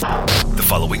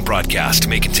following broadcast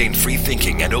may contain free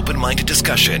thinking and open-minded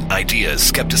discussion, ideas,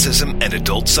 skepticism, and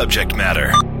adult subject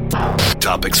matter.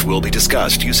 Topics will be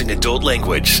discussed using adult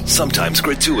language, sometimes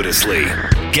gratuitously.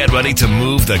 Get ready to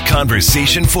move the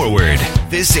conversation forward.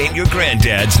 This ain't your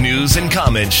granddad's news and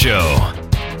comment show.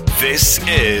 This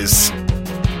is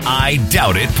I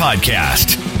Doubt It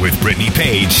Podcast with Brittany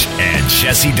Page and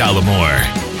Jesse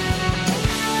Dollamore.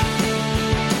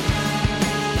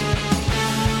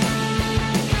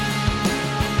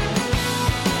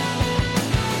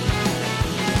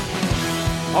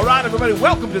 All right, everybody,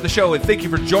 welcome to the show, and thank you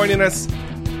for joining us.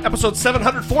 Episode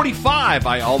 745,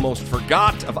 I almost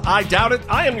forgot, of I Doubt It.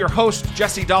 I am your host,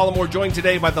 Jesse Dollamore, joined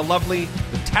today by the lovely,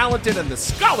 the talented, and the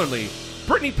scholarly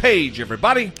Brittany Page,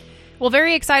 everybody. Well,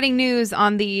 very exciting news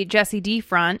on the Jesse D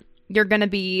front. You're going to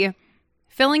be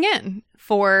filling in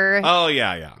for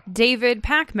David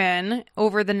Pakman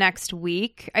over the next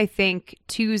week. I think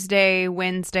Tuesday,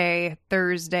 Wednesday,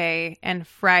 Thursday, and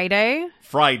Friday.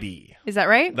 Is that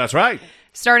right? That's right.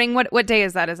 Starting, what day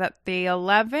is that? Is that the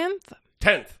 11th?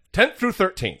 10th through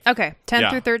 13th. Okay, 10th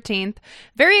through 13th.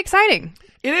 Very exciting.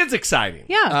 It is exciting.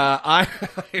 Yeah.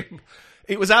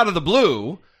 It was out of the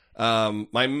blue.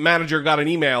 My manager got an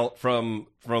email from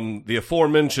the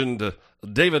aforementioned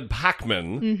David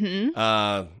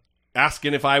Pakman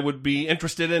asking if I would be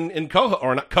interested in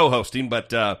co-hosting,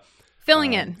 but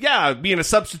filling in. Yeah, being a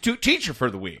substitute teacher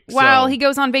for the week. While he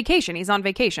goes on vacation. He's on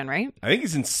vacation, right? I think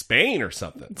he's in Spain or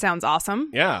something. Sounds awesome.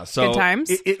 Yeah, so good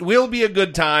times. It will be a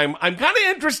good time. I'm kind of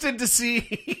interested to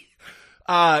see,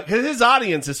 because his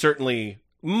audience is certainly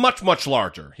much, much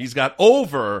larger. He's got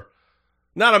over,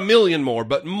 not 1 million more,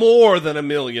 but more than 1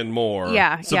 million more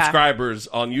subscribers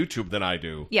on YouTube than I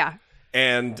do. Yeah.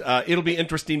 And it'll be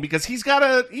interesting because he's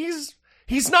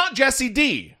not Jesse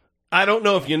D. I don't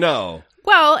know if you know.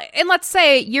 Well, and let's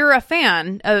say you're a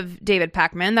fan of David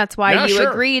Pakman. That's why you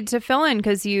agreed to fill in,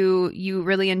 because you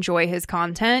really enjoy his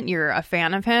content. You're a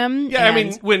fan of him. Yeah, I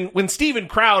mean, when Steven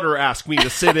Crowder asked me to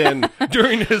sit in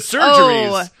during his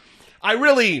surgeries,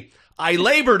 I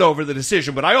labored over the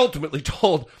decision, but I ultimately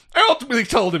told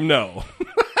him no.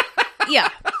 Yeah,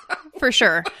 for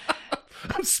sure.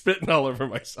 I'm spitting all over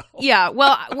myself. Yeah,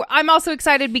 well, I'm also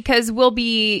excited because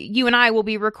you and I will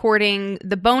be recording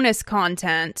the bonus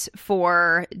content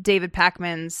for David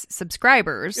Pakman's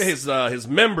subscribers. His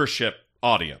membership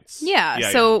audience.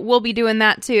 Yeah, so we'll be doing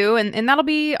that too, and that'll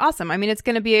be awesome. I mean, it's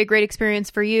going to be a great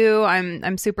experience for you.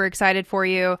 I'm super excited for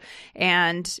you,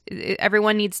 and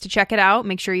everyone needs to check it out.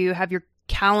 Make sure you have your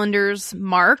calendars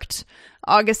marked.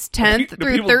 August 10th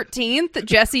through 13th,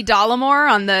 Jesse Dollamore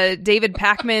on the David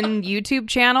Pakman YouTube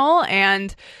channel,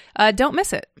 and don't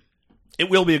miss it. It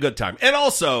will be a good time. And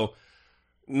also,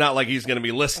 not like he's going to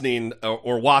be listening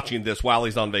or watching this while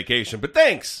he's on vacation, but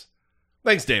thanks.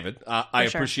 Thanks, David. I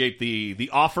appreciate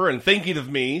the offer and thinking of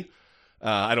me.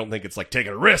 I don't think it's like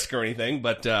taking a risk or anything,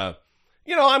 but,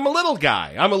 I'm a little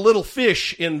guy. I'm a little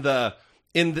fish in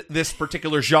this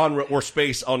particular genre or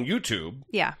space on YouTube.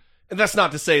 Yeah. And that's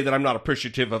not to say that I'm not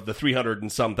appreciative of the 300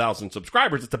 and some thousand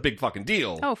subscribers. It's a big fucking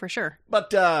deal. Oh, for sure.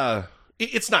 But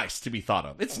it's nice to be thought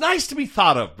of. It's nice to be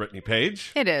thought of, Brittany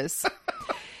Page. It is.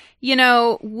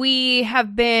 We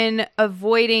have been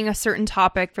avoiding a certain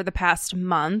topic for the past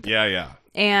month. Yeah.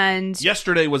 And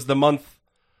yesterday was the month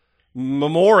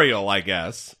memorial, I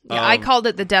guess. Yeah, I called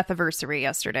it the death-iversary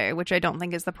yesterday, which I don't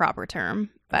think is the proper term,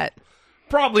 but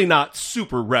probably not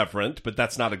super reverent, but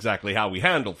that's not exactly how we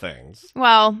handle things.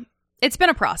 Well, it's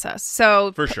been a process.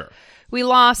 So for sure. We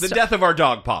lost the death of our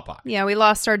dog Popeye. Yeah, we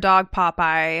lost our dog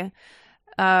Popeye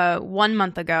 1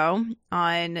 month ago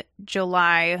on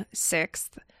July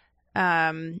 6th.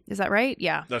 Is that right?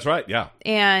 Yeah. That's right, yeah.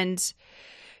 And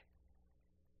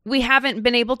we haven't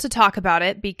been able to talk about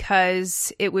it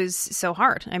because it was so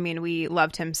hard. I mean, we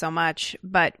loved him so much,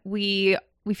 but we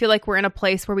feel like we're in a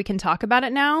place where we can talk about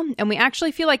it now. And we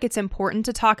actually feel like it's important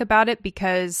to talk about it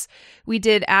because we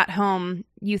did at-home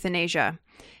euthanasia.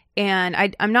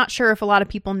 And I'm not sure if a lot of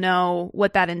people know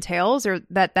what that entails or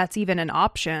that that's even an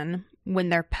option when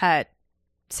their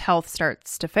pet's health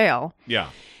starts to fail. Yeah.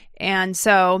 And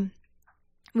so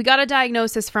we got a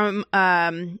diagnosis from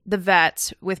the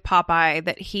vet with Popeye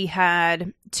that he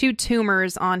had 2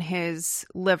 tumors on his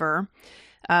liver.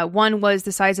 One was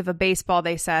the size of a baseball,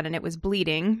 they said, and it was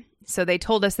bleeding. So they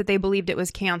told us that they believed it was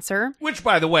cancer. Which,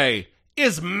 by the way,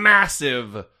 is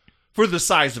massive for the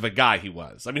size of a guy he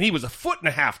was. I mean, he was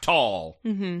 1.5 feet tall,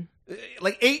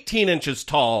 like 18 inches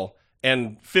tall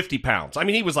and 50 pounds. I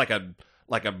mean, he was like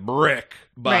like a brick,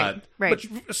 but right.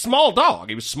 but a small dog.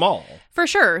 He was small. For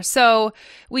sure. So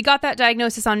we got that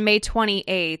diagnosis on May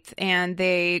 28th, and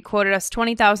they quoted us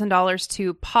 $20,000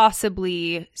 to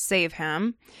possibly save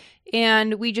him.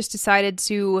 And we just decided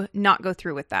to not go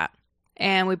through with that.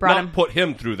 And we brought him... put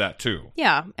him through that, too.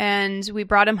 Yeah. And we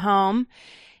brought him home.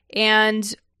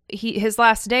 And his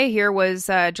last day here was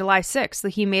July 6th.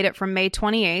 He made it from May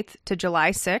 28th to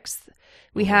July 6th.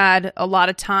 We had a lot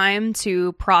of time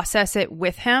to process it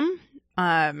with him,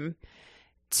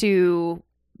 to,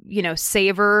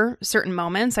 savor certain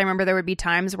moments. I remember there would be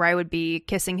times where I would be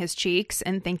kissing his cheeks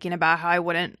and thinking about how I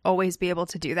wouldn't always be able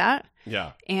to do that.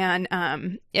 Yeah. And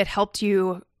it helped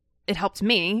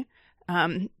me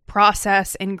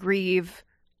process and grieve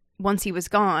once he was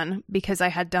gone, because I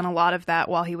had done a lot of that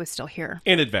while he was still here.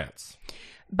 In advance.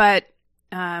 But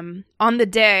on the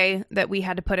day that we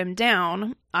had to put him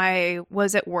down, I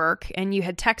was at work, and you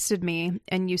had texted me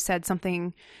and you said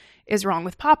something is wrong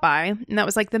with Popeye. And that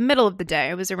was like the middle of the day.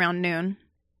 It was around noon.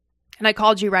 And I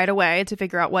called you right away to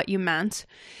figure out what you meant.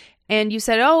 And you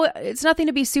said, oh, it's nothing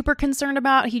to be super concerned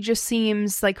about. He just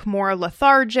seems like more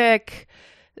lethargic.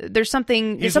 There's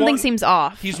something seems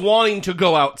off. He's wanting to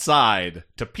go outside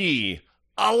to pee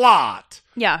a lot.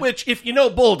 Yeah. Which, if you know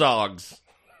bulldogs,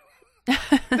 they're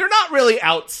not really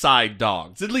outside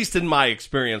dogs, at least in my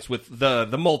experience with the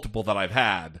multiple that I've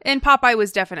had. And Popeye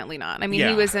was definitely not. I mean,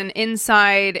 He was an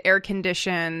inside,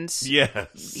 air-conditioned...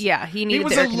 Yes. Yeah, he needed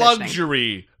the air conditioning. He was a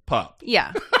luxury pup.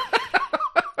 Yeah.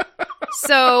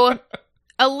 So,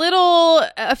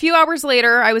 a few hours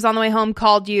later, I was on the way home,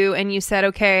 called you, and you said,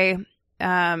 okay,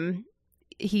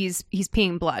 he's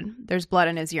peeing blood. There's blood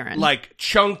in his urine. Like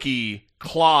chunky,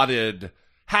 clotted,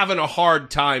 having a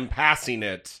hard time passing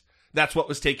it. That's what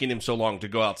was taking him so long to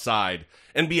go outside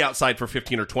and be outside for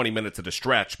 15 or 20 minutes at a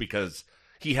stretch, because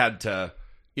he had to.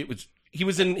 He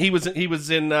was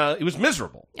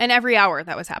miserable. And every hour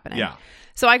that was happening. Yeah.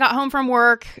 So I got home from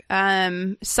work,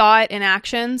 saw it in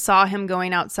action, saw him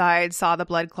going outside, saw the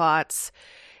blood clots.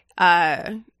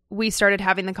 We started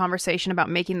having the conversation about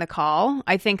making the call.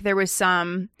 I think there was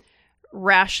some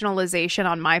rationalization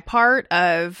on my part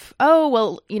of, oh,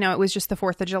 well, it was just the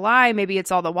 4th of July. Maybe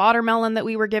it's all the watermelon that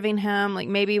we were giving him. Like,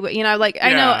 maybe,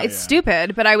 I know it's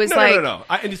stupid, but I was No.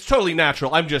 And it's totally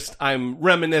natural. I'm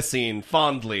reminiscing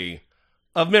fondly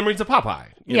of memories of Popeye.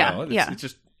 It's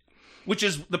just, which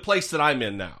is the place that I'm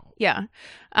in now. Yeah.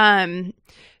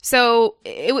 So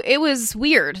it was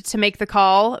weird to make the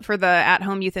call for the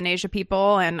at-home euthanasia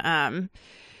people, and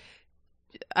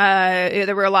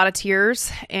there were a lot of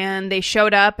tears, and they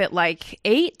showed up at like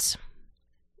 8,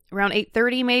 around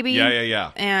 8:30 maybe. Yeah.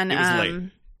 And it was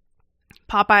late.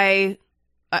 Popeye,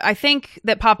 I think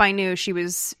that Popeye knew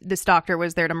this doctor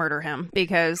was there to murder him,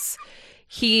 because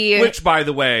which, by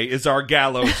the way, is our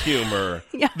gallows humor.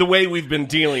 Yeah. The way we've been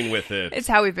dealing with it. It's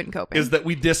how we've been coping. Is that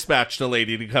we dispatched a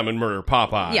lady to come and murder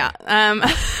Popeye. Yeah.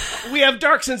 We have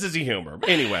dark senses of humor.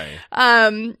 Anyway.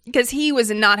 Because he was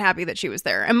not happy that she was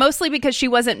there. And mostly because she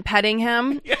wasn't petting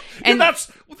him. Yeah. And let's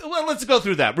go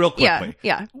through that real quickly.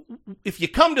 Yeah. If you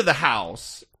come to the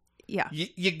house,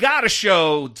 you got to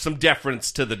show some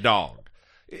deference to the dog.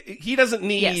 He doesn't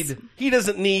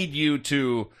need you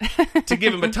to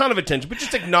give him a ton of attention, but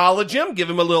just acknowledge him, give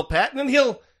him a little pet, and then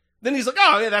he's like,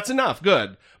 oh yeah, that's enough,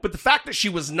 good. But the fact that she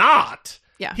was not,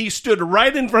 he stood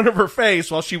right in front of her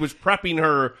face while she was prepping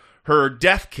her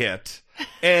death kit,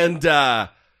 and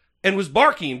was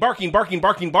barking,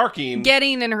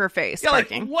 getting in her face,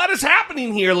 barking. Like, what is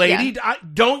happening here, lady? Yeah.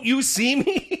 Don't you see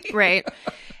me? Right.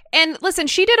 And listen,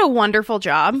 she did a wonderful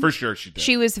job. For sure she did.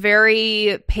 She was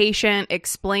very patient,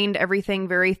 explained everything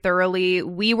very thoroughly.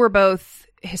 We were both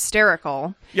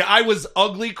hysterical. Yeah, I was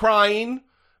ugly crying,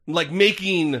 like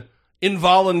making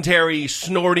involuntary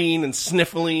snorting and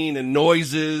sniffling and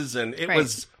noises, and it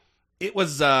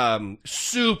was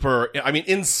super,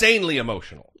 insanely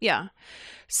emotional. Yeah.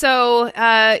 So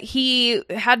he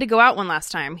had to go out one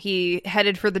last time. He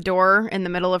headed for the door in the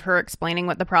middle of her explaining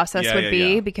what the process would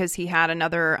be, because he had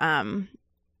another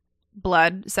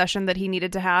blood session that he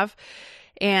needed to have,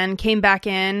 and came back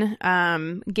in,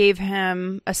 gave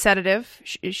him a sedative.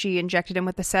 She injected him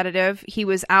with the sedative. He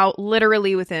was out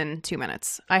literally within 2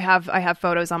 minutes. I have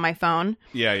photos on my phone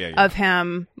of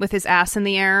him with his ass in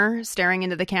the air staring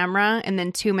into the camera, and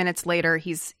then 2 minutes later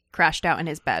he's crashed out in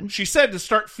his bed. She said to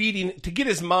start feeding, to get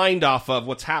his mind off of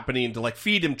what's happening, to like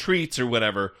feed him treats or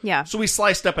whatever. Yeah. So we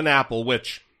sliced up an apple,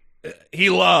 which he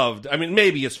loved.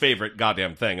 Maybe his favorite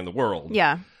goddamn thing in the world.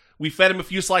 Yeah. We fed him a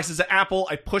few slices of apple.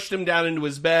 I pushed him down into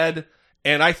his bed,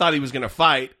 and I thought he was going to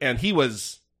fight, and he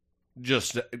was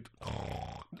just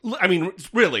I mean,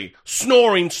 really,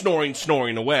 snoring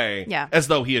away. Yeah. As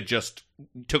though he had just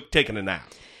taken a nap.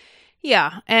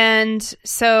 Yeah. And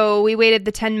so we waited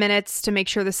the 10 minutes to make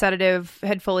sure the sedative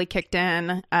had fully kicked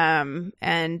in.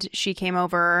 And she came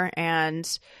over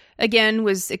and again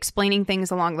was explaining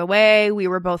things along the way. We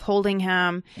were both holding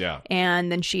him. Yeah.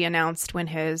 And then she announced when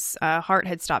his heart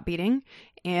had stopped beating.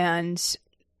 And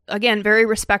again, very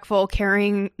respectful,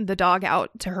 carrying the dog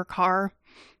out to her car.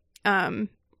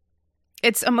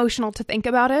 It's emotional to think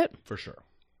about it. For sure.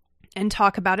 And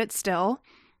talk about it still.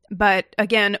 But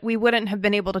again, we wouldn't have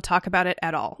been able to talk about it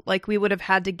at all. Like, we would have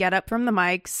had to get up from the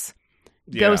mics,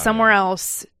 go somewhere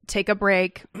else, take a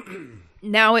break.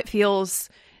 Now it feels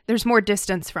there's more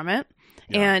distance from it.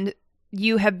 Yeah. And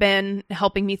you have been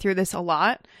helping me through this a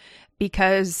lot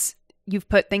because you've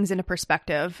put things into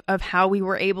perspective of how we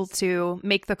were able to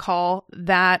make the call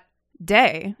that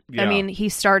day. Yeah. I mean, he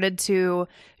started to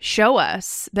show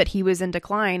us that he was in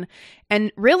decline.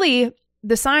 And really,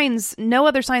 the signs, no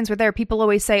other signs were there. People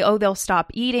always say, oh, they'll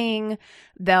stop eating.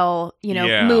 They'll,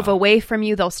 move away from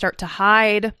you. They'll start to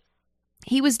hide.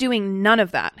 He was doing none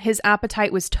of that. His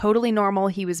appetite was totally normal.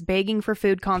 He was begging for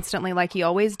food constantly like he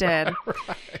always did.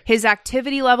 Right. His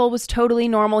activity level was totally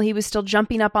normal. He was still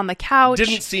jumping up on the couch.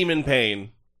 Didn't seem in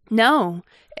pain. No.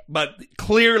 But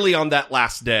clearly on that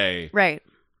last day. Right.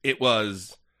 It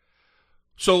was.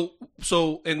 So,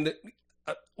 and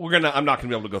I'm not going to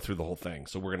be able to go through the whole thing,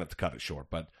 so we're going to have to cut it short.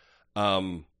 But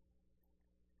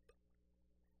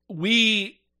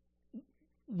we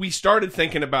started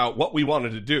thinking about what we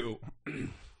wanted to do.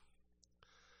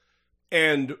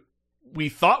 And we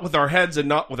thought with our heads and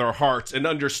not with our hearts, and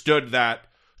understood that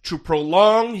to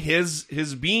prolong his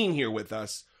being here with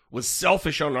us was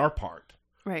selfish on our part.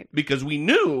 Right. Because we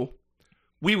knew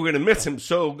we were going to miss him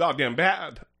so goddamn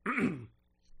bad.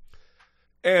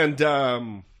 And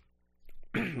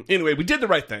anyway, we did the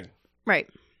right thing. Right.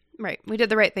 We did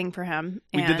the right thing for him.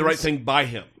 We did the right thing by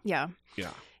him. Yeah.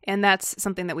 And that's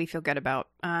something that we feel good about.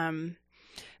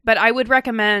 But I would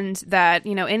recommend that,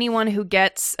 anyone who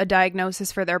gets a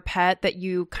diagnosis for their pet, that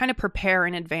you kind of prepare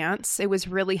in advance. It was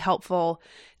really helpful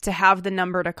to have the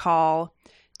number to call,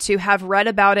 to have read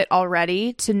about it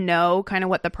already, to know kind of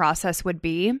what the process would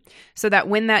be, so that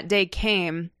when that day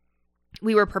came,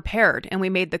 we were prepared and we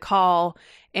made the call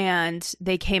and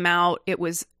they came out. It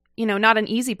was, not an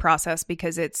easy process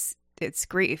because it's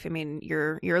grief. I mean,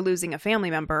 you're losing a family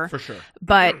member. For sure.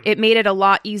 But it made it a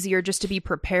lot easier just to be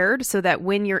prepared, so that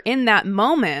when you're in that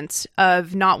moment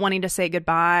of not wanting to say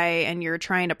goodbye and you're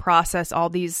trying to process all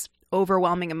these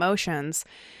overwhelming emotions,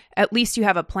 at least you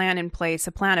have a plan in place,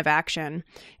 a plan of action.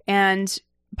 And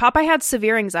Popeye had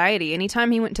severe anxiety.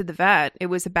 Anytime he went to the vet, it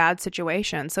was a bad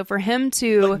situation. So for him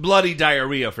to... Like bloody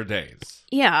diarrhea for days.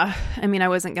 Yeah. I mean, I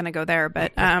wasn't going to go there,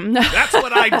 but... That's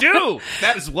what I do.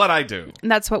 That is what I do.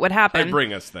 That's what would happen. I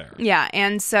bring us there. Yeah.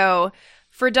 And so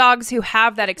for dogs who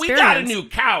have that experience... We got a new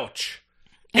couch.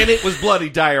 And it was bloody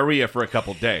diarrhea for a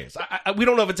couple days. We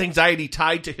don't know if it's anxiety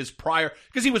tied to his prior...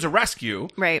 Because he was a rescue.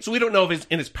 Right. So we don't know if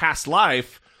in his past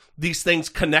life... these things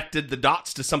connected the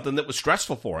dots to something that was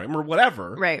stressful for him or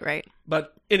whatever. Right.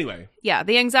 But anyway. Yeah,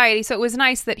 the anxiety. So it was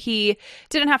nice that he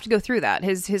didn't have to go through that.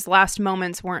 His last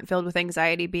moments weren't filled with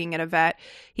anxiety being at a vet.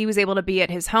 He was able to be at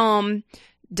his home,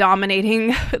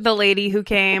 dominating the lady who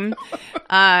came,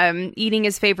 eating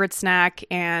his favorite snack,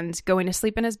 and going to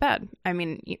sleep in his bed. I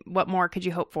mean, what more could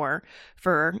you hope for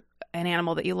an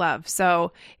animal that you love?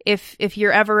 So if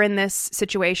you're ever in this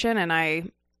situation, and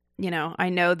I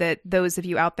know that those of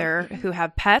you out there who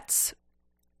have pets,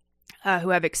 who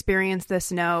have experienced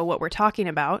this, know what we're talking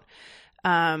about.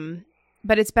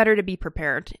 But it's better to be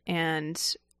prepared.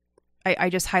 And I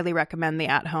just highly recommend the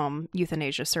at-home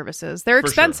euthanasia services. They're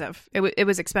expensive. Sure. It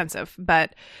was expensive,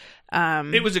 but...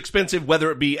 it was expensive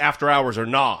whether it be after hours or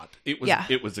not. It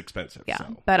was expensive. Yeah,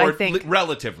 so. But I think...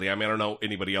 relatively. I mean, I don't know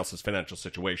anybody else's financial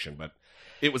situation, but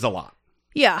it was a lot.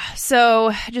 Yeah,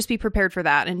 so just be prepared for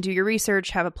that and do your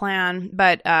research, have a plan.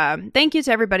 But thank you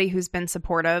to everybody who's been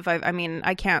supportive. I mean,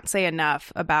 I can't say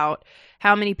enough about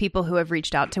how many people who have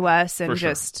reached out to us, and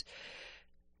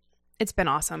it's been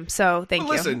awesome. So thank you.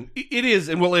 Listen, it is,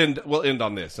 and we'll end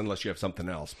on this unless you have something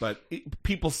else. But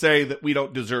people say that we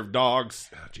don't deserve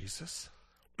dogs. Oh, Jesus.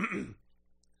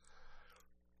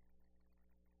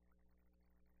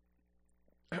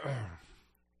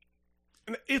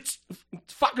 It's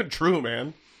fucking true,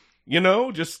 man.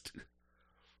 Just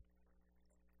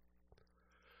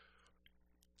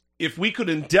if we could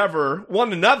endeavor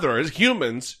one another as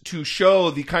humans to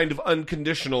show the kind of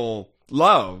unconditional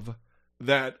love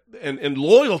that and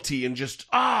loyalty and just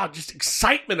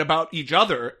excitement about each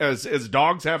other as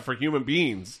dogs have for human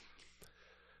beings,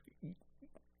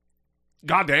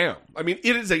 goddamn. I mean,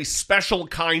 it is a special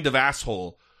kind of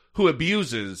asshole who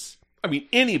abuses, I mean,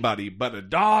 anybody but a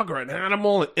dog or an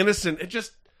animal, an innocent. It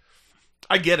just,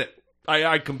 I get it.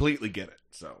 I completely get it.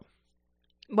 So,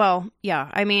 well, yeah.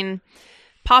 I mean,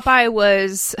 Popeye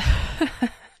was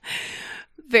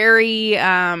very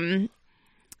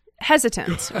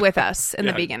hesitant with us in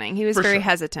the beginning. He was very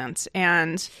hesitant,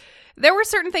 and there were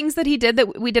certain things that he did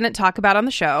that we didn't talk about on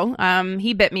the show.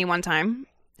 He bit me one time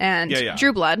and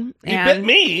drew blood. He bit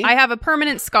me? I have a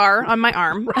permanent scar on my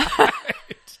arm. Right.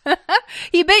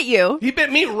 He bit you. He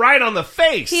bit me right on the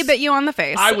face. He bit you on the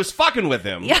face. I was fucking with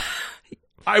him. Yeah.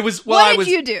 What did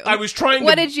you do? I was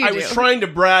trying to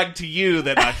brag to you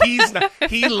that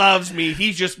he loves me.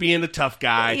 He's just being a tough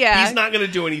guy. Yeah. He's not going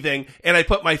to do anything. And I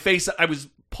put my face, I was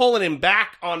pulling him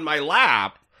back on my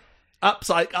lap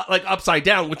upside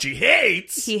down, which he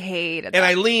hates. He hated and that.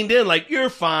 I leaned in like, you're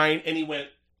fine. And he went,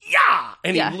 yeah.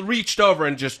 And he reached over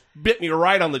and just bit me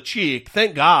right on the cheek.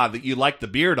 Thank God that you liked the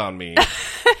beard on me.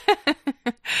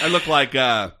 I look like,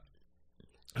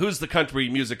 who's the country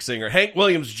music singer? Hank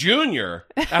Williams Jr.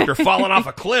 after falling off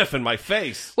a cliff in my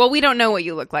face. Well, we don't know what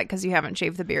you look like because you haven't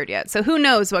shaved the beard yet. So who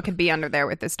knows what could be under there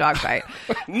with this dog bite.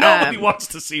 Nobody wants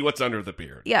to see what's under the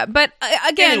beard. Yeah, but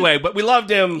again... Anyway, but we loved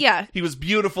him. Yeah. He was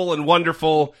beautiful and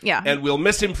wonderful. Yeah. And we'll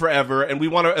miss him forever. And we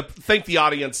want to thank the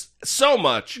audience so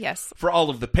much for all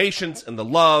of the patience and the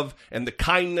love and the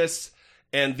kindness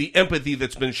and the empathy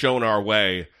that's been shown our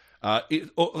way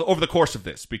over the course of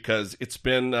this, because it's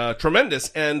been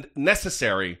tremendous and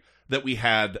necessary that we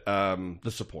had the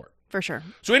support. For sure.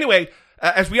 So anyway,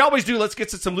 as we always do, let's get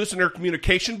to some listener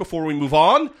communication before we move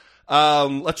on.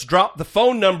 Let's drop the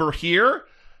phone number here,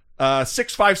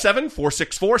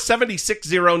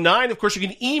 657-464-7609. Of course, you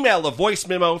can email a voice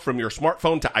memo from your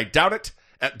smartphone to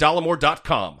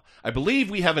idoubt@dollamore.com. I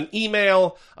believe we have an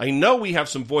email. I know we have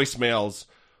some voicemails.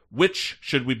 Which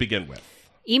should we begin with?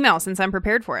 Email, since I'm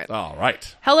prepared for it. All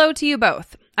right. Hello to you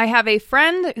both. I have a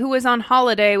friend who was on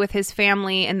holiday with his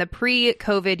family in the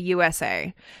pre-COVID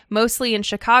USA, mostly in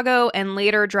Chicago and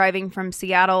later driving from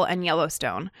Seattle and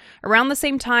Yellowstone. Around the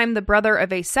same time, the brother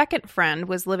of a second friend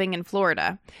was living in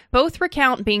Florida. Both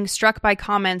recount being struck by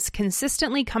comments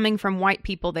consistently coming from white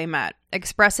people they met,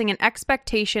 expressing an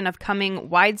expectation of coming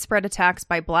widespread attacks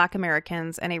by Black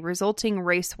Americans and a resulting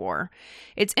race war.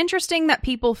 It's interesting that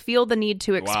people feel the need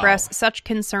to express such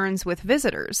concerns with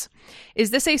visitors.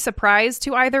 Is this a surprise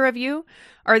to either of you?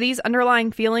 Are these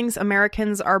underlying feelings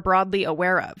Americans are broadly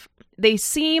aware of? They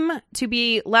seem to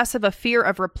be less of a fear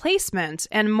of replacement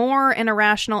and more an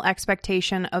irrational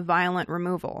expectation of violent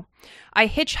removal. I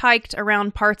hitchhiked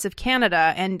around parts of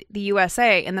Canada and the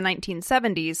USA in the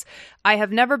 1970s. I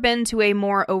have never been to a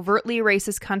more overtly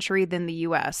racist country than the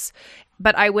US,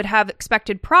 but I would have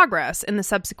expected progress in the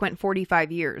subsequent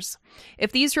 45 years.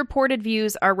 If these reported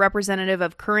views are representative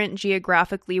of current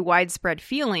geographically widespread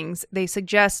feelings, they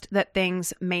suggest that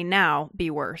things may now be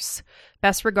worse.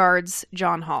 Best regards,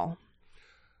 John Hall.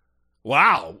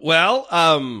 Wow. Well,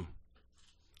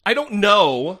 I don't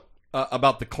know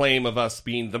about the claim of us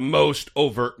being the most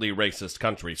overtly racist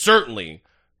country. Certainly,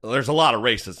 there's a lot of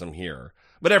racism here,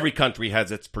 but every country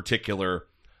has its particular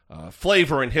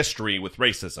flavor and history with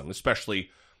racism, especially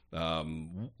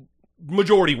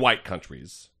majority white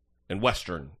countries and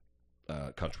Western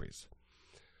countries.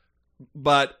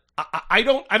 But I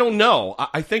don't know.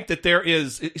 I think that there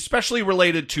is, especially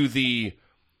related to the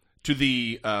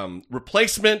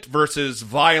replacement versus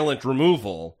violent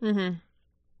removal. Mm-hmm.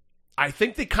 I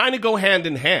think they kind of go hand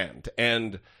in hand,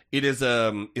 and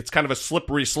it's kind of a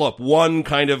slippery slope. One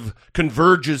kind of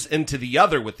converges into the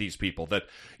other with these people. That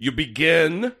you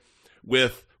begin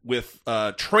with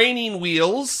training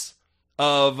wheels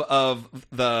of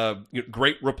the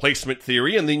great replacement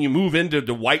theory, and then you move into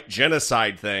the white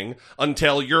genocide thing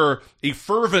until you're a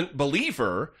fervent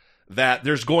believer that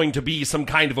there's going to be some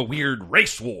kind of a weird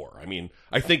race war. I mean,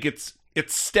 I think it's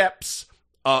steps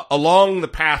along the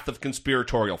path of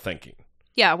conspiratorial thinking.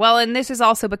 Yeah, well, and this is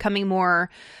also becoming more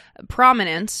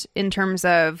prominent in terms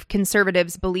of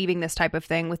conservatives believing this type of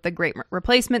thing with the Great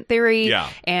Replacement theory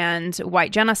and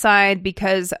white genocide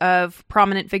because of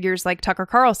prominent figures like Tucker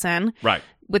Carlson, right,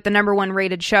 with the #1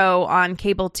 rated show on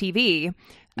cable TV.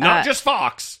 Not just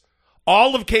Fox.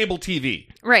 All of cable TV.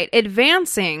 Right,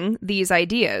 advancing these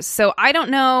ideas. So I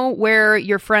don't know where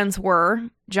your friends were,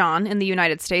 John, in the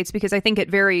United States, because I think it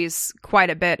varies quite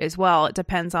a bit as well. It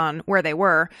depends on where they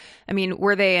were. I mean,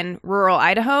 were they in rural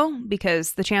Idaho?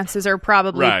 Because the chances are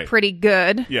probably pretty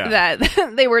good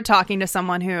that they were talking to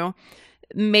someone who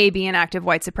may be an active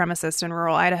white supremacist in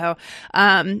rural Idaho.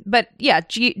 But yeah,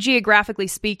 geographically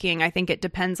speaking, I think it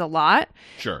depends a lot.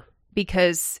 Sure.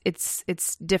 because it's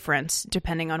different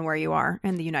depending on where you are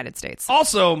in the United States.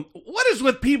 Also, what is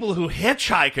with people who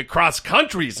hitchhike across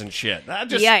countries and shit?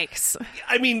 Yikes.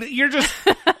 I mean, you're just...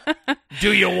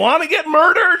 Do you want to get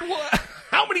murdered?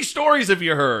 How many stories have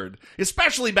you heard?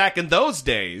 Especially back in those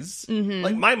days. Mm-hmm.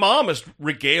 Like, my mom has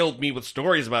regaled me with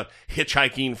stories about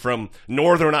hitchhiking from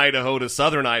northern Idaho to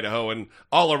southern Idaho and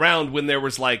all around when there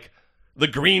was, like, the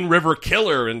Green River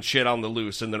Killer and shit on the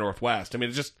loose in the Northwest. I mean,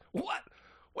 it's just...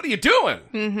 What are you doing?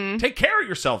 Mm-hmm. Take care of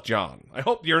yourself, John. I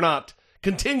hope you're not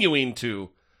continuing to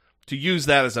use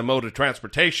that as a mode of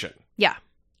transportation. Yeah.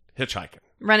 Hitchhiking.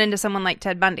 Run into someone like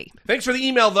Ted Bundy. Thanks for the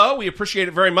email, though. We appreciate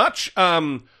it very much.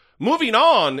 Moving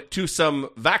on to some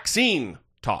vaccine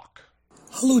talk.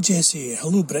 Hello, Jesse.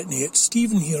 Hello, Brittany. It's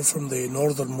Stephen here from the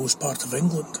northernmost part of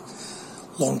England.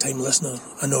 Long-time listener,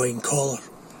 annoying caller.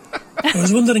 I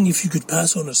was wondering if you could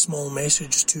pass on a small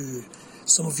message to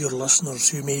some of your listeners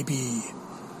who may be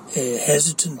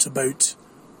hesitant about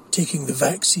taking the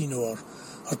vaccine or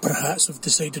perhaps have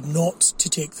decided not to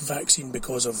take the vaccine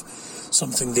because of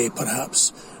something they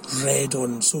perhaps read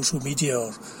on social media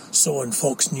or saw on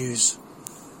Fox News.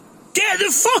 Get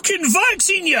the fucking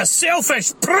vaccine, you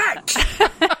selfish prick!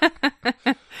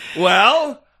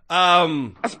 Well...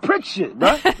 that's prick shit,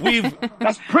 right?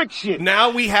 That's prick shit. Now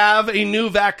we have a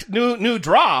new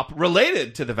drop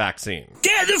related to the vaccine.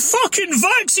 Get the fucking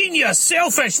vaccine, you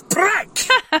selfish prick!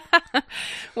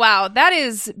 Wow, that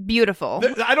is beautiful.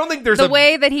 I don't think there's the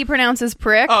way that he pronounces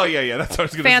prick. Oh yeah, that's what I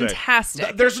was going to say.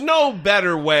 Fantastic. There's no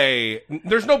better way.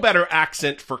 There's no better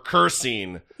accent for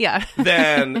cursing. Yeah.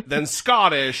 than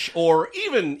Scottish or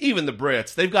even the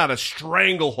Brits. They've got a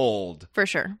stranglehold for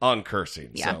sure on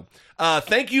cursing. Yeah. So,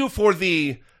 thank you for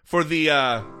the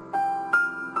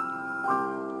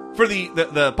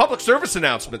public service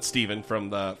announcement, Stephen,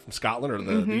 from Scotland or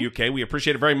the UK. We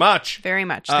appreciate it very much. Very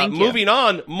much. Thank you. Moving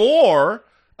on, more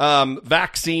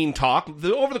vaccine talk.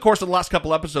 Over the course of the last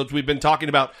couple episodes, we've been talking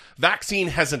about vaccine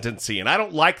hesitancy, and I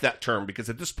don't like that term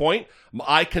because at this point,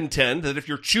 I contend that if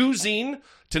you're choosing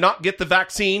to not get the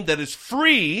vaccine that is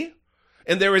free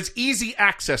and there is easy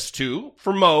access to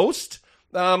for most,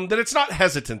 that it's not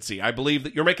hesitancy. I believe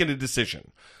that you're making a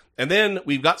decision. And then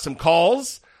we've got some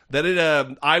calls that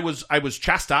I was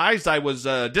chastised, I was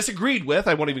disagreed with.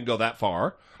 I won't even go that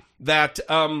far. That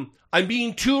I'm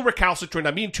being too recalcitrant,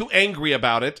 I'm being too angry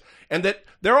about it, and that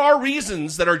there are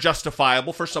reasons that are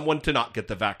justifiable for someone to not get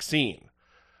the vaccine.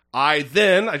 I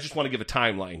just want to give a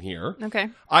timeline here. Okay.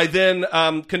 I then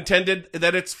contended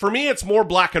that for me, it's more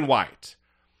black and white.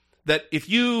 That if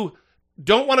you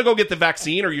don't want to go get the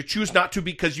vaccine or you choose not to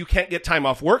because you can't get time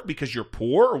off work because you're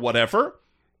poor or whatever,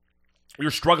 you're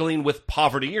struggling with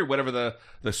poverty or whatever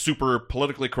the super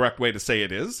politically correct way to say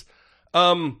it is,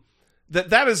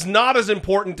 that is not as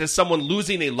important as someone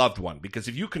losing a loved one. Because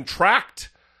if you contract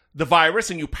the virus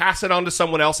and you pass it on to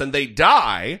someone else and they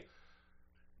die,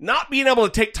 not being able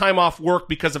to take time off work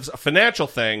because of a financial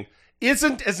thing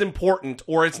isn't as important,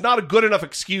 or it's not a good enough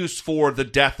excuse for the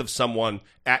death of someone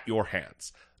at your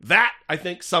hands. That, I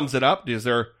think, sums it up. Is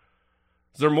there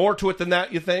more to it than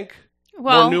that, you think?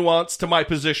 Well, more nuance to my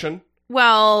position?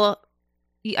 Well,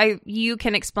 you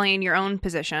can explain your own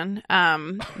position,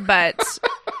 but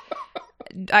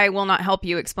I will not help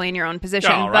you explain your own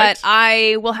position. All right. But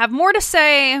I will have more to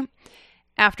say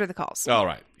after the calls. All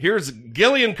right. Here's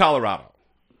Gilly in Colorado.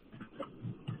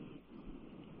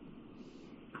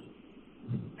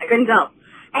 I couldn't tell.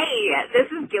 Hey,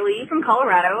 this is Gilly from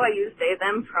Colorado. I use they,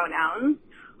 them pronouns.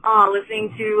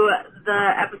 Listening to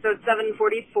the episode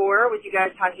 744 with you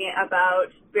guys talking about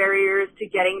barriers to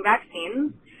getting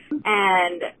vaccines.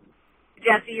 And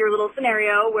Jesse, your little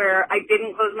scenario where I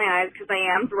didn't close my eyes because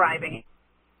I am driving.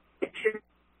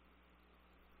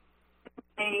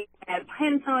 And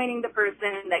pinpointing the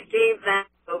person that gave them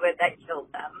COVID that killed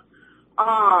them.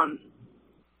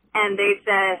 And they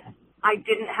said, I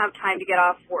didn't have time to get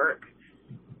off work.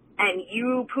 And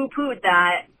you poo-pooed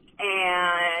that,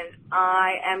 and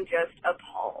I am just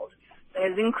appalled.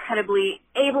 That is incredibly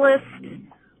ableist.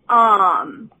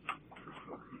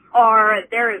 Or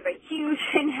there is a huge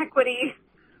inequity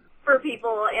for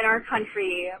people in our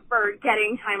country for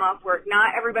getting time off work.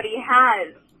 Not everybody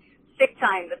has sick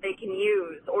time that they can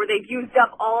use, or they've used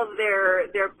up all of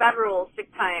their federal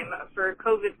sick time for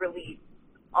COVID relief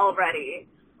already.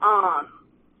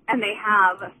 And they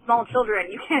have small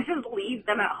children. You can't just leave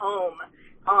them at home.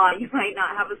 You might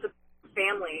not have a support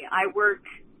family. I work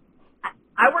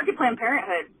at Planned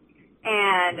Parenthood,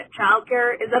 and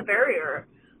childcare is a barrier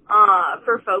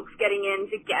for folks getting in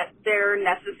to get their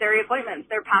necessary appointments,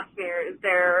 their pap smears,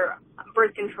 their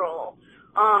birth control.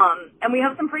 And we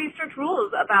have some pretty strict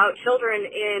rules about children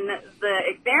in the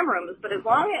exam rooms, but as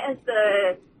long as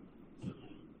the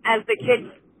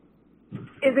kid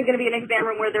isn't going to be an exam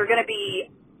room where they're going to be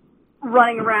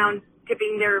running around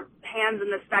dipping their hands in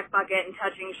the spec bucket and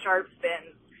touching sharp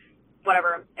spins,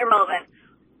 whatever, irrelevant.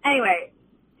 Anyway,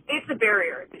 it's a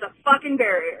barrier. It's a fucking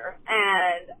barrier.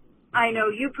 And I know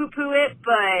you poo-poo it,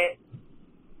 but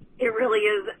it really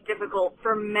is difficult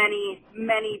for many,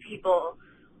 many people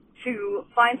to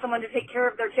find someone to take care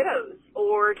of their kiddos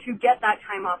or to get that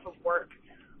time off of work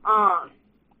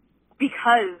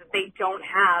because they don't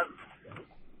have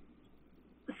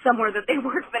somewhere that they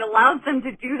work that allows them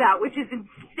to do that, which is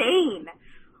insane.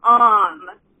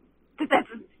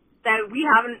 That we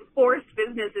haven't forced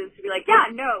businesses to be like, yeah,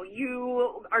 no,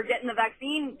 you are getting the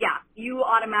vaccine. Yeah, you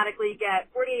automatically get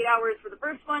 48 hours for the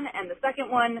first one and the second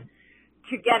one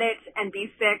to get it and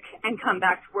be sick and come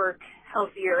back to work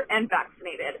healthier and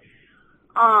vaccinated.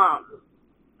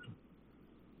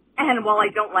 And while I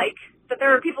don't like that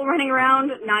there are people running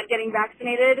around not getting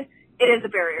vaccinated, it is a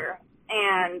barrier.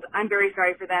 And I'm very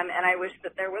sorry for them, and I wish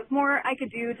that there was more I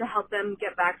could do to help them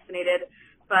get vaccinated,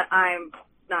 but I'm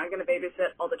not going to babysit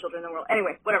all the children in the world.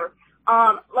 Anyway, whatever.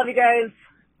 Love you guys.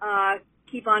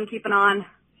 Keep on keeping on.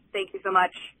 Thank you so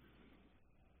much.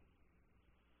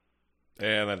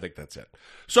 And I think that's it.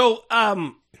 So,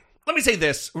 let me say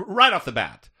this right off the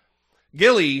bat.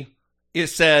 Gilly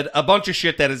has said a bunch of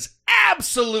shit that is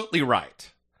absolutely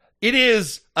right. It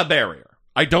is a barrier.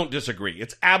 I don't disagree.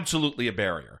 It's absolutely a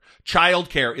barrier.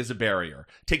 Childcare is a barrier.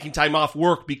 Taking time off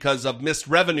work because of missed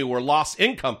revenue or lost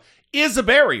income is a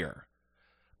barrier.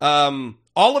 All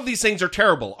of these things are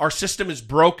terrible. Our system is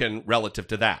broken relative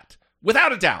to that,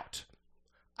 without a doubt.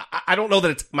 I don't know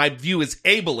that my view is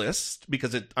ableist,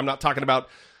 because I'm not talking about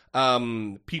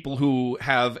people who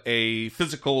have a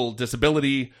physical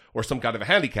disability or some kind of a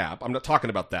handicap. I'm not talking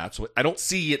about that. So I don't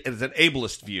see it as an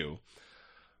ableist view.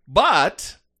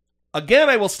 But again,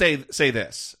 I will say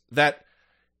this, that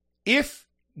if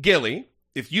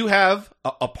you have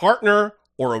a partner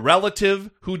or a relative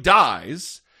who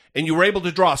dies, and you were able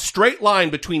to draw a straight line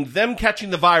between them catching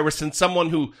the virus and someone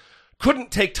who couldn't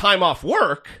take time off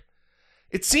work,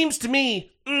 it seems to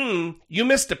me, you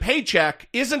missed a paycheck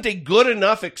isn't a good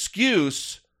enough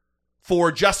excuse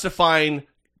for justifying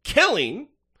killing,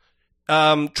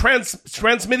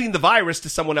 transmitting the virus to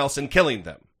someone else and killing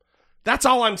them. That's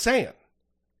all I'm saying.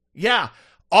 Yeah,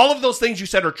 all of those things you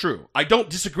said are true. I don't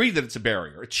disagree that it's a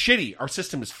barrier. It's shitty. Our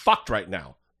system is fucked right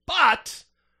now. But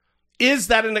is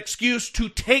that an excuse to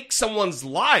take someone's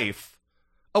life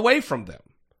away from them?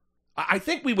 I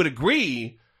think we would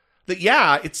agree that,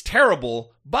 yeah, it's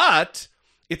terrible, but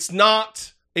it's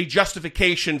not a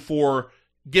justification for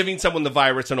giving someone the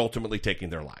virus and ultimately taking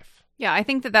their life. Yeah, I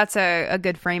think that that's a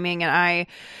good framing, and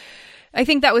I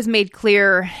think that was made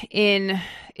clear in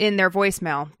their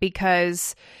voicemail,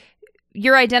 because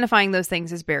you're identifying those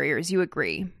things as barriers. You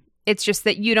agree. It's just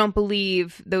that you don't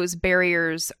believe those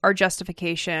barriers are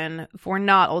justification for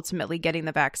not ultimately getting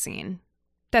the vaccine.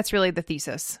 That's really the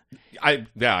thesis. I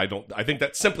think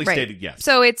that's simply stated yes.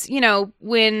 So it's,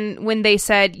 when they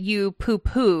said you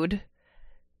poo-pooed,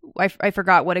 I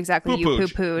forgot what exactly you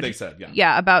poo-pooed. They said, yeah.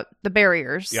 Yeah, about the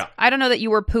barriers. Yeah. I don't know that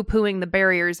you were poo-pooing the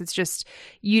barriers. It's just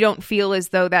you don't feel as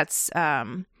though that's...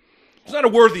 it's not a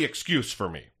worthy excuse for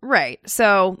me. Right.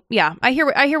 So, yeah, I hear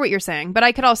what you're saying, but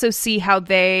I could also see how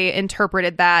they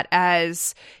interpreted that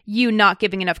as you not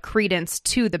giving enough credence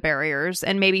to the barriers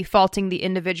and maybe faulting the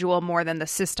individual more than the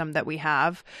system that we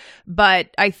have.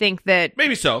 But I think that...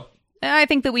 Maybe so. I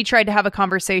think that we tried to have a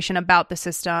conversation about the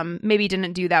system, maybe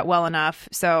didn't do that well enough.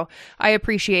 So I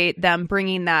appreciate them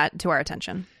bringing that to our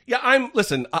attention. Yeah,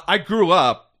 listen, I grew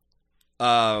up...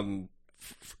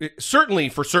 certainly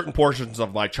for certain portions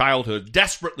of my childhood,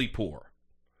 desperately poor.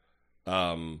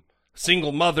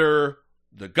 Single mother,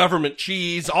 the government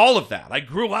cheese, all of that. I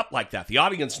grew up like that. The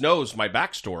audience knows my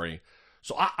backstory.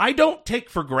 So I don't take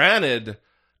for granted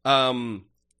having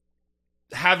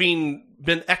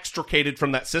been extricated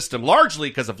from that system, largely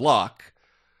because of Locke.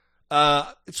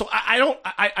 So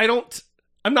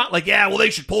I'm not like, yeah, well, they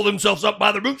should pull themselves up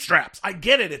by their bootstraps. I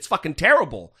get it. It's fucking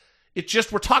terrible. It's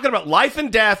just we're talking about life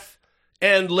and death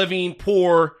and living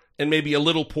poor and maybe a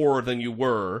little poorer than you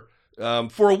were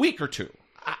for a week or two.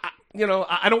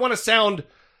 I don't want to sound,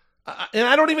 and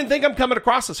I don't even think I'm coming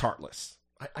across as heartless.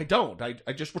 I don't.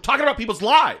 I just, we're talking about people's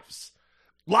lives.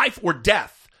 Life or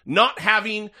death. Not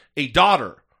having a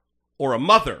daughter or a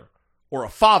mother or a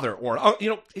father or,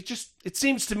 it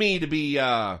seems to me to be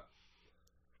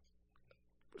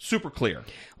super clear.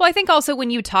 Well, I think also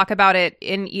when you talk about it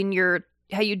in your,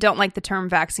 how you don't like the term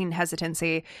vaccine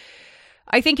hesitancy,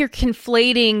 I think you're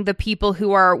conflating the people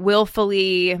who are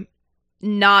willfully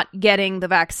not getting the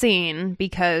vaccine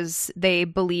because they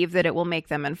believe that it will make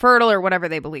them infertile or whatever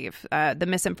they believe, the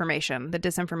misinformation, the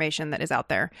disinformation that is out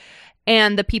there,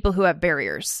 and the people who have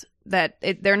barriers that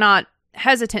they're not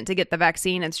hesitant to get the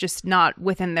vaccine. It's just not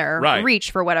within their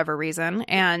reach for whatever reason.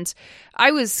 And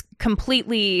I was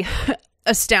completely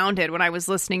astounded when I was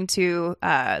listening to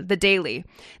The Daily.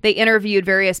 They interviewed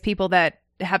various people that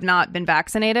have not been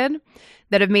vaccinated,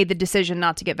 that have made the decision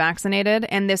not to get vaccinated.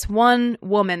 And this one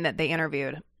woman that they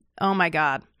interviewed, oh my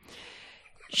God.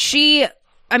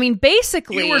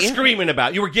 Basically... You were screaming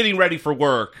about, you were getting ready for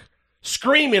work,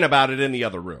 screaming about it in the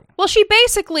other room. Well, she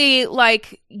basically,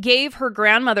 gave her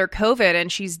grandmother COVID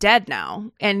and she's dead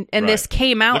now. And this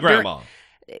came out... The grandma.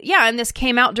 And this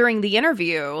came out during the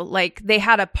interview. They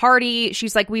had a party.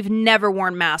 She's like, we've never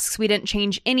worn masks. We didn't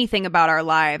change anything about our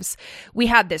lives. We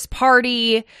had this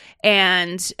party.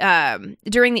 And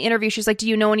during the interview, she's like, do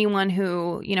you know anyone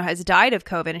who, has died of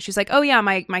COVID? And she's like, oh, yeah,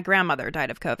 my grandmother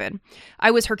died of COVID.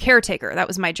 I was her caretaker. That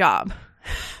was my job.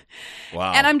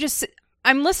 Wow. And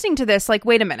I'm listening to this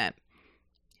wait a minute.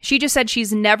 She just said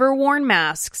she's never worn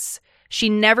masks. She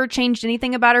never changed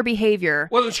anything about her behavior.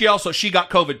 Wasn't she got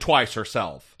COVID twice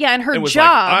herself? Yeah, and her was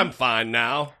job... I'm fine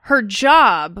now. Her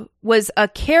job was a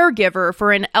caregiver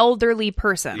for an elderly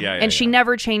person. And she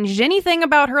never changed anything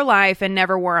about her life and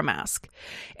never wore a mask.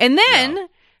 And then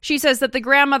she says that the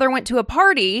grandmother went to a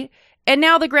party and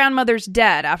now the grandmother's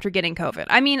dead after getting COVID.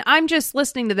 I'm just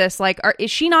listening to this is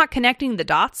she not connecting the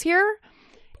dots here?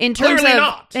 In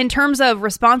terms of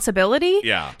responsibility.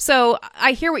 Yeah. So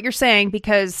I hear what you're saying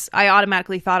because I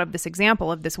automatically thought of this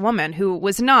example of this woman who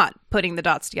was not putting the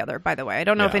dots together, by the way. I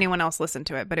don't know if anyone else listened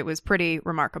to it, but it was pretty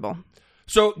remarkable.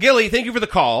 So, Gilly, thank you for the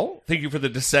call. Thank you for the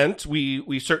dissent.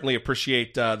 We certainly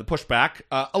appreciate the pushback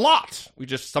a lot.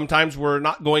 Sometimes we're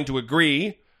not going to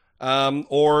agree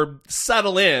or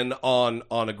settle in on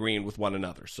agreeing with one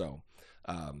another. So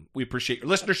we appreciate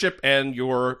your listenership and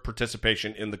your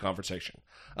participation in the conversation.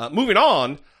 Moving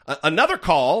on, another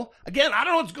call. Again, I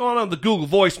don't know what's going on with the Google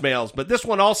voicemails, but this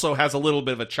one also has a little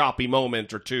bit of a choppy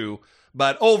moment or two.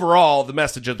 But overall, the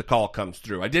message of the call comes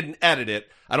through. I didn't edit it.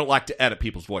 I don't like to edit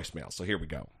people's voicemails, so here we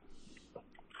go.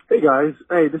 Hey, guys.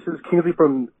 Hey, this is Kingsley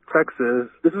from Texas.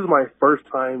 This is my first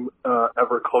time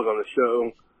ever calling on the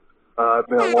show. I've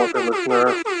been a long-time listener,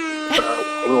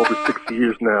 a little over 60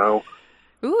 years now.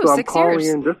 Ooh, so I'm 6 calling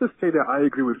years. in just to say that I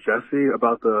agree with Jesse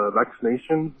about the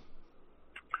vaccination.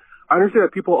 I understand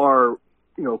that people are,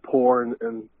 poor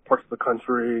in parts of the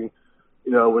country,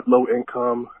 with low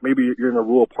income. Maybe you're in a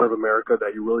rural part of America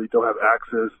that you really don't have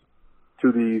access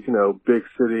to these, big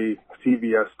city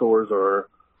CVS stores or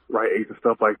Rite Aid and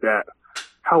stuff like that.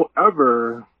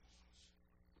 However,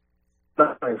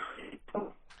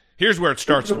 here's where it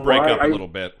starts to break up a little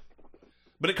bit.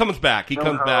 But it comes back. He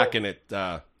comes back and it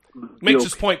makes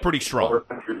his point pretty strong.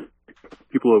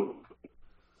 People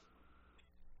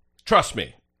trust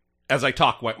me, as I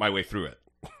talk my way through it,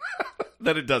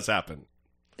 that it does happen.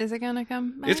 Is it going to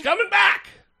come back? It's coming back.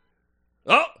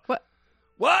 Oh.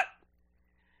 What?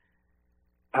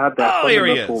 Have that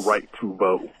fundamental right to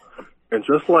vote. And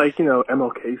just like,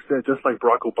 MLK said, just like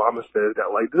Barack Obama said, that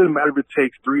it doesn't matter if it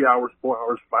takes 3 hours, 4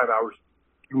 hours, 5 hours,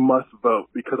 you must vote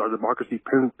because our democracy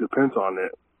depends on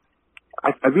it.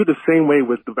 I view the same way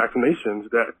with the vaccinations,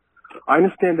 that I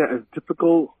understand that it's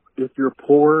difficult if you're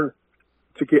poor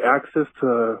to get access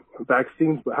to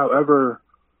vaccines, but however,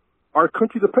 our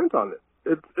country depends on it.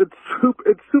 It's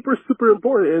super, super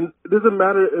important. And it doesn't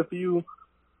matter if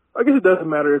I guess it doesn't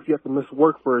matter if you have to miss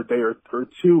work for a day or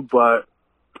two, but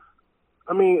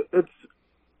it's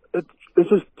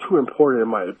just too important in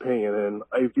my opinion. And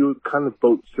I view kind of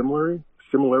both similarity.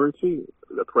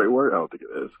 That's the right word? I don't think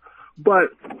it is. But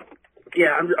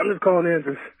yeah, I'm just calling in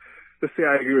to say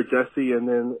I agree with Jesse,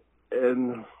 and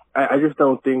I just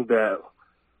don't think that,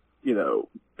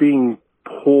 being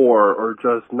poor or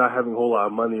just not having a whole lot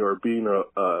of money or being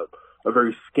a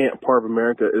very scant part of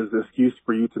America is an excuse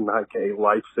for you to not get a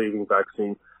life-saving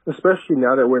vaccine, especially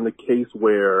now that we're in the case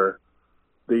where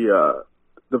the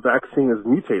vaccine is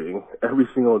mutating every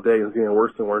single day and getting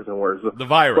worse and worse and worse. The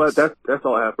virus. But that's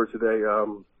all I have for today.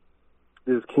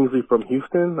 This is Kingsley from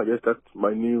Houston. I guess that's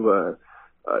my new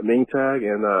name tag,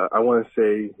 and I want to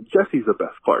say Jesse's the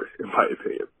best part, in my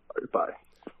opinion. All right, bye.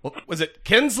 Well, was it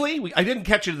Kinsley? I didn't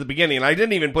catch it at the beginning, and I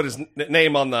didn't even put his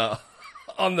name on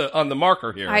the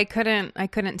marker here. I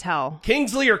couldn't tell.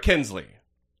 Kingsley or Kinsley?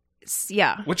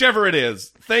 Yeah. Whichever it is.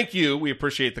 Thank you. We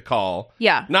appreciate the call.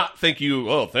 Yeah. Not thank you.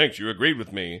 Oh, thanks. You agreed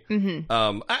with me. Mm-hmm.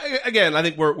 I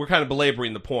think we're kind of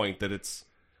belaboring the point that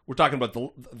we're talking about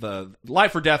the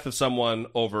life or death of someone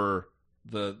over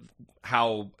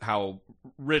how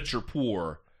rich or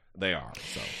poor they are.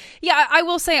 So yeah, I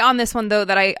will say on this one though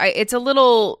that I it's a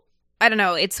little, I don't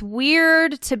know, it's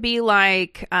weird to be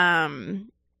like,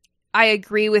 I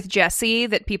agree with Jesse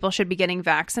that people should be getting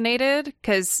vaccinated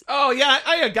because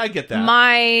I get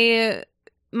that.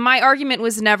 My argument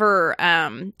was never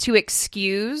to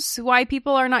excuse why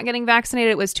people are not getting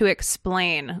vaccinated. It was to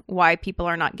explain why people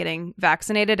are not getting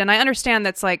vaccinated. And I understand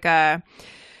that's like that's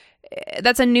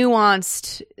a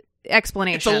nuanced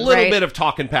explanation. It's a little right? bit of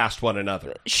talking past one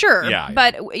another. Sure. Yeah.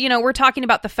 But, we're talking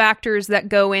about the factors that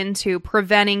go into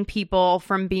preventing people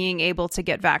from being able to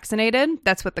get vaccinated.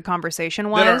 That's what the conversation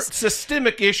was. There are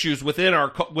systemic issues within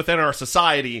our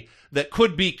society that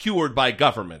could be cured by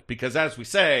government. Because as we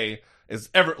say,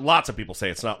 lots of people say,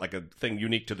 it's not like a thing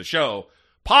unique to the show,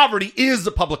 poverty is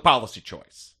a public policy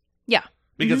choice. Yeah.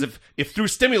 Because if through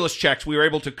stimulus checks we were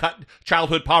able to cut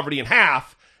childhood poverty in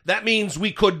half, that means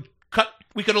we could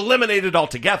eliminate it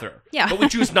altogether. Yeah. But we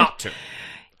choose not to.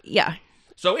 Yeah.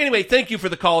 So anyway, thank you for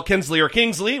the call, Kinsley or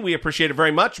Kingsley. We appreciate it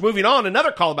very much. Moving on,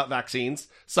 another call about vaccines.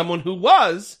 Someone who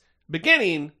was in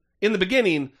the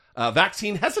beginning,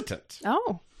 vaccine hesitant.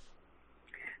 Oh.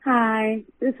 Hi,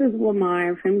 this is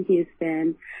Lamar from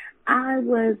Houston. I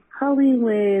was calling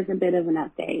with a bit of an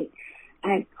update.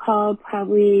 I called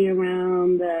probably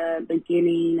around the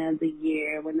beginning of the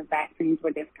year when the vaccines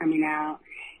were just coming out,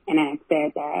 and I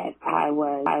said that I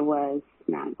was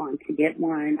not going to get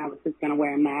one. I was just going to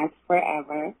wear a mask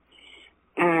forever.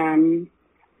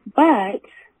 But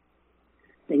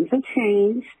things have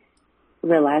changed.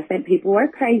 Realized that people are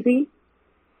crazy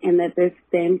and that this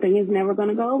damn thing is never going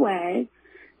to go away.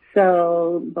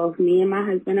 So both me and my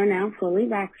husband are now fully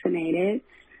vaccinated.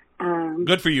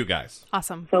 Good for you guys.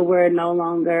 Awesome. So we're no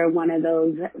longer one of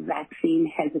those vaccine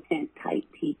hesitant type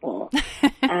people.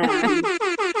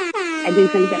 I do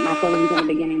think that my feelings in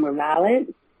the beginning were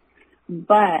valid,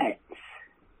 but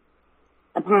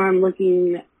upon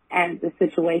looking at the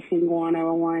situation going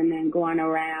on and going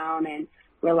around and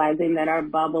realizing that our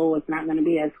bubble was not going to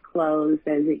be as closed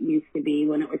as it used to be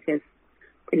when it was just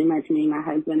pretty much me, my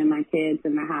husband, and my kids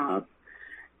in the house.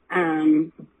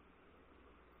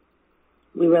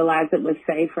 We realized it was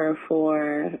safer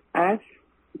for us,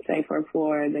 safer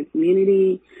for the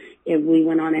community if we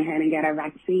went on ahead and got our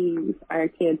vaccines. Our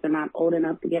kids are not old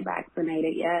enough to get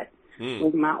vaccinated yet,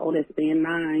 with my oldest being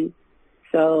 9.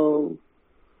 So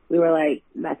we were like,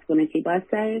 that's going to keep us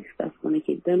safe. That's going to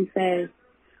keep them safe.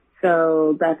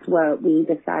 So that's what we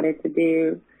decided to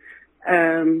do.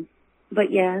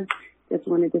 But yeah, just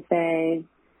wanted to say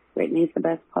Brittany's the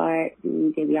best part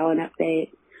and give y'all an update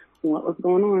on what was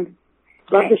going on.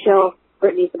 Love the show.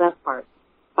 Brittany's the best part.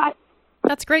 Bye.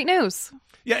 That's great news.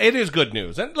 Yeah, it is good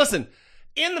news. And listen,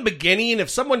 in the beginning, if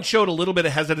someone showed a little bit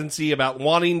of hesitancy about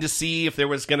wanting to see if there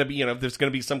was going to be, if there's going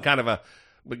to be some kind of a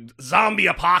zombie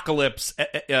apocalypse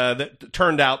that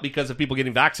turned out because of people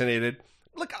getting vaccinated,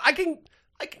 look, I can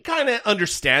kind of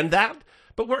understand that.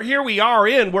 But we are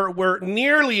we're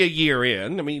nearly a year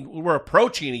in. I mean, we're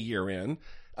approaching a year in,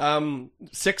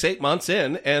 6-8 months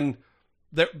in, and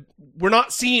we're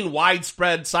not seeing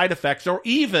widespread side effects or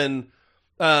even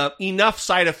enough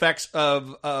side effects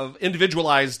of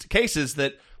individualized cases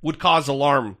that would cause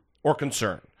alarm or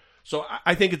concern. So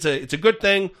I think it's a good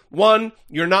thing. One,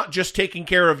 you're not just taking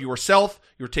care of yourself,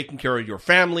 you're taking care of your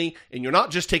family, and you're not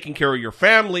just taking care of your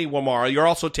family, Wamara, you're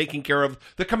also taking care of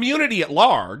the community at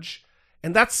large.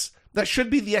 And that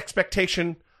should be the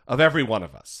expectation of every one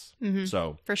of us. Mm-hmm.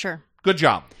 So for sure. Good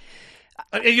job.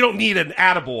 You don't need an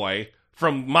attaboy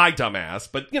from my dumbass,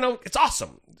 but it's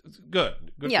awesome. It's good.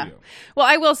 Good for you. Well,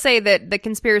 I will say that the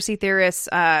conspiracy theorists,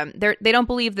 they don't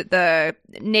believe that the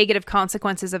negative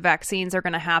consequences of vaccines are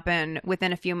going to happen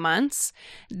within a few months.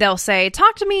 They'll say,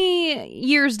 talk to me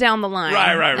years down the line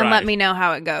and let me know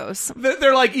how it goes.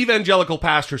 They're like evangelical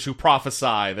pastors who prophesy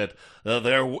that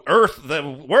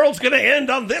the world's going to end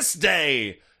on this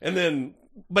day. And then,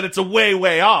 but it's a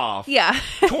way off. Yeah.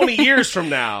 20 years from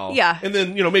now. Yeah. And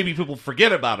then, maybe people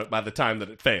forget about it by the time that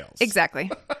it fails.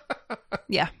 Exactly.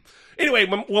 Yeah. Anyway,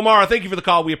 Wamara, thank you for the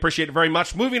call. We appreciate it very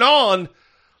much. Moving on,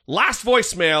 last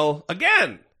voicemail,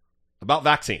 again, about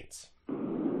vaccines.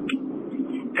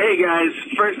 Hey, guys.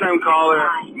 First-time caller.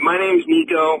 My name's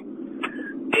Nico,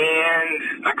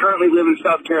 and I currently live in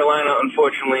South Carolina,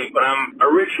 unfortunately, but I'm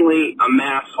originally a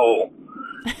masshole.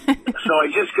 So I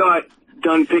just got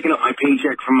done picking up my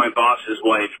paycheck from my boss's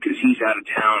wife because he's out of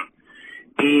town.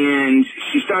 And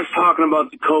she starts talking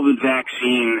about the COVID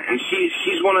vaccine, and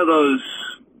she's one of those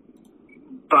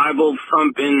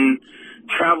Bible-thumping,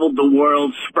 traveled the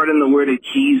world, spreading the word of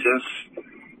Jesus.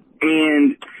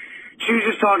 And she was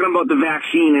just talking about the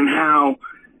vaccine and how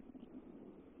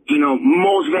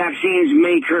most vaccines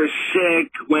make her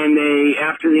sick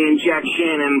after the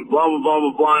injection and blah, blah, blah,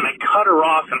 blah, blah. And I cut her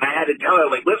off and I had to tell her,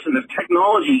 like, listen, this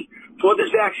technology for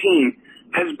this vaccine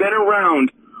has been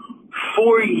around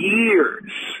for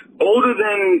years, older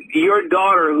than your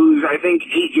daughter, who's, I think,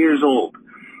 8 years old.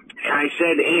 And I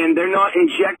said, and they're not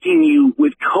injecting you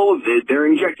with COVID. They're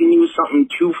injecting you with something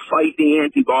to fight the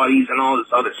antibodies and all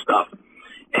this other stuff.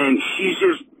 And she's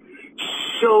just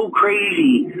so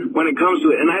crazy when it comes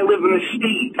to it. And I live in a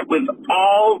state with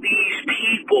all these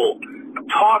people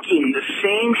talking the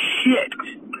same shit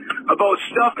about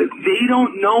stuff that they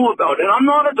don't know about. And I'm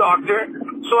not a doctor,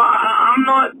 so I'm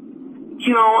not,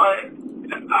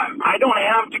 I don't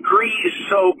have degrees,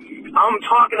 so I'm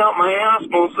talking out my ass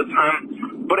most of the time,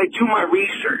 but I do my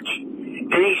research.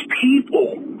 And these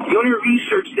people, the only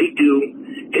research they do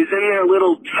is in their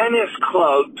little tennis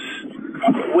clubs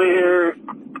where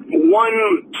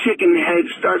one chicken head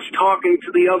starts talking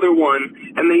to the other one,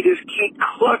 and they just keep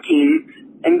clucking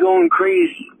and going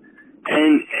crazy.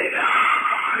 And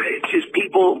it's just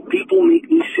people make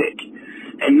me sick,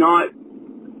 and not.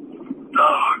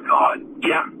 Oh God,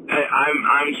 yeah.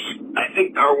 I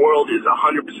think our world is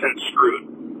 100% screwed.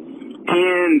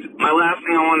 And my last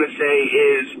thing I want to say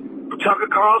is Tucker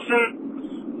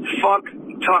Carlson, fuck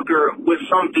Tucker with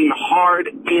something hard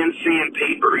and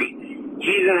sandpapery.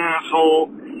 He's an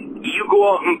asshole. You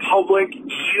go out in public,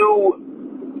 you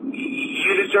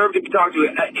deserve to be talked to.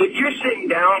 If you're sitting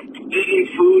down eating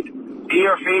food and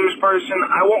you're a famous person,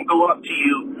 I won't go up to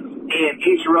you and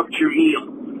interrupt your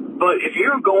meal. But if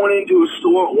you're going into a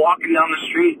store, walking down the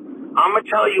street, I'm going to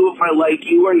tell you if I like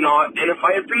you or not, and if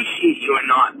I appreciate you or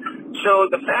not.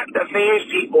 So the fact that famous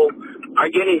people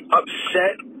are getting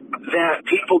upset that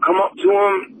people come up to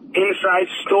them inside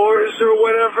stores or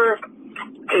whatever,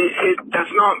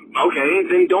 that's not okay.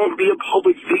 Then don't be a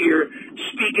public figure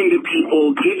speaking to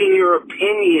people, giving your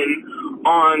opinion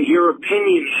on your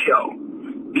opinion show,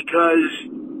 because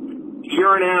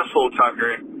you're an asshole,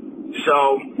 Tucker.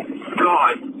 So,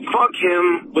 God, fuck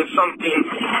him with something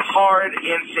hard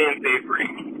and sandpapery.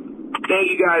 Thank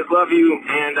you guys, love you,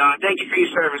 and thank you for your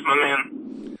service, my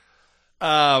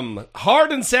man.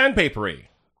 Hard and sandpapery,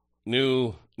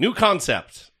 new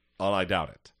concept. I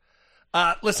doubt it.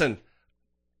 Listen.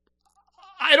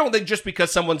 I don't think just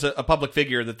because someone's a public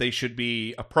figure that they should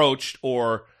be approached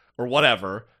or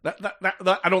whatever.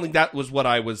 I don't think that was what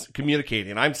I was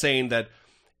communicating. I'm saying that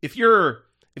if you're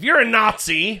a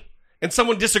Nazi and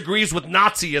someone disagrees with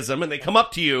Nazism and they come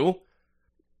up to you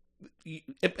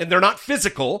and they're not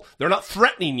physical, they're not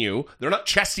threatening you, they're not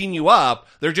chesting you up,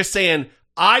 they're just saying,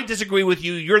 I disagree with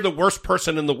you, you're the worst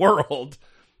person in the world.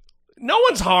 No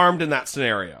one's harmed in that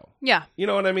scenario. Yeah. You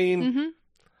know what I mean? Mm-hmm.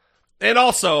 And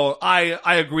also, I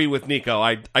agree with Nico.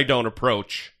 I don't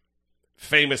approach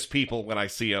famous people when I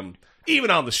see them,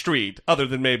 even on the street, other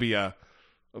than maybe a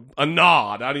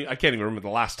nod. I can't even remember the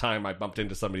last time I bumped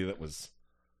into somebody that was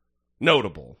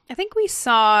notable. I think we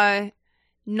saw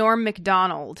Norm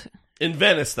Macdonald. In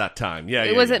Venice that time.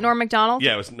 Yeah. Was it Norm Macdonald?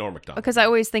 Yeah, it was Norm Macdonald. Because I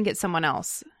always think it's someone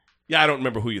else. Yeah, I don't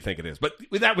remember who you think it is. But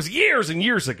that was years and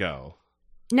years ago.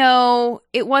 No,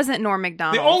 it wasn't Norm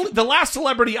Macdonald. The last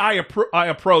celebrity I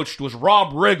approached was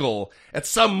Rob Riggle at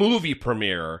some movie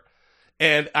premiere,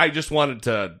 and I just wanted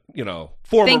to,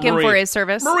 thank him for his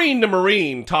service. Marine to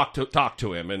Marine, talk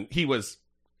to him, and he was.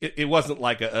 It wasn't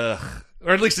like or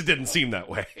at least it didn't seem that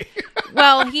way.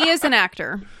 Well, he is an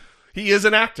actor. He is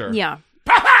an actor. Yeah.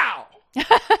 Pow!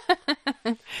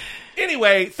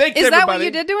 Anyway, thanks everybody. Is that what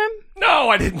you did to him? No,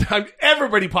 I didn't.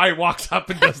 Everybody probably walks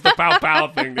up and does the pow pow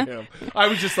thing to him. I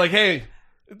was just like, hey,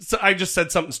 I just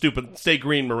said something stupid. Stay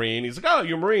green, Marine. He's like, oh,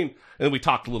 you're Marine. And then we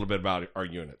talked a little bit about our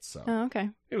units. So okay.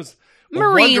 It was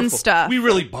Marine wonderful stuff. We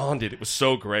really bonded. It was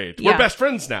so great. Yeah. We're best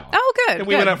friends now. Oh, good. And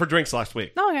we went out for drinks last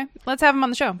week. Oh, okay. Let's have him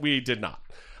on the show. We did not.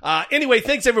 Anyway,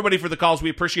 thanks everybody for the calls. We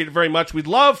appreciate it very much. We'd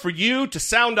love for you to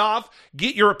sound off,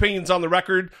 get your opinions on the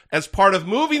record as part of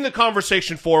moving the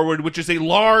conversation forward, which is a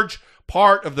large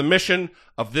part of the mission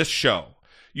of this show.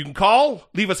 You can call,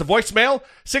 leave us a voicemail,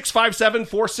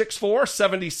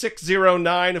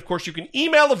 657-464-7609. Of course, you can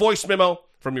email a voice memo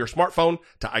from your smartphone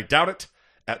to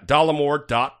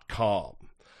idoubt@dollamore.com.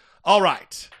 All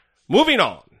right, moving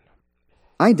on.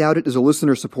 I Doubt It is a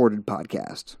listener-supported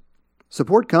podcast.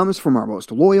 Support comes from our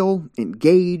most loyal,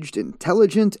 engaged,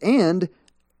 intelligent, and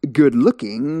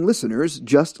good-looking listeners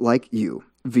just like you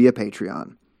via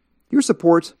Patreon. Your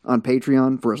support on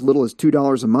Patreon for as little as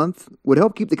 $2 a month would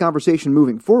help keep the conversation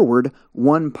moving forward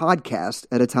one podcast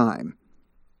at a time.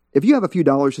 If you have a few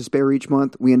dollars to spare each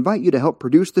month, we invite you to help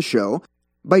produce the show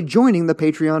by joining the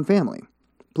Patreon family.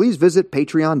 Please visit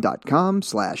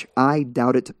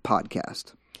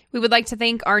patreon.com/IDoubtItPodcast. We would like to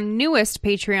thank our newest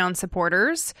Patreon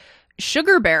supporters,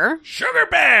 Sugar Bear,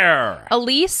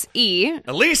 Elise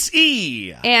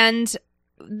E, and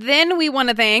then we want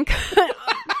to thank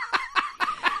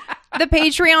the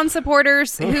Patreon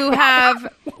supporters who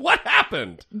have what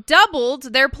happened?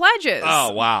 Doubled their pledges.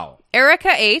 Oh, wow.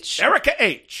 Erica H.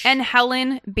 And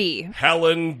Helen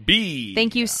B.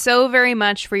 Thank you so very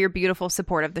much for your beautiful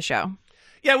support of the show.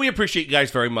 Yeah, we appreciate you guys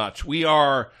very much. We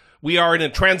are in a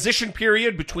transition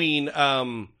period between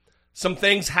some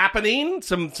things happening,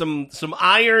 some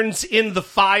irons in the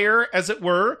fire, as it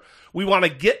were. We want to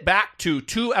get back to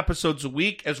 2 episodes a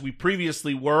week as we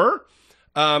previously were.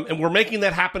 And we're making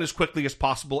that happen as quickly as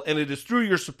possible. And it is through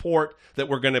your support that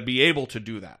we're going to be able to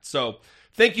do that. So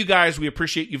thank you guys. We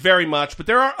appreciate you very much. But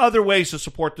there are other ways to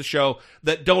support the show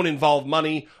that don't involve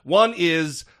money. One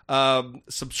is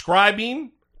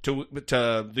subscribing to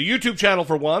the YouTube channel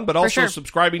for one, but also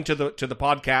subscribing to the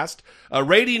podcast,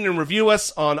 rating and review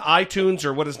us on iTunes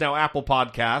or what is now Apple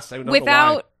Podcasts. I don't know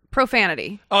why.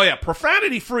 Profanity. Oh yeah,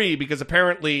 profanity free, because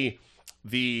apparently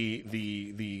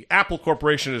the Apple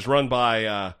Corporation is run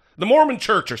by the Mormon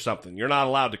Church or something. You're not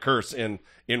allowed to curse in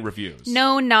reviews.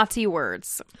 No naughty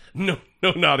words. No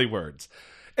naughty words.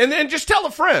 And then just tell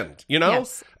a friend,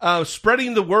 Yes.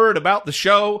 Spreading the word about the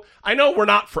show. I know we're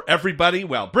not for everybody.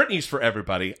 Well, Brittany's for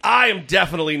everybody. I am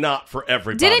definitely not for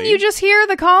everybody. Didn't you just hear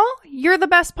the call? You're the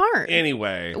best part.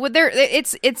 Anyway.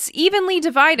 It's evenly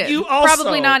divided. You also,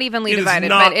 probably not evenly divided. It is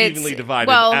not but it's, evenly divided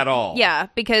well, at all. Yeah,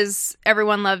 because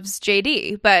everyone loves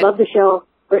JD. But love the show.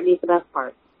 Brittany's the best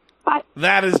part. Bye.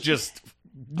 That is just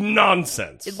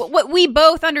nonsense. What we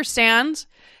both understand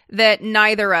that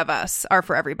neither of us are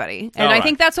for everybody. And I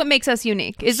think that's what makes us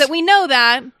unique, is that we know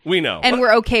that. We know. And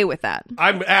we're okay with that.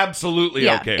 I'm absolutely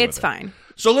okay with it. It's fine.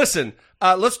 So listen,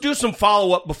 let's do some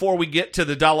follow-up before we get to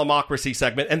the Dollamocracy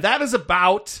segment, and that is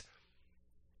about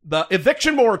the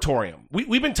eviction moratorium.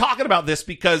 We've been talking about this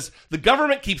because the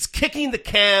government keeps kicking the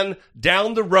can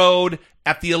down the road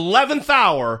at the 11th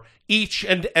hour each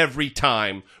and every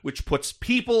time, which puts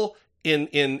people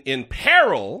in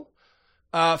peril,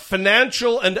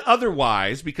 financial and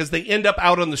otherwise, because they end up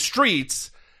out on the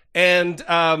streets. And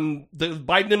the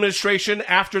Biden administration,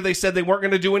 after they said they weren't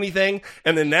going to do anything,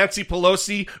 and then Nancy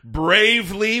Pelosi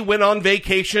bravely went on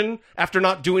vacation after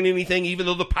not doing anything, even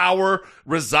though the power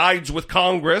resides with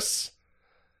Congress,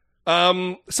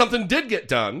 something did get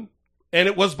done, and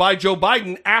it was by Joe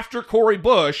Biden after Cori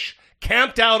Bush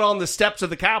camped out on the steps of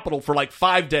the Capitol for like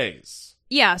 5 days.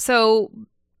 Yeah, so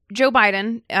Joe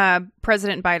Biden,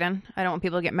 President Biden, I don't want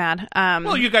people to get mad.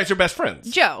 Well, you guys are best friends.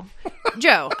 Joe.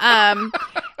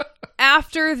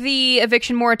 After the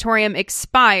eviction moratorium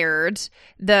expired,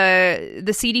 the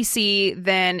CDC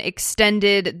then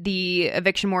extended the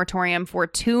eviction moratorium for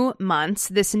 2 months.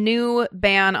 This new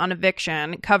ban on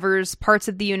eviction covers parts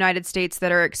of the United States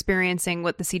that are experiencing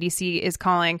what the CDC is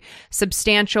calling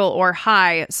substantial or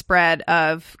high spread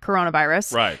of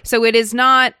coronavirus. Right. So it is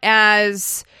not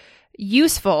as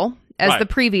useful as the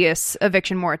previous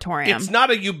eviction moratorium. It's not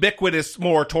a ubiquitous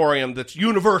moratorium that's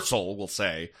universal, we'll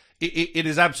say. It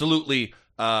is absolutely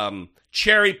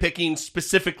cherry picking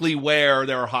specifically where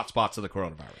there are hotspots of the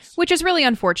coronavirus. Which is really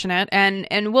unfortunate,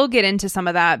 and we'll get into some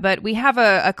of that, but we have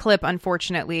a clip,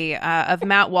 unfortunately, of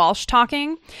Matt Walsh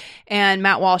talking, and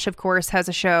Matt Walsh, of course, has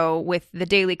a show with the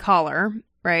Daily Caller,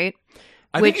 right?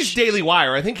 I think he's Daily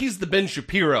Wire. I think he's the Ben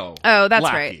Shapiro. Oh, that's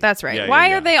lackey. right. That's right. Yeah,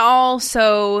 Why are they all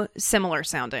so similar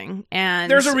sounding? And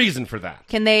there's a reason for that.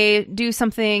 Can they do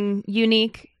something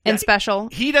unique and special?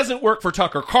 He doesn't work for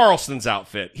Tucker Carlson's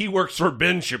outfit. He works for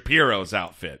Ben Shapiro's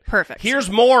outfit. Perfect. Here's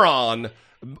moron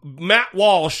Matt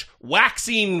Walsh,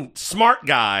 waxing smart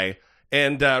guy,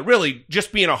 and really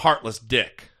just being a heartless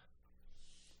dick.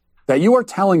 That you are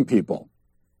telling people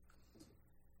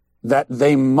that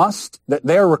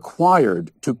they are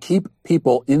required to keep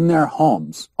people in their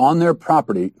homes, on their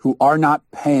property, who are not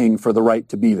paying for the right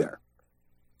to be there.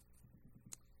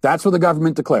 That's what the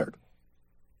government declared.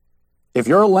 If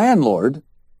you're a landlord,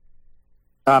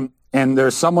 and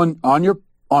there's someone on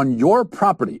your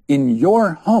property, in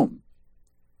your home,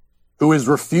 who is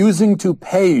refusing to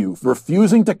pay you,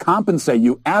 refusing to compensate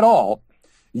you at all,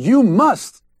 you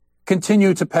must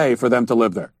continue to pay for them to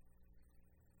live there.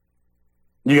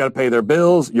 You got to pay their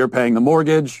bills. You're paying the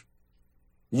mortgage.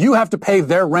 You have to pay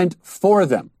their rent for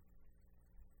them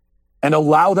and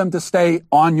allow them to stay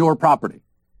on your property.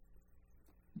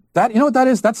 You know what that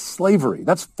is? That's slavery.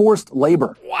 That's forced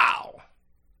labor. Wow.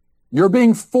 You're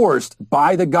being forced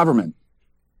by the government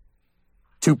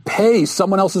to pay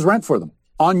someone else's rent for them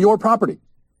on your property.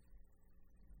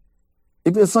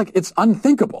 It's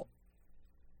unthinkable.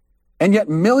 And yet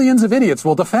millions of idiots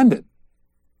will defend it.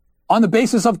 on the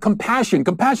basis of compassion.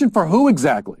 Compassion for who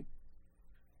exactly?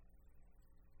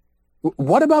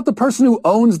 What about the person who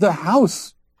owns the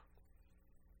house?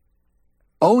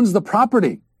 Owns the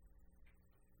property?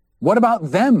 What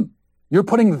about them? You're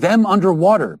putting them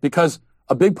underwater because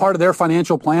a big part of their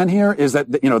financial plan here is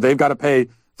that, they've got to pay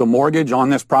the mortgage on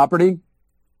this property.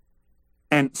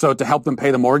 And so to help them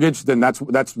pay the mortgage, then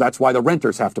that's why the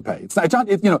renters have to pay. It's not,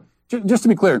 just to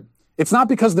be clear, it's not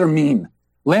because they're mean.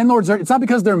 It's not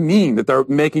because they're mean that they're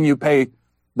making you pay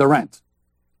the rent.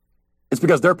 It's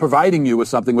because they're providing you with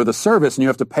something, with a service, and you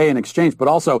have to pay in exchange. But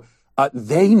also,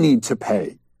 they need to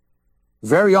pay.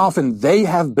 Very often, they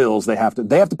have bills they have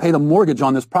to pay the mortgage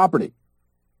on this property.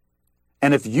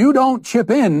 And if you don't chip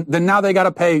in, then now they got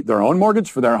to pay their own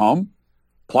mortgage for their home,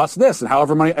 plus this, and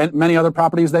however many other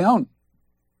properties they own.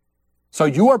 So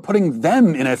you are putting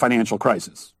them in a financial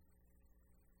crisis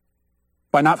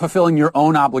by not fulfilling your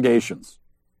own obligations.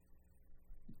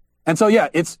 And so, yeah,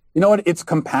 it's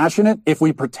compassionate if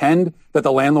we pretend that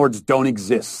the landlords don't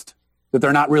exist, that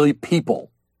they're not really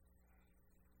people.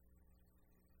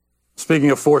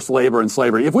 Speaking of forced labor and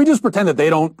slavery, if we just pretend that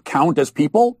they don't count as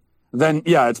people, then,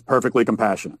 yeah, it's perfectly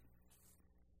compassionate.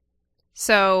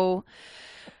 So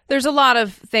there's a lot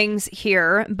of things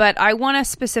here, but I want to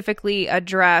specifically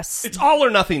address... It's all or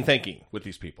nothing thinking with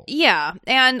these people. Yeah.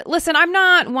 And listen, I'm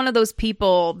not one of those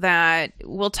people that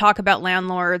will talk about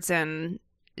landlords and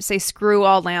say screw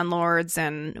all landlords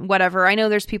and whatever. I know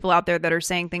there's people out there that are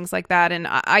saying things like that, and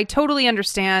I totally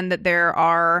understand that there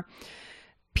are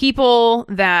people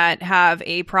that have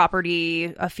a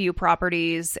few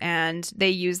properties, and they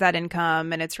use that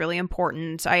income, and it's really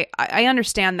important. I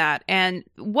understand that. And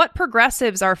what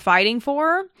progressives are fighting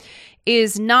for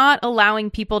is not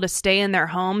allowing people to stay in their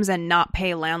homes and not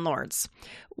pay landlords.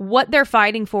 What they're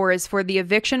fighting for is for the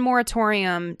eviction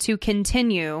moratorium to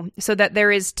continue so that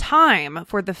there is time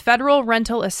for the federal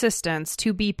rental assistance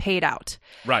to be paid out.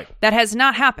 Right. That has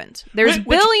not happened. There's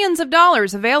billions of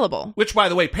dollars available. Which, by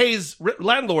the way, pays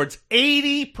landlords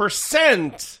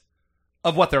 80%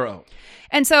 of what they're owed.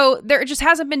 And so there just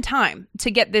hasn't been time to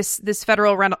get this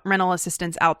federal rental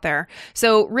assistance out there.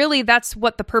 So really, that's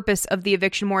what the purpose of the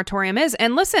eviction moratorium is.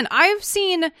 And listen, I've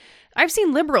seen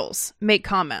liberals make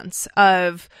comments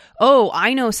of, oh,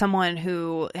 I know someone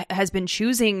who has been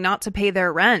choosing not to pay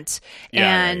their rent,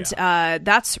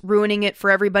 that's ruining it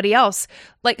for everybody else.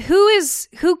 Like,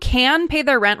 who can pay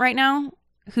their rent right now?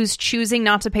 Who's choosing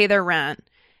not to pay their rent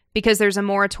because there's a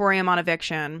moratorium on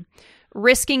eviction,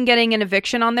 risking getting an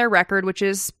eviction on their record, which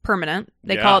is permanent.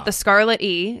 They call it the Scarlet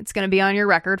E. It's going to be on your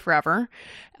record forever,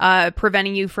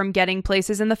 preventing you from getting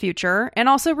places in the future, and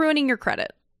also ruining your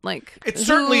credit. Like, it's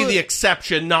certainly the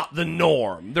exception, not the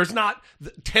norm. There's not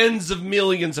tens of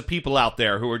millions of people out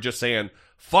there who are just saying,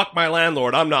 fuck my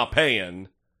landlord, I'm not paying.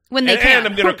 When they can. And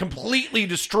I'm going to completely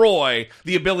destroy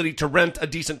the ability to rent a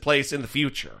decent place in the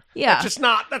future. Yeah. That's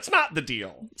not the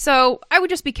deal. So I would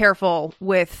just be careful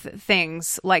with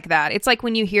things like that. It's like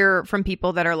when you hear from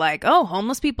people that are like, oh,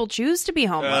 homeless people choose to be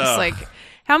homeless. Ugh. Like,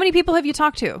 how many people have you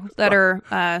talked to that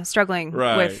are struggling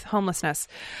with homelessness?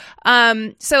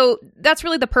 So that's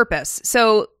really the purpose.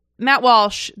 So Matt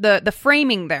Walsh, the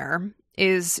framing there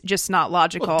is just not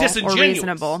logical or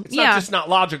reasonable. It's not just not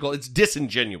logical, it's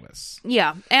disingenuous.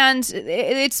 Yeah, and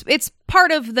it's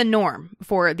part of the norm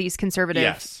for these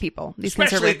conservative people. These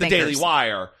especially conservative at the thinkers. Daily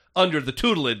Wire under the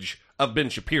tutelage of Ben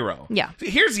Shapiro. Yeah.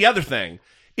 Here's the other thing,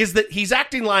 is that he's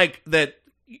acting like that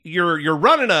you're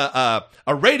running a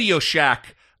Radio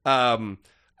Shack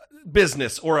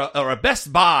business or a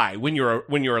Best Buy when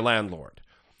you're a landlord,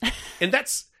 and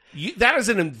that is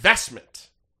an investment.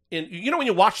 And when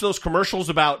you watch those commercials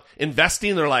about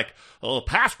investing, they're like, "Oh,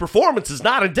 past performance is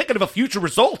not indicative of future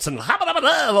results," and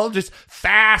all just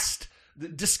fast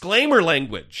disclaimer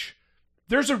language.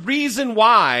 There's a reason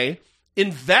why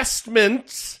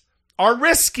investments are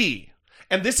risky.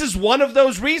 And this is one of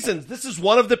those reasons. This is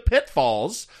one of the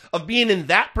pitfalls of being in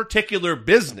that particular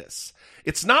business.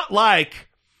 It's not like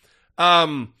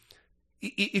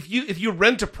if you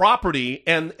rent a property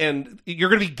and you're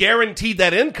going to be guaranteed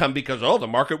that income because, the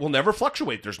market will never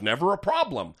fluctuate. There's never a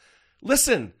problem.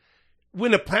 Listen,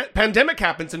 when a pandemic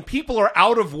happens and people are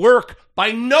out of work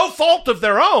by no fault of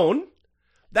their own,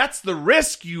 that's the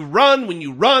risk you run when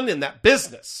you run in that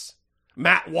business.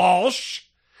 Matt Walsh,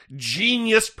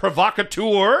 genius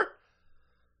provocateur.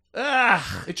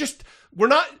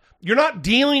 You're not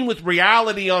dealing with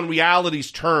reality on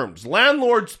reality's terms.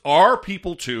 Landlords are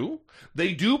people too.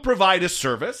 They do provide a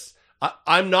service.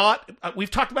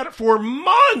 We've talked about it for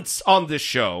months on this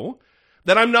show,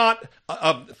 that I'm not,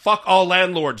 fuck all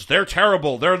landlords. They're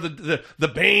terrible. They're the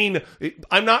bane.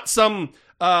 I'm not some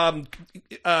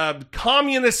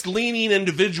communist-leaning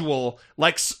individual.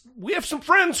 Like, we have some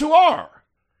friends who are.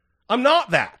 I'm not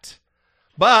that.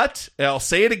 But I'll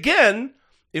say it again.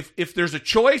 If there's a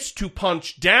choice to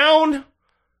punch down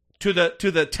to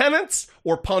the tenants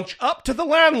or punch up to the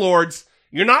landlords,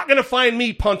 you're not going to find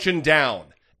me punching down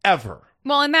ever.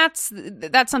 Well, and that's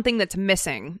something that's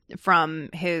missing from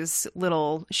his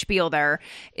little spiel there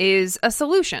is a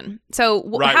solution.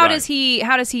 So how does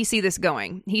he see this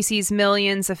going? He sees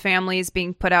millions of families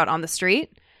being put out on the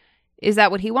street. Is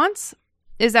that what he wants?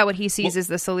 Is that what he sees as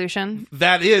the solution?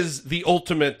 That is the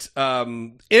ultimate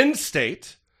end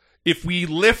state. If we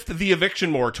lift the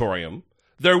eviction moratorium,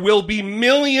 there will be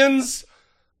millions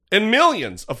and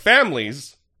millions of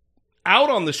families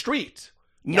out on the street,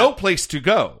 no place to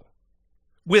go,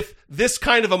 with this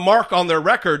kind of a mark on their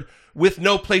record, with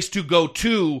no place to go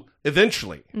to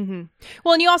eventually. Mm-hmm.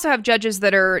 Well, and you also have judges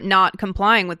that are not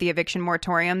complying with the eviction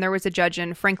moratorium. There was a judge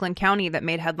in Franklin County that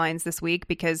made headlines this week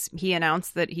because he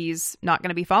announced that he's not going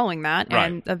to be following that,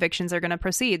 and evictions are going to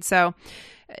proceed. So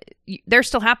they're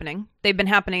still happening. They've been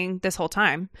happening this whole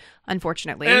time,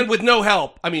 unfortunately. And with no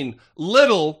help. I mean,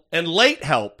 little and late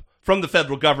help from the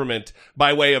federal government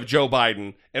by way of Joe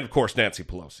Biden and, of course, Nancy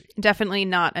Pelosi. Definitely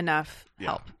not enough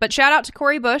help. But shout out to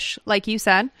Cori Bush, like you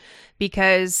said,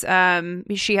 because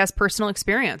she has personal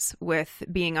experience with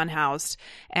being unhoused.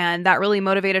 And that really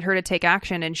motivated her to take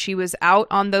action. And she was out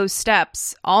on those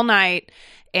steps all night.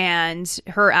 And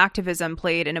her activism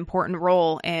played an important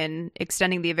role in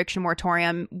extending the eviction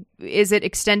moratorium. Is it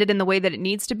extended in the way that it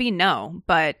needs to be? No.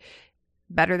 But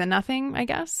better than nothing, I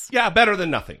guess. Yeah, better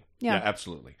than nothing. Yeah,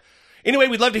 absolutely. Anyway,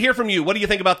 we'd love to hear from you. What do you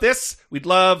think about this? We'd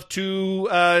love to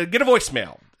get a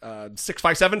voicemail.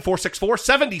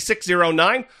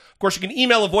 657-464-7609. Of course, you can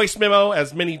email a voice memo,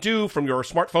 as many do, from your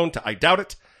smartphone to I doubt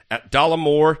it at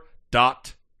dollamore.com.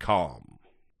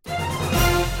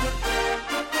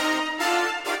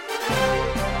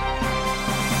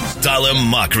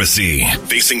 Dollamocracy.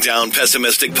 Facing down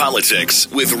pessimistic politics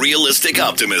with realistic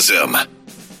optimism.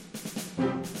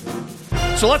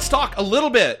 So let's talk a little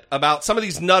bit about some of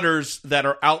these nutters that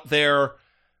are out there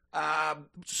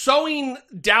sowing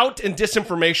doubt and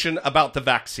disinformation about the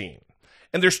vaccine.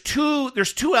 And there's two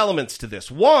elements to this.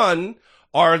 One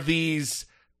are these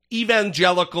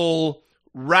evangelical,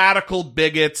 radical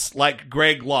bigots like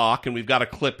Greg Locke, and we've got a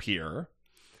clip here.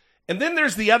 And then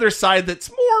there's the other side that's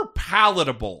more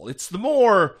palatable. It's the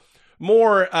more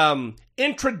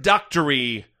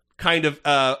introductory kind of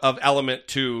element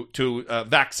to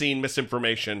vaccine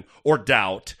misinformation or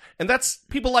doubt. And that's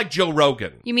people like Joe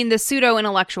Rogan. You mean the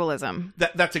pseudo-intellectualism?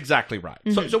 That's exactly right.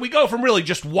 Mm-hmm. So we go from really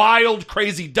just wild,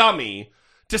 crazy dummy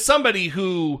to somebody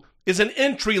who is an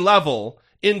entry level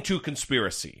into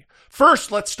conspiracy.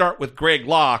 First, let's start with Greg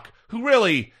Locke, who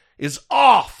really is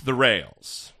off the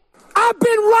rails. I've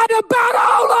been right about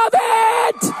all of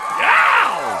it!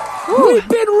 Yeah! We've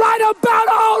been right about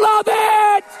all of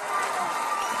it!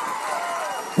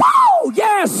 Woo!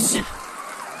 Yes!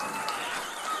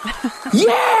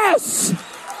 Yes!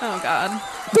 Oh, God.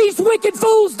 These wicked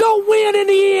fools don't win in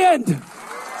the end!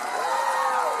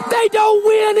 They don't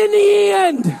win in the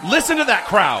end! Listen to that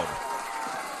crowd.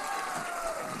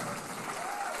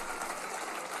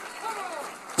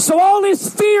 So all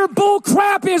this fear bull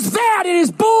crap is that. It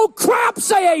is bull crap.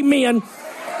 Say amen.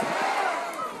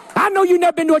 I know you've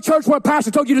never been to a church where a pastor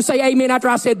told you to say amen after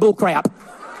I said bull crap.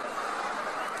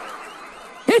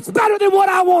 It's better than what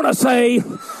I want to say.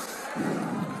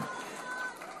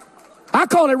 I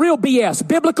call it real BS,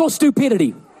 biblical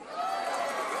stupidity.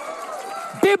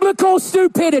 Biblical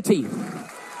stupidity.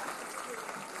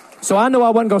 So I know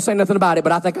I wasn't going to say nothing about it,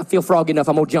 but I think I feel froggy enough.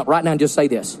 I'm going to jump right now and just say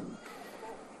this.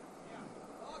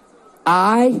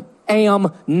 I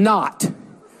am not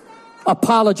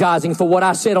apologizing for what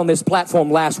I said on this platform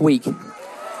last week.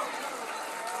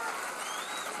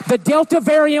 The Delta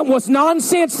variant was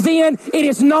nonsense then. It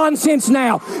is nonsense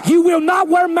now. You will not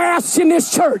wear masks in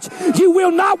this church. You will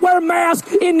not wear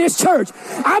masks in this church.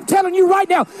 I'm telling you right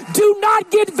now, do not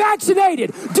get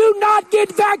vaccinated. Do not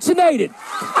get vaccinated.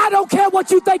 I don't care what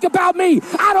you think about me.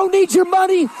 I don't need your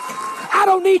money. I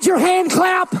don't need your hand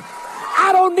clap.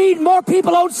 I don't need more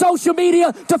people on social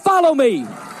media to follow me.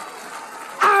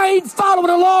 I ain't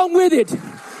following along with it.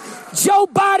 Joe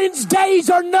Biden's days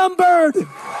are numbered.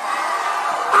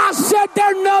 I said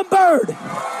they're numbered.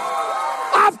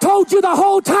 I've told you the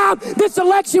whole time this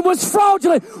election was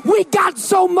fraudulent. We got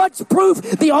so much proof.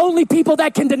 The only people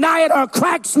that can deny it are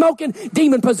crack-smoking,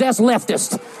 demon-possessed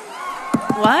leftists.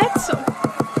 What?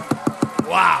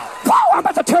 Wow. Whoa, I'm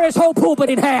about to tear this whole pulpit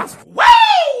in half. Woo!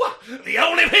 The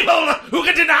only people who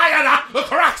can deny it are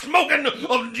crack-smoking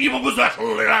of demon-possessed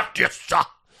leftists.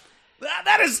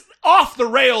 That is off the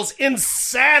rails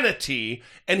insanity,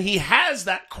 and he has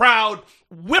that crowd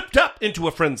whipped up into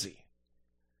a frenzy.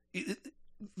 I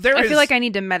feel like I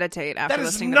need to meditate after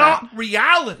listening to that. That is not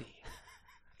reality.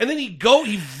 And then he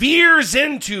veers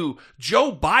into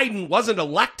Joe Biden wasn't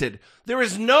elected. There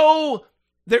is no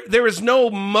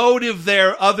motive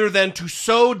there other than to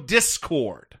sow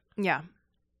discord. Yeah.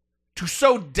 To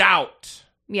sow doubt.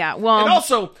 Yeah, well... And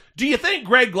also, do you think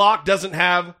Greg Locke doesn't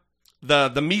have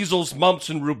the measles, mumps,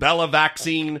 and rubella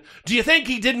vaccine? Do you think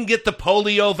he didn't get the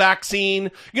polio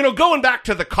vaccine? You know, going back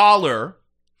to the caller,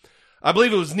 I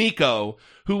believe it was Nico,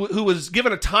 who was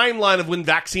given a timeline of when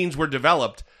vaccines were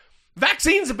developed.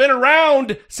 Vaccines have been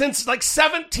around since like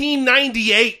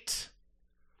 1798,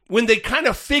 when they kind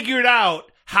of figured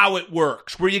out how it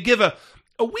works, where you give a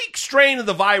weak strain of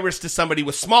the virus to somebody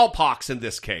with smallpox in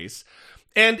this case,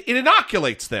 and it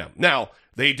inoculates them. Now,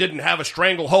 they didn't have a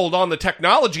stranglehold on the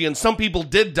technology, and some people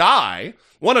did die.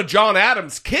 One of John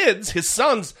Adams' kids, his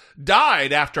sons,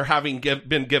 died after having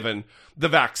been given the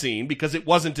vaccine because it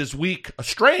wasn't as weak a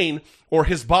strain or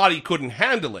his body couldn't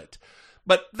handle it.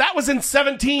 But that was in the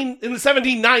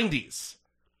 1790s.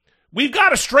 We've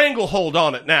got a stranglehold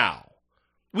on it now.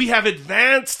 We have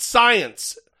advanced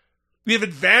science. We have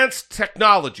advanced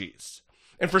technologies.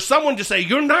 And for someone to say,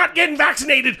 you're not getting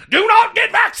vaccinated, do not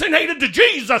get vaccinated to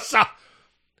Jesus,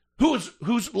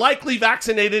 who's likely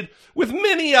vaccinated with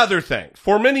many other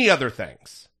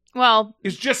things, well,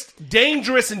 is just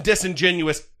dangerous and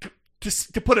disingenuous,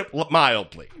 to put it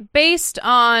mildly. Based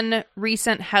on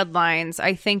recent headlines,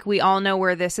 I think we all know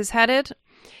where this is headed.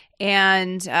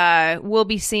 And we'll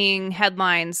be seeing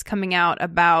headlines coming out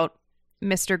about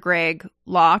Mr. Greg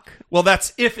Locke. Well,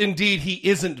 that's if indeed he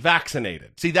isn't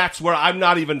vaccinated. See, that's where I'm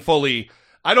not even fully...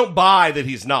 I don't buy that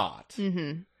he's not.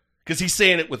 Mm-hmm. Because he's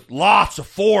saying it with lots of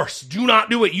force. Do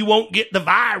not do it. You won't get the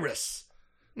virus.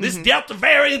 This Delta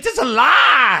variant is a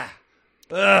lie.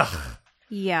 Ugh.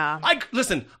 Yeah.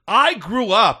 Listen, I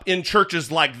grew up in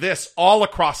churches like this all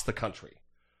across the country.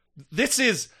 This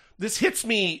hits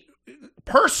me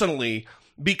personally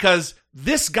because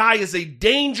this guy is a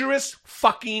dangerous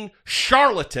fucking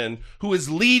charlatan who is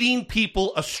leading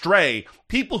people astray.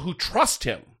 People who trust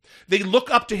him. They look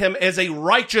up to him as a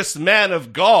righteous man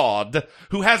of God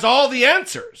who has all the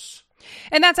answers.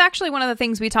 And that's actually one of the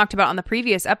things we talked about on the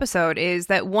previous episode, is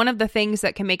that one of the things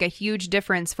that can make a huge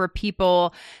difference for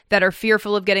people that are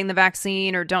fearful of getting the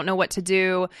vaccine or don't know what to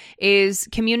do is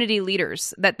community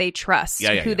leaders that they trust,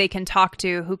 who they can talk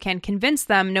to, who can convince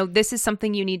them, no, this is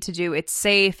something you need to do. It's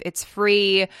safe. It's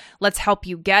free. Let's help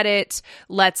you get it.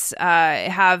 Let's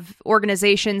have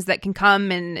organizations that can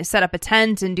come and set up a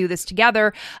tent and do this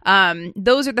together.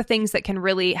 Those are the things that can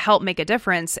really help make a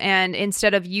difference. And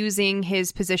instead of using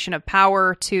his position of power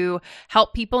to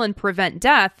help people and prevent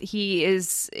death, he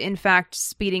is in fact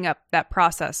speeding up that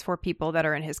process for people that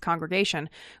are in his congregation,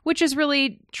 which is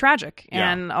really tragic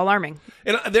and alarming.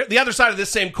 And the other side of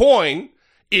this same coin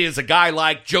is a guy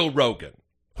like Joe Rogan,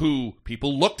 who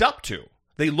people looked up to.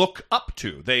 They look up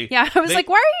to. I was like,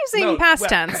 why are you using past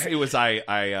tense? It was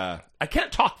I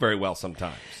can't talk very well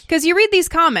sometimes. Because you read these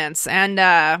comments and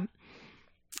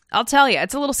I'll tell you,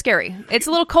 it's a little scary. It's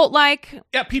a little cult-like.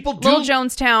 Yeah, people do. Little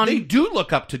Jonestown. They do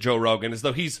look up to Joe Rogan as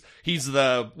though he's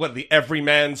the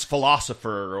everyman's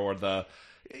philosopher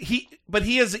but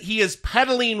he is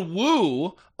peddling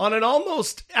woo on an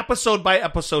almost episode by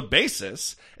episode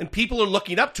basis, and people are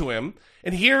looking up to him.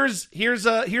 And here's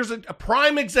a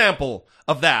prime example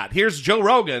of that. Here's Joe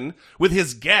Rogan with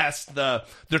his guest, the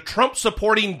Trump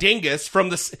supporting dingus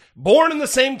born in the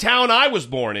same town I was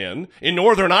born in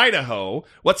northern Idaho.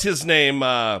 What's his name?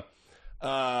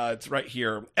 It's right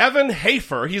here. Evan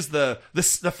Hafer. He's the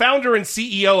founder and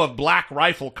CEO of Black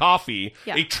Rifle Coffee,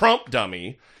 a Trump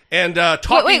dummy. And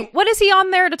talking. Wait, what is he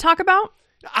on there to talk about?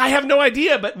 I have no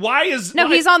idea, but why is... No,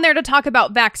 he's on there to talk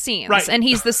about vaccines, right. And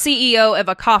he's the CEO of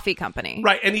a coffee company.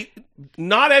 Right, and he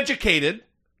not educated,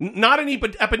 not an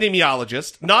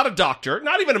epidemiologist, not a doctor,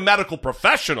 not even a medical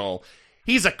professional.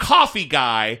 He's a coffee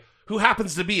guy who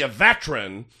happens to be a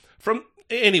veteran from...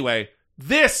 Anyway,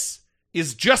 this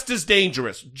is just as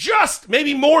dangerous, just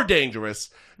maybe more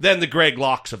dangerous than the Greg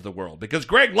Lockes of the world, because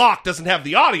Greg Locke doesn't have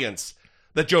the audience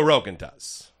that Joe Rogan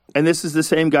does. And this is the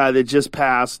same guy that just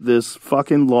passed this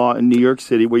fucking law in New York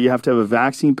City where you have to have a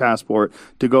vaccine passport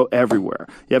to go everywhere.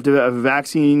 You have to have a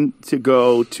vaccine to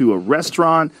go to a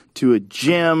restaurant, to a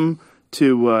gym,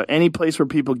 to any place where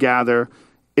people gather.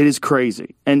 It is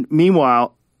crazy. And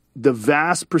meanwhile, the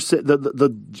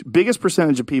biggest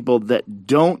percentage of people that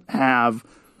don't have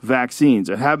vaccines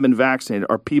or have been vaccinated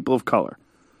are people of color.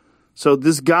 So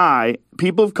this guy,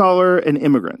 people of color and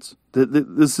immigrants,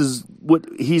 this is what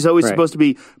he's always supposed to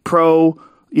be pro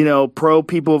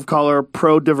people of color,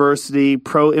 pro diversity,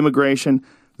 pro immigration.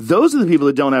 Those are the people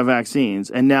that don't have vaccines.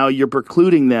 And now you're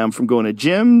precluding them from going to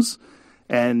gyms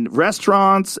and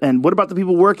restaurants. And what about the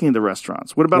people working in the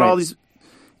restaurants? What about all these?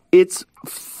 It's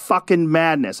fucking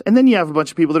madness. And then you have a bunch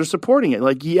of people that are supporting it.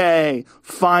 Like, yay,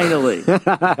 finally.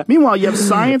 Meanwhile, you have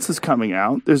science that's coming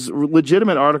out. There's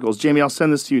legitimate articles. Jamie, I'll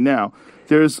send this to you now.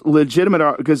 There's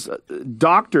legitimate because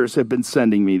doctors have been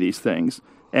sending me these things.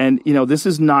 And, this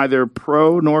is neither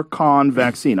pro nor con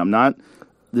vaccine.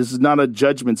 This is not a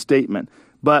judgment statement.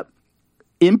 But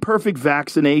imperfect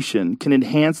vaccination can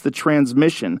enhance the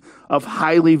transmission of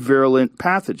highly virulent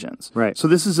pathogens. Right. So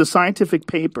this is a scientific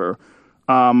paper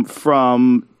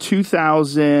from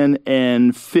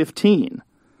 2015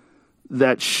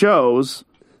 that shows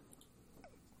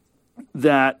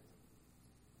that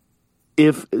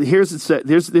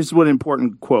here's what an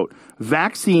important quote: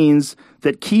 vaccines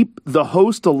that keep the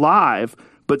host alive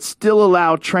but still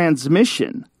allow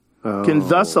transmission can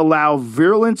thus allow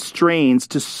virulent strains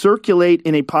to circulate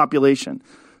in a population.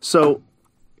 So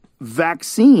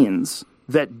vaccines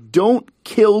that don't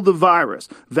kill the virus,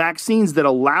 vaccines that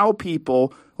allow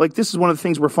people, like this is one of the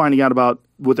things we're finding out about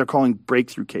what they're calling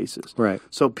breakthrough cases. Right.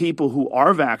 So people who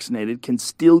are vaccinated can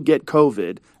still get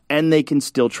COVID and they can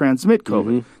still transmit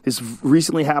COVID. This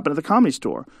recently happened at the Comedy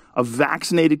Store. A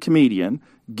vaccinated comedian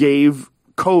gave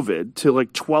COVID to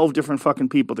like 12 different fucking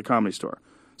people at the Comedy Store.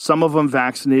 Some of them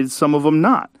vaccinated, some of them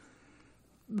not.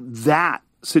 That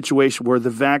situation where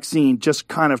the vaccine just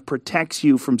kind of protects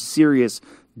you from serious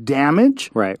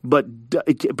damage, but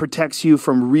it protects you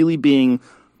from really being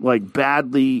like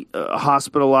badly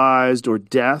hospitalized or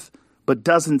death, but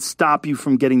doesn't stop you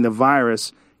from getting the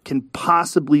virus, can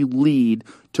possibly lead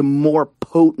to more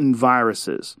potent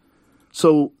viruses.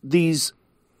 So these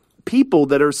people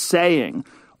that are saying,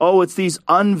 oh, it's these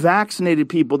unvaccinated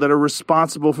people that are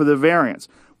responsible for the variants.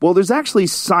 Well, there's actually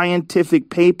scientific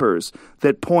papers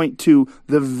that point to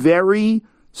the very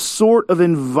sort of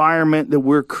environment that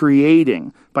we're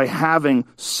creating by having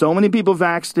so many people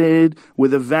vaccinated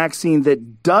with a vaccine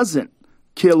that doesn't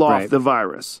kill off the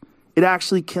virus. It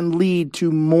actually can lead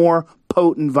to more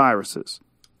potent viruses.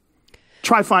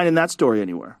 Try finding that story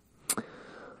anywhere.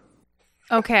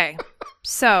 Okay,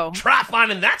 so try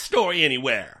finding that story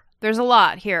anywhere. There's a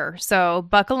lot here, so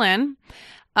buckle in.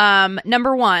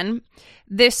 Number one,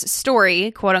 this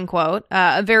story, quote unquote,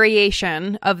 a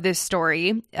variation of this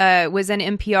story was in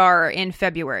NPR in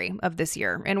February of this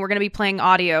year. And we're going to be playing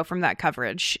audio from that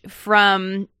coverage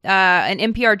from an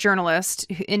NPR journalist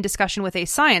in discussion with a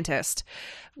scientist,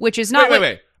 which is not...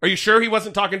 Wait. Are you sure he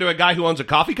wasn't talking to a guy who owns a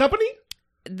coffee company?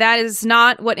 That is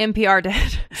not what NPR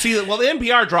did. See, well, the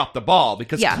NPR dropped the ball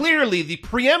because clearly the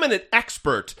preeminent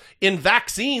expert in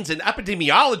vaccines and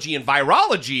epidemiology and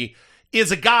virology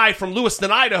is a guy from Lewiston,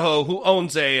 Idaho, who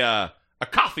owns a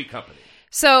coffee company.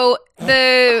 So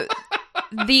the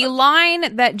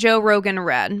line that Joe Rogan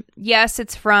read, yes,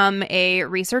 it's from a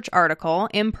research article.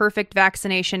 Imperfect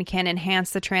vaccination can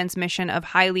enhance the transmission of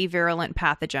highly virulent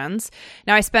pathogens.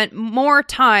 Now, I spent more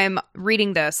time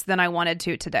reading this than I wanted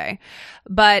to today,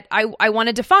 but I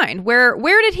wanted to find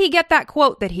where did he get that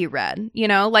quote that he read?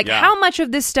 How much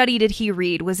of this study did he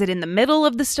read? Was it in the middle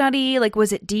of the study? Like,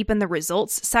 was it deep in the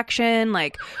results section?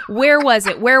 Like, where was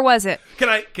it? Where was it? Can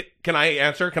I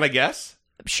answer? Can I guess?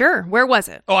 Sure. Where was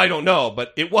it? Oh, I don't know,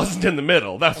 but it wasn't in the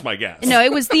middle. That's my guess. No,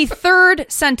 it was the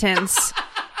third sentence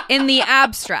in the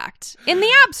abstract.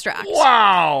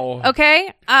 Wow.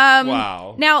 Okay.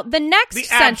 Wow. Now, the next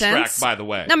sentence... abstract, by the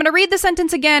way. I'm going to read the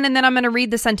sentence again, and then I'm going to read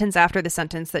the sentence after the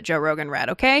sentence that Joe Rogan read,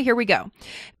 okay? Here we go.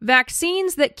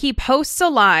 Vaccines that keep hosts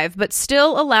alive but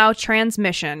still allow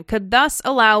transmission could thus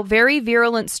allow very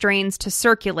virulent strains to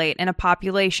circulate in a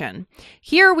population.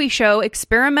 Here we show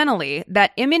experimentally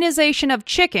that immunization of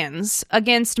chickens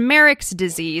against Marek's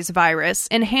disease virus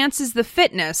enhances the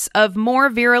fitness of more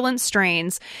virulent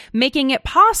strains, making it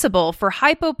possible for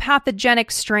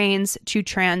hypopathogenic strains to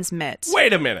transmit.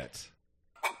 Wait a minute.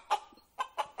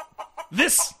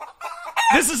 This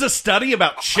is a study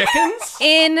about chickens?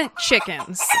 In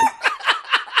chickens.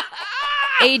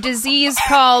 A disease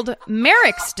called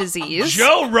Marek's disease.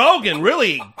 Joe Rogan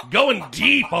really going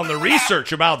deep on the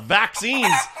research about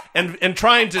vaccines and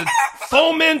trying to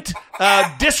foment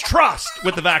distrust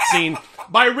with the vaccine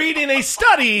by reading a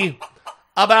study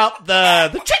about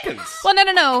the chickens. Well,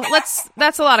 no.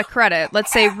 That's a lot of credit.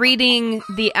 Let's say reading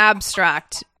the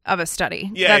abstract of a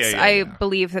study. Yeah. I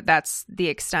believe that that's the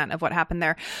extent of what happened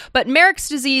there. But Marek's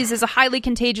disease is a highly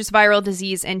contagious viral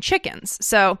disease in chickens.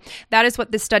 So that is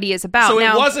what this study is about. So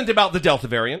it wasn't about the Delta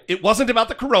variant. It wasn't about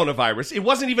the coronavirus. It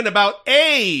wasn't even about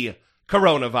a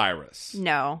coronavirus.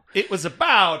 No. It was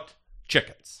about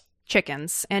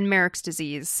chickens and Marek's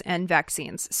disease and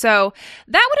vaccines. So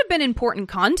that would have been important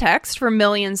context for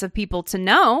millions of people to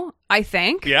know, I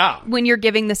think. Yeah. When you're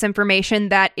giving this information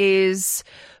that is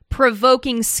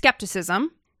provoking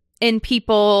skepticism in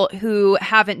people who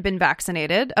haven't been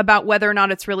vaccinated about whether or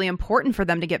not it's really important for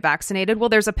them to get vaccinated. Well,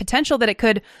 there's a potential that it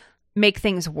could make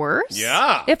things worse.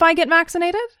 Yeah. If I get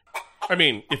vaccinated. I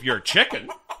mean, if you're a chicken.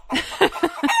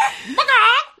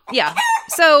 Yeah.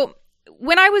 So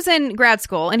when I was in grad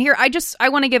school, and here I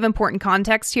want to give important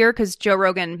context here because Joe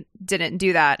Rogan didn't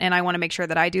do that, and I want to make sure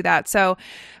that I do that. So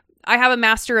I have a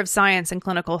Master of Science in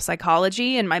Clinical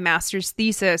Psychology, and my master's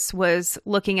thesis was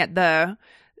looking at the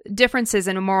differences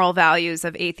in moral values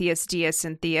of atheists, deists,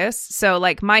 and theists. So,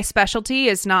 like, my specialty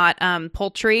is not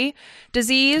poultry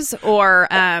disease or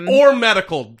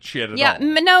medical shit at all.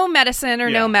 No medicine or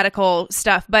no medical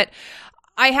stuff, but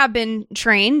I have been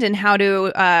trained in how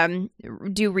to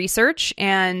do research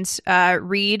and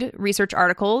read research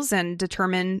articles and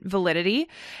determine validity.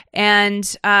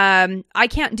 And I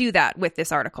can't do that with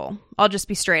this article. I'll just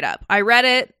be straight up. I read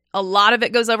it. A lot of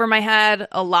it goes over my head.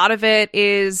 A lot of it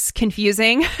is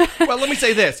confusing. Well, let me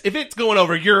say this. If it's going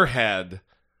over your head,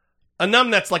 a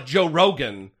numbnuts like Joe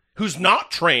Rogan, who's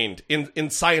not trained in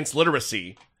science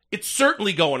literacy, it's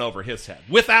certainly going over his head,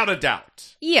 without a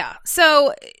doubt. Yeah.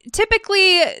 So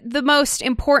typically the most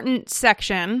important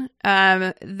section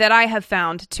that I have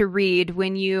found to read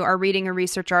when you are reading a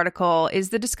research article is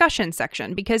the discussion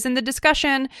section, because in the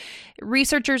discussion,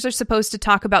 researchers are supposed to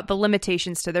talk about the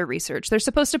limitations to their research. They're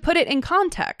supposed to put it in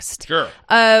context. Sure.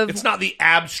 It's not the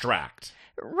abstract.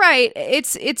 Right.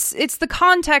 It's the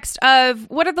context of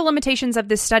what are the limitations of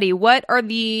this study? What are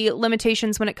the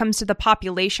limitations when it comes to the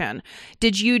population?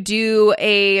 Did you do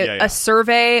a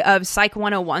survey of Psych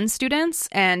 101 students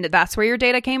and that's where your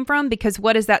data came from? Because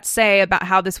what does that say about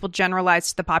how this will generalize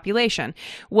to the population?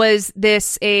 Was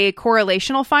this a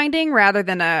correlational finding rather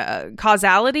than a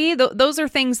causality? Those are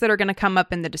things that are going to come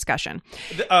up in the discussion.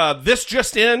 This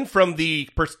just in from the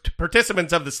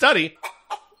participants of the study.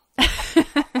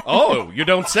 Oh, you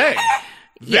don't say.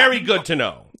 Very good to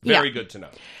know. Very good to know.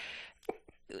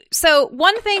 So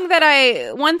one thing that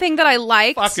I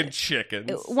liked, fucking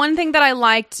chickens. One thing that I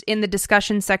liked in the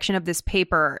discussion section of this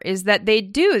paper is that they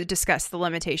do discuss the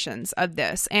limitations of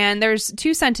this. And there's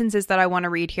 2 sentences that I want to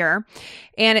read here.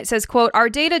 And it says, quote, "Our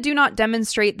data do not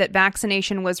demonstrate that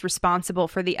vaccination was responsible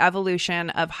for the evolution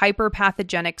of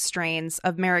hyperpathogenic strains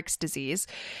of Marek's disease,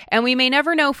 and we may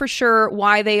never know for sure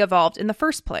why they evolved in the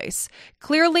first place.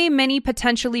 Clearly, many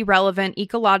potentially relevant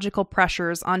ecological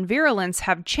pressures on virulence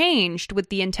have changed with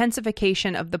the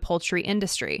intensification of the poultry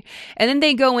industry." And then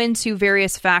they go into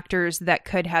various factors that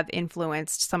could have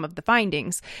influenced some of the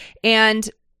findings. And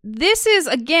this is,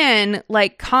 again,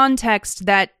 like context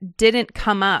that didn't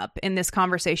come up in this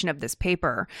conversation of this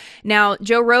paper. Now,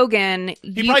 Joe Rogan...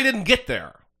 He probably didn't get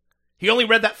there. He only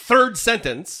read that 3rd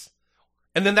sentence,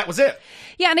 and then that was it.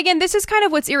 Yeah, and again, this is kind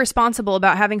of what's irresponsible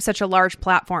about having such a large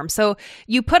platform. So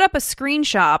you put up a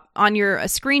screenshot on your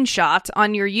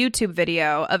YouTube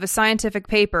video of a scientific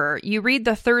paper. You read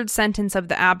the 3rd sentence of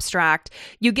the abstract.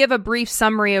 You give a brief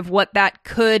summary of what that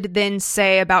could then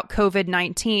say about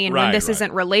COVID-19 when this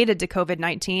isn't related to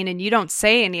COVID-19, and you don't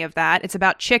say any of that. It's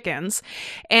about chickens,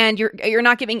 and you're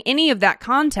not giving any of that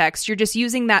context. You're just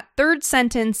using that 3rd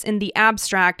sentence in the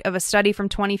abstract of a study from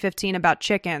 2015 about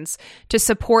chickens to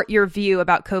support your view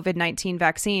about COVID-19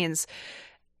 vaccines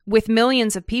with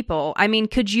millions of people. I mean,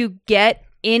 could you get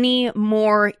any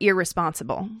more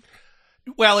irresponsible?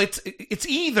 Well, it's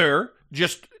either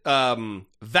just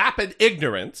vapid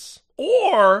ignorance,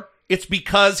 or it's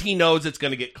because he knows it's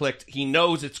going to get clicked. He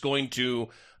knows it's going to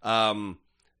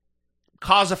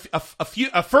cause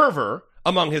a fervor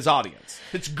among his audience.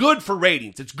 It's good for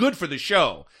ratings. It's good for the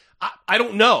show. I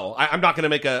don't know. I'm not going to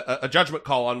make a judgment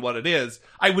call on what it is.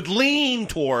 I would lean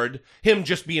toward him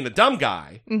just being a dumb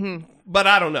guy, but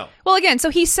I don't know. Well, again, so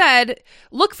he said,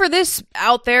 look for this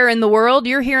out there in the world.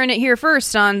 You're hearing it here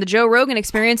first on the Joe Rogan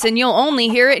Experience, and you'll only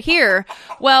hear it here.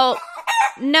 Well,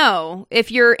 No, if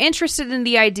you're interested in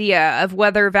the idea of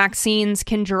whether vaccines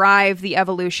can drive the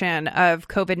evolution of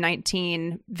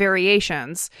COVID-19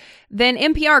 variations, then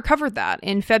NPR covered that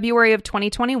in February of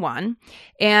 2021.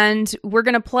 And we're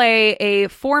going to play a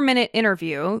 4-minute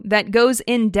interview that goes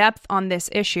in depth on this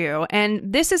issue. And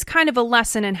this is kind of a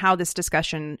lesson in how this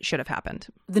discussion should have happened.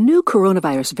 The new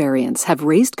coronavirus variants have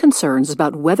raised concerns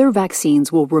about whether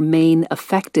vaccines will remain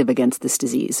effective against this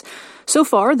disease. So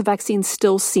far, the vaccines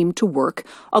still seem to work,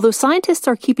 although scientists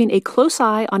are keeping a close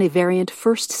eye on a variant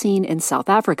first seen in South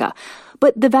Africa.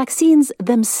 But the vaccines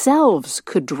themselves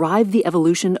could drive the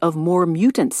evolution of more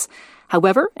mutants.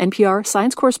 However, NPR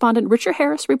science correspondent Richard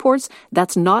Harris reports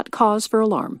that's not cause for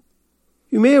alarm.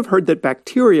 You may have heard that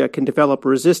bacteria can develop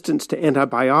resistance to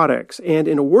antibiotics and,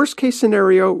 in a worst-case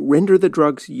scenario, render the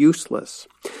drugs useless.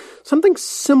 Something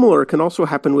similar can also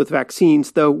happen with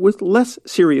vaccines, though with less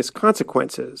serious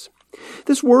consequences.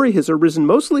 This worry has arisen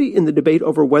mostly in the debate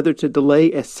over whether to delay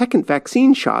a second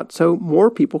vaccine shot so more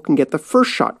people can get the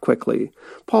first shot quickly.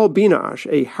 Paul Binoche,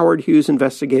 a Howard Hughes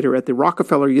investigator at the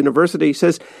Rockefeller University,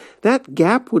 says that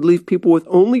gap would leave people with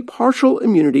only partial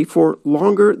immunity for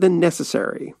longer than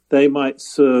necessary. They might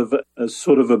serve as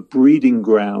sort of a breeding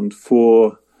ground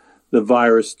for the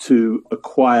virus to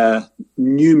acquire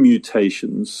new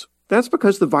mutations. That's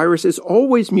because the virus is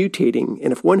always mutating,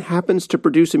 and if one happens to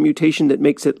produce a mutation that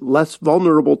makes it less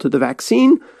vulnerable to the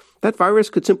vaccine, that virus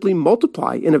could simply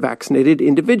multiply in a vaccinated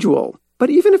individual. But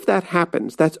even if that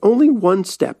happens, that's only one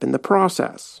step in the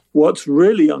process. What's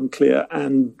really unclear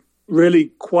and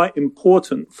really quite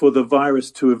important for the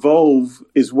virus to evolve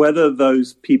is whether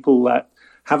those people that,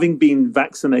 having been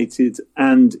vaccinated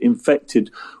and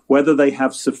infected, whether they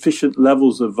have sufficient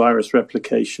levels of virus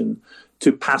replication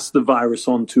to pass the virus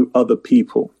on to other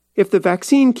people. If the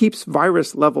vaccine keeps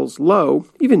virus levels low,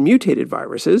 even mutated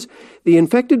viruses, the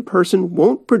infected person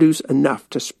won't produce enough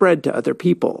to spread to other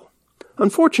people.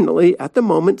 Unfortunately, at the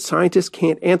moment, scientists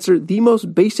can't answer the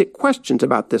most basic questions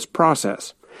about this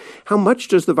process. How much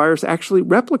does the virus actually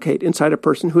replicate inside a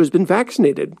person who has been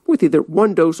vaccinated, with either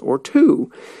one dose or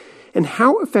two? And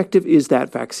how effective is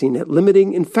that vaccine at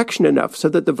limiting infection enough so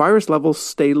that the virus levels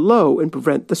stay low and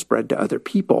prevent the spread to other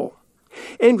people?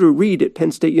 Andrew Reed at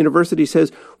Penn State University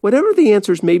says whatever the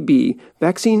answers may be,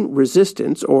 vaccine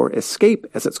resistance, or escape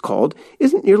as it's called,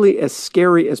 isn't nearly as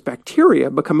scary as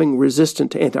bacteria becoming resistant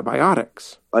to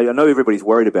antibiotics. I know everybody's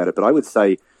worried about it, but I would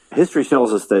say history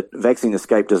tells us that vaccine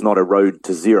escape does not erode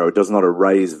to zero. It does not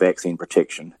erase vaccine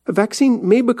protection. A vaccine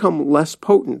may become less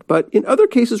potent, but in other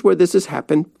cases where this has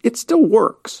happened, it still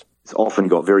works. It's often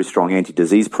got very strong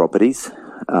anti-disease properties,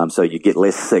 so you get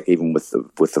less sick even with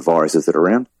the viruses that are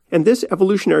around. And this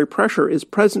evolutionary pressure is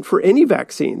present for any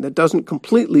vaccine that doesn't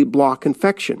completely block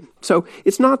infection. So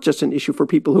it's not just an issue for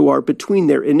people who are between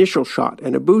their initial shot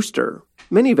and a booster.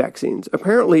 Many vaccines,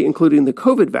 apparently including the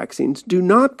COVID vaccines, do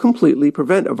not completely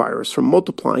prevent a virus from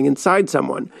multiplying inside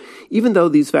someone, even though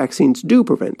these vaccines do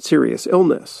prevent serious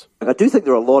illness. I do think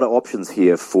there are a lot of options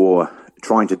here for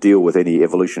trying to deal with any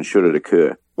evolution should it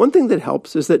occur. One thing that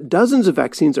helps is that dozens of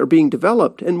vaccines are being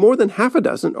developed and more than half a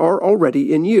dozen are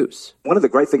already in use. One of the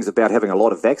great things about having a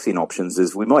lot of vaccine options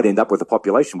is we might end up with a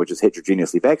population which is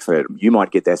heterogeneously vaccinated. You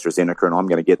might get the AstraZeneca and I'm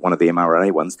going to get one of the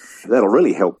mRNA ones. That'll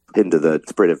really help hinder the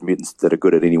spread of mutants that are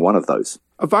good at any one of those.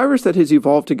 A virus that has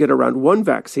evolved to get around one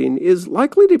vaccine is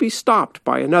likely to be stopped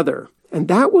by another, and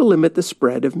that will limit the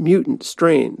spread of mutant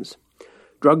strains.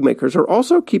 Drug makers are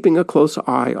also keeping a close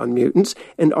eye on mutants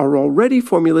and are already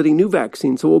formulating new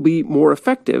vaccines that will be more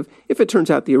effective if it turns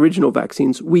out the original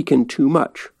vaccines weaken too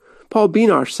much. Paul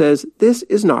Binoche says this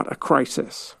is not a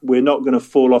crisis. We're not going to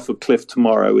fall off a cliff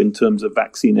tomorrow in terms of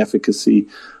vaccine efficacy.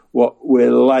 What we're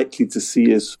likely to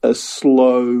see is a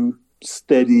slow,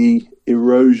 steady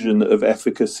erosion of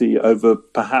efficacy over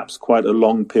perhaps quite a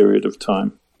long period of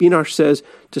time. Binoche says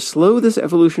to slow this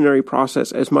evolutionary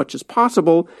process as much as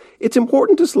possible, it's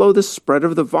important to slow the spread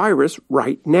of the virus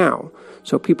right now,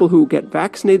 so people who get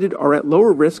vaccinated are at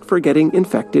lower risk for getting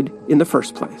infected in the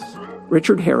first place.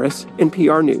 Richard Harris,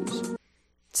 NPR News.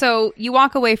 So you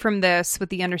walk away from this with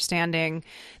the understanding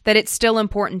that it's still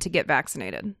important to get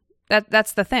vaccinated.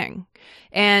 That's the thing.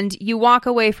 And you walk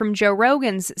away from Joe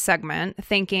Rogan's segment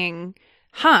thinking,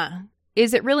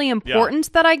 is it really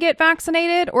important that I get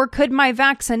vaccinated, or could my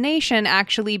vaccination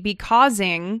actually be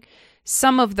causing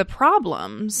some of the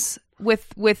problems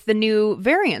with the new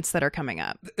variants that are coming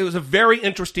up? It was a very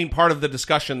interesting part of the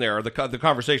discussion there, the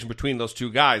conversation between those two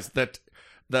guys, that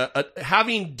the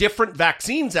having different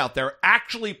vaccines out there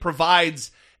actually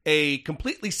provides a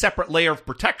completely separate layer of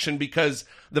protection because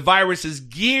the virus is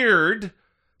geared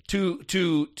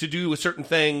to do a certain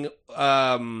thing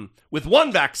with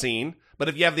one vaccine. But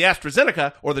if you have the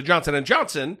AstraZeneca or the Johnson &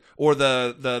 Johnson or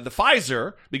the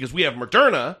Pfizer, because we have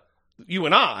Moderna, you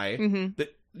and I,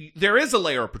 there is a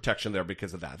layer of protection there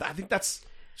because of that. I think that's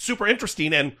super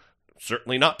interesting and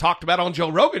certainly not talked about on Joe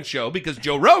Rogan's show, because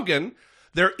Joe Rogan,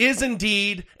 there is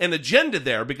indeed an agenda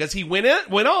there, because he went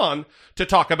on to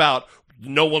talk about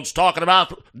no one's talking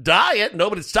about diet,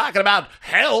 nobody's talking about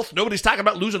health, nobody's talking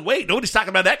about losing weight, nobody's talking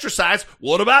about exercise.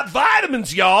 What about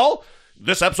vitamins, y'all?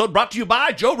 This episode brought to you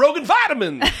by Joe Rogan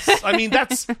Vitamins. I mean,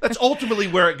 that's ultimately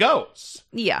where it goes.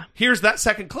 Yeah. Here's that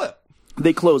second clip.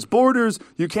 They close borders.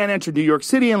 You can't enter New York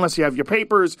City unless you have your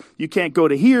papers. You can't go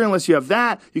to here unless you have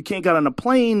that. You can't get on a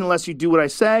plane unless you do what I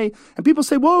say. And people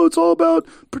say, whoa, it's all about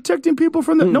protecting people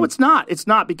from the... No, it's not. It's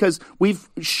not, because we've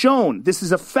shown this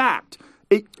is a fact.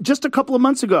 Just a couple of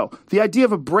months ago, the idea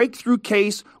of a breakthrough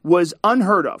case was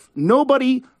unheard of.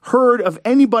 Nobody heard of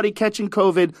anybody catching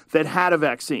COVID that had a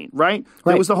vaccine, right?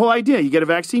 That was the whole idea. You get a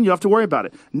vaccine, you don't have to worry about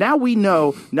it. Now we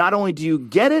know not only do you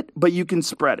get it, but you can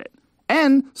spread it.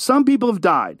 And some people have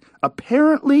died.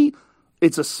 Apparently,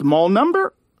 it's a small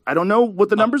number. I don't know what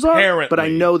the numbers are, but I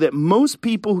know that most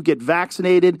people who get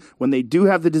vaccinated, when they do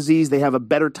have the disease, they have a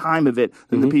better time of it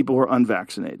than the people who are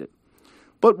unvaccinated.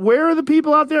 But where are the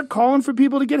people out there calling for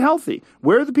people to get healthy?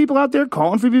 Where are the people out there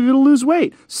calling for people to lose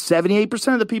weight?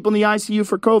 78% of the people in the ICU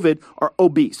for COVID are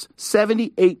obese.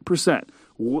 78%.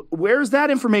 Where's that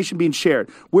information being shared?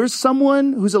 Where's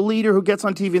someone who's a leader who gets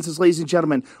on TV and says, ladies and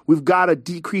gentlemen, we've got to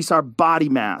decrease our body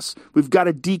mass. We've got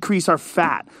to decrease our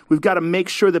fat. We've got to make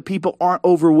sure that people aren't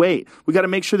overweight. We've got to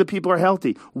make sure that people are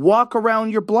healthy. Walk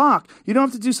around your block. You don't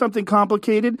have to do something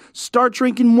complicated. Start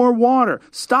drinking more water.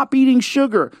 Stop eating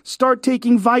sugar. Start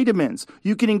taking vitamins.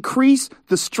 You can increase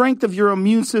the strength of your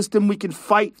immune system. We can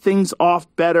fight things off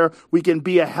better. We can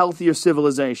be a healthier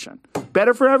civilization.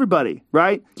 Better for everybody,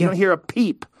 right? You don't hear a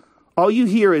peep. All you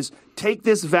hear is take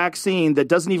this vaccine that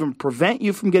doesn't even prevent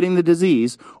you from getting the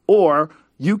disease, or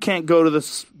you can't go to the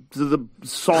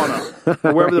sauna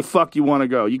or wherever the fuck you want to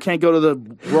go. You can't go to the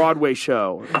Broadway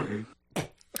show.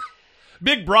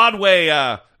 Big Broadway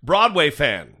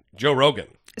fan, Joe Rogan.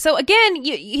 So again,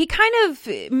 he kind of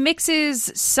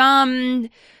mixes some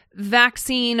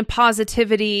vaccine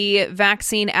positivity,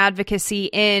 vaccine advocacy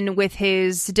in with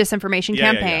his disinformation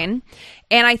campaign. Yeah.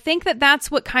 And I think that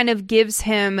that's what kind of gives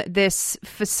him this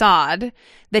facade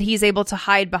that he's able to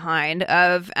hide behind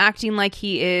of acting like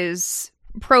he is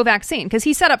pro-vaccine. Because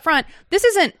he said up front, this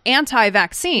isn't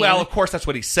anti-vaccine. Well, of course, that's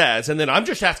what he says. And then I'm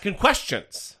just asking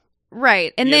questions.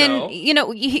 Right. And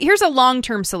here's a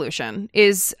long-term solution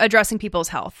is addressing people's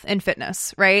health and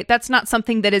fitness, right? That's not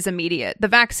something that is immediate. The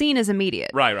vaccine is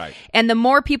immediate. Right. And the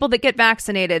more people that get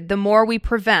vaccinated, the more we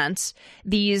prevent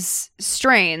these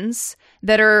strains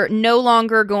that are no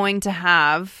longer going to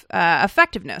have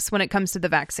effectiveness when it comes to the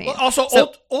vaccine. Well,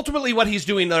 also, ultimately what he's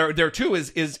doing there too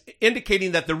is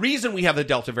indicating that the reason we have the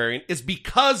Delta variant is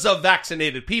because of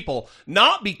vaccinated people,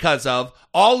 not because of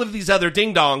all of these other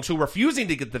ding-dongs who are refusing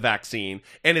to get the vaccine,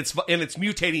 and it's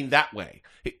mutating that way.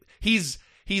 He's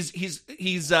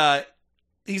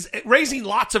raising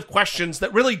lots of questions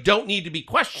that really don't need to be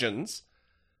questions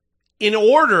in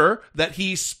order that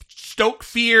he stoke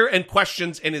fear and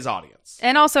questions in his audience.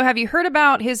 And also, have you heard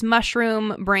about his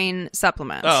mushroom brain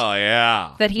supplement? Oh,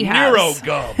 yeah. That he has.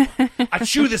 Neurogum. I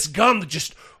chew this gum that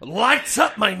just lights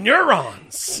up my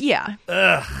neurons. Yeah.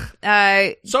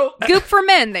 Ugh. Goop for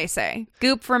men, they say.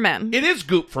 Goop for men. It is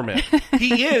goop for men.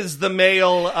 He is the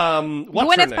male, what's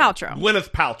her name?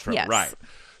 Gwyneth Paltrow, yes. Right.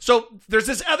 So there's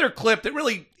this other clip that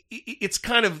really... It's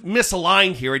kind of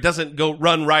misaligned here. It doesn't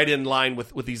run right in line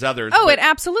with these others. Oh, it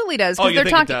absolutely does. Oh, you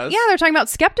think it does? Yeah, they're talking about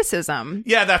skepticism.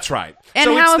 Yeah, that's right.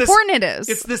 And how important it is.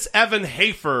 It's this Evan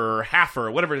Hafer,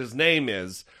 whatever his name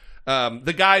is.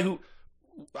 The guy who,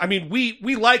 I mean,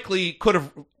 we likely could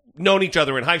have known each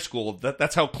other in high school.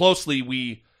 That's how closely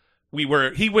we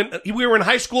were. We were in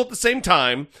high school at the same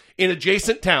time in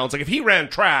adjacent towns. Like if he ran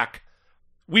track,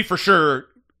 we for sure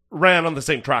ran on the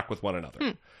same track with one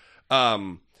another.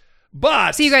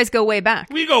 But so you guys go way back.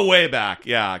 We go way back,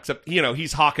 yeah. Except,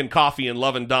 he's hawking coffee and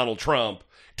loving Donald Trump,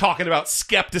 talking about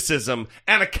skepticism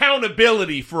and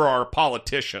accountability for our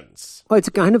politicians. Well, it's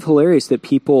kind of hilarious that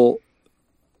people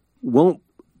won't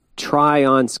try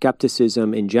on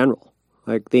skepticism in general.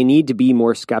 Like, they need to be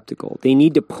more skeptical. They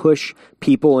need to push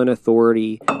people in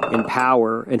authority and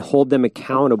power and hold them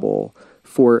accountable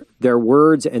for their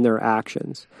words and their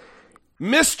actions.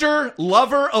 Mr.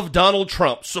 Lover of Donald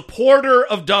Trump, supporter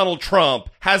of Donald Trump,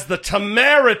 has the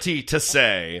temerity to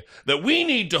say that we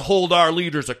need to hold our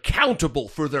leaders accountable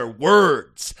for their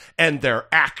words and their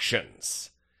actions.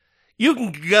 You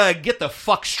can get the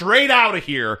fuck straight out of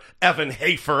here, Evan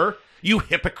Hafer. You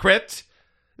hypocrite.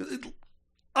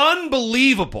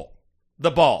 Unbelievable.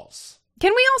 The balls.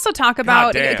 Can we also talk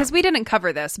about, because we didn't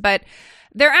cover this, but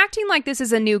they're acting like this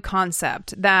is a new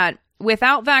concept, that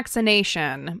without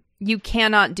vaccination, you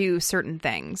cannot do certain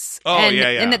things.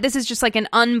 And that this is just like an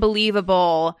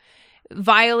unbelievable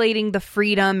violating the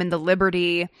freedom and the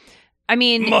liberty. I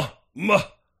mean...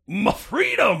 My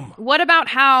freedom. What about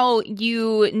how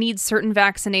you need certain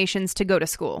vaccinations to go to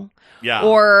school? Yeah.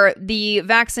 Or the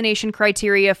vaccination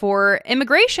criteria for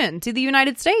immigration to the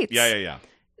United States? Yeah.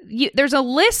 There's a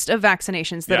list of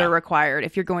vaccinations that are required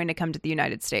if you're going to come to the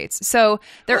United States. So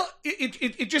there,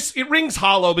 it rings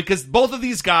hollow because both of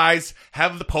these guys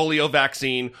have the polio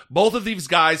vaccine. Both of these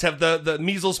guys have the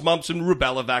measles, mumps, and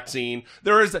rubella vaccine.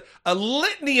 There is a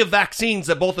litany of vaccines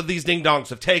that both of these ding dongs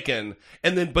have taken,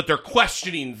 but they're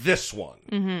questioning this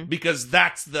one because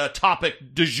that's the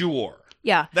topic du jour.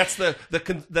 Yeah, that's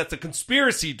the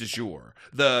conspiracy du jour,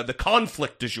 the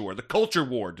conflict du jour, the culture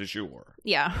war du jour.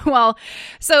 Yeah, well,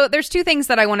 so there's two things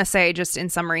that I want to say just in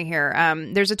summary here.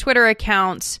 There's a Twitter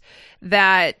account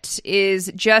that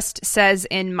just says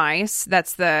in mice.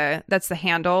 That's the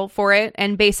handle for it,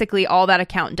 and basically all that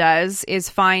account does is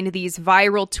find these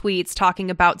viral tweets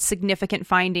talking about significant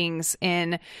findings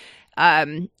in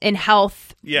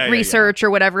health research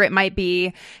or whatever it might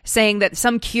be, saying that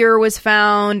some cure was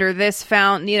found or this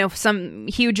found, some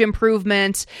huge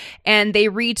improvement, and they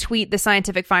retweet the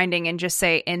scientific finding and just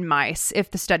say in mice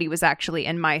if the study was actually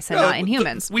in mice and not in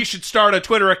humans. We should start a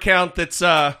Twitter account that's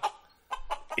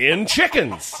in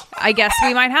chickens. I guess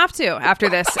we might have to after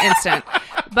this instant.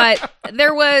 But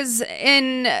there was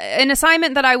an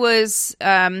assignment that I was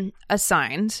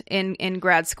assigned in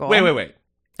grad school. Wait.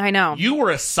 I know. You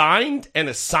were assigned an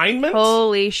assignment?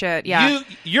 Holy shit, yeah.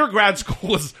 Your grad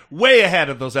school was way ahead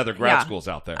of those other grad schools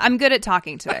out there. I'm good at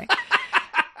talking today.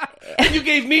 You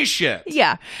gave me shit.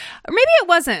 Yeah. Or maybe it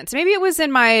wasn't. Maybe it was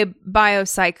in my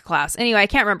biopsych class. Anyway, I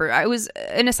can't remember. It was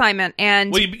an assignment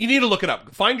and... Well, you need to look it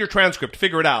up. Find your transcript.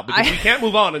 Figure it out. Because we can't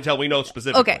move on until we know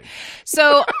specifically. Okay.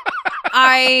 So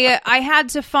I had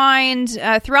to find,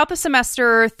 throughout the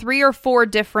semester, 3 or 4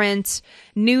 different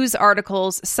news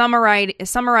articles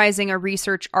summarizing a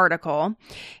research article.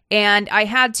 And I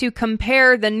had to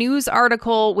compare the news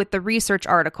article with the research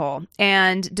article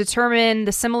and determine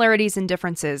the similarities and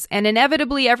differences. And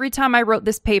inevitably, every time I wrote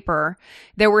this paper,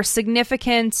 there were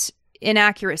significant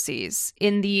inaccuracies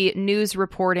in the news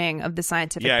reporting of the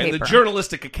scientific paper. Yeah, in the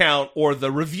journalistic account or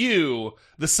the review,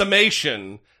 the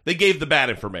summation, they gave the bad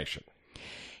information.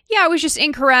 Yeah, it was just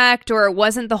incorrect, or it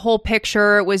wasn't the whole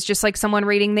picture. It was just like someone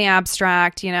reading the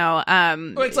abstract,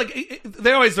 It's like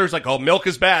there's like, oh, milk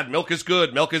is bad, milk is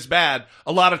good, milk is bad.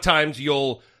 A lot of times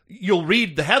you'll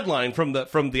read the headline from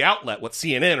the outlet, what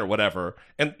CNN or whatever,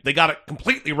 and they got it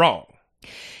completely wrong.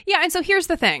 Yeah, and so here's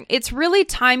the thing: it's really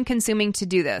time consuming to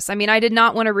do this. I mean, I did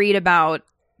not want to read about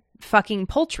fucking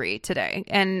poultry today,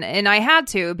 and I had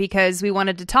to because we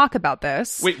wanted to talk about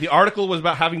this. Wait, the article was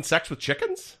about having sex with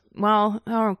chickens? Well,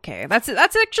 okay. That's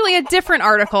actually a different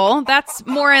article. That's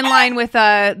more in line with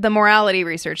the morality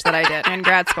research that I did in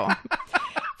grad school.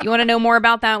 If you want to know more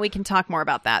about that, we can talk more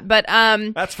about that. But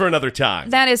that's for another time.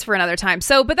 That is for another time.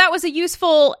 But that was a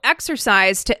useful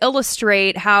exercise to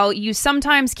illustrate how you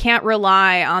sometimes can't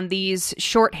rely on these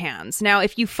shorthands. Now,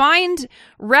 if you find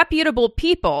reputable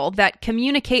people that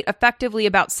communicate effectively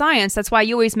about science, that's why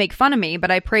you always make fun of me, but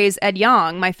I praise Ed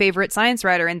Yong, my favorite science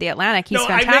writer in The Atlantic. He's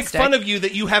fantastic. I make fun of you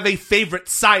that you have a favorite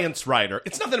science writer.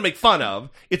 It's nothing to make fun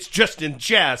of. It's just in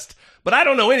jest. But I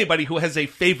don't know anybody who has a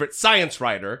favorite science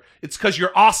writer. It's because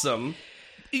you're awesome.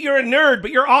 You're a nerd, but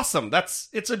you're awesome.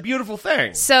 It's a beautiful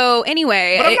thing. So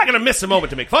anyway... But I'm not going to miss a moment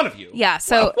to make fun of you. Yeah,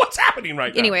 so... Well, what's happening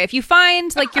right now? Anyway, if you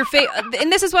find like your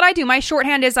and this is what I do. My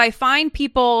shorthand is I find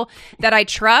people that I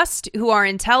trust who are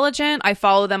intelligent. I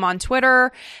follow them on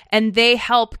Twitter, and they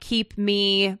help keep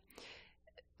me...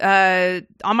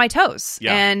 on my toes,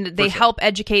 and they help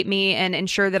educate me and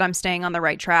ensure that I'm staying on the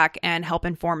right track and help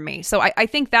inform me. So I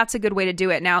think that's a good way to do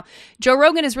it. Now, Joe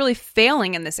Rogan is really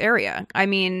failing in this area. I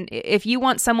mean, if you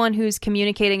want someone who's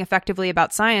communicating effectively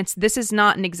about science, this is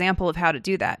not an example of how to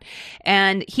do that.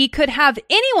 And he could have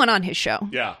anyone on his show.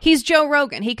 Yeah. He's Joe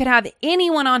Rogan. He could have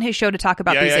anyone on his show to talk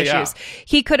about these issues.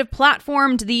 He could have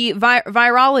platformed the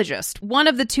virologist. One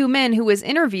of the 2 men who was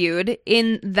interviewed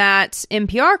in that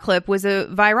NPR clip was a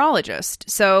virologist.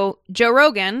 So Joe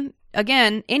Rogan,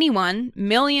 again, anyone,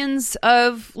 millions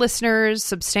of listeners,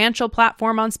 substantial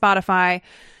platform on Spotify.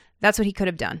 That's what he could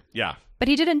have done. Yeah. but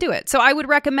he didn't do it. So I would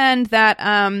recommend that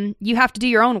you have to do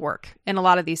your own work in a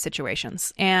lot of these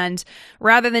situations. And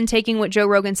rather than taking what Joe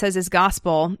Rogan says is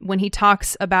gospel, when he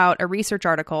talks about a research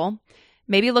article,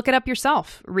 maybe look it up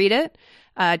yourself, read it,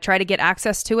 try to get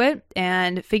access to it,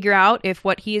 and figure out if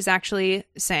what he is actually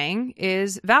saying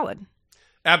is valid.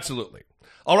 Absolutely.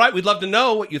 All right, we'd love to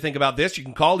know what you think about this. You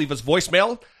can call, leave us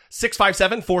voicemail,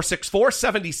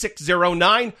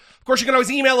 657-464-7609. Of course, you can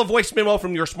always email a voice memo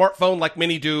from your smartphone like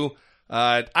many do.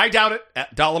 I doubt it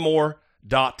at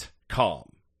dollamore.com.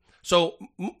 So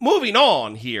moving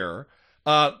on here,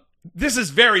 this is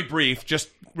very brief, just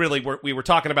really we were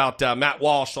talking about Matt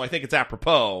Walsh, so I think it's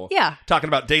apropos. Yeah. Talking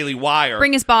about Daily Wire.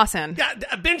 Bring his boss in.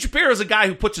 Yeah, Ben Shapiro is a guy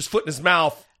who puts his foot in his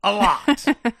mouth a lot.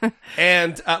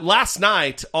 And last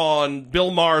night on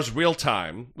Bill Maher's Real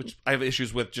Time, which I have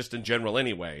issues with just in general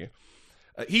anyway,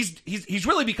 he's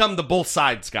really become the both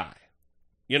sides guy.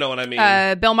 You know what I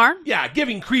mean? Bill Maher? Yeah,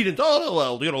 giving credence. Oh,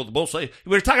 well, the both sides.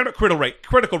 We were talking about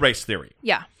critical race theory.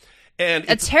 Yeah. And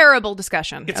a terrible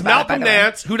discussion. It's Malcolm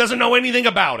Nance, who doesn't know anything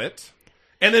about it,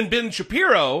 and then Ben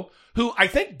Shapiro, who I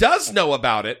think does know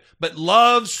about it, but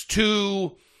loves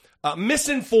to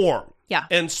misinform. Yeah.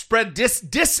 And spread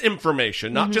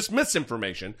disinformation, not just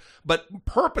misinformation, but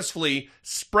purposefully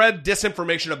spread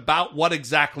disinformation about what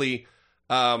exactly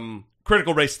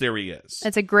critical race theory is.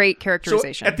 It's a great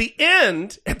characterization. So at the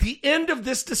end of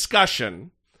this discussion,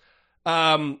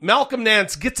 Malcolm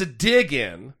Nance gets a dig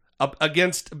in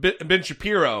against Ben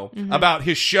Shapiro about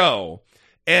his show,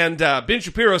 and Ben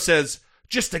Shapiro says,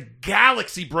 just a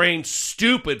galaxy-brained,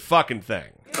 stupid fucking thing.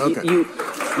 Okay. You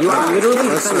are literally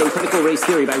defending critical race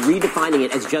theory by redefining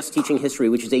it as just teaching history,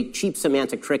 which is a cheap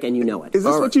semantic trick, and you know it. Is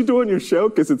this what you do on your show?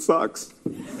 Because it sucks.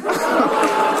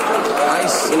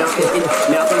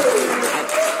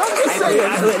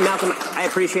 Malcolm, I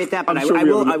appreciate that, but I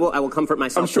will comfort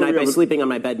myself tonight by sleeping on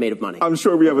my bed made of money. I'm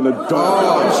sure we have an adult.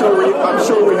 I'm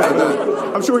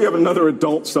sure we have another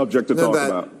adult subject to talk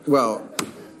about. Well,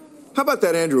 how about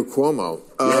that Andrew Cuomo?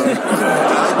 I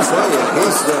tell you,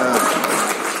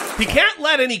 he can't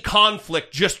let any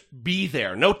conflict just be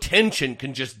there. No tension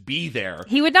can just be there.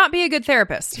 He would not be a good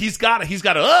therapist. He's got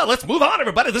to, let's move on,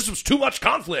 everybody. This was too much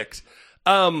conflict.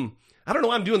 I don't know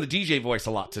why I'm doing the DJ voice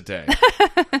a lot today.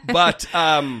 But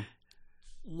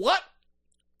what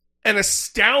an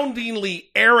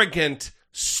astoundingly arrogant,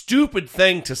 stupid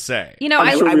thing to say. You know,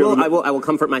 I will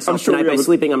comfort myself tonight by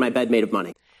sleeping on my bed made of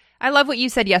money. I love what you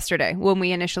said yesterday when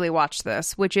we initially watched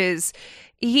this, which is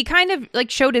he kind of like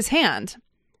showed his hand.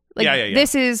 Like,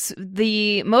 this is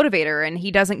the motivator, and he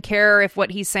doesn't care if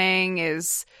what he's saying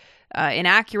is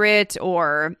inaccurate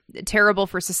or terrible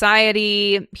for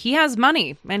society. He has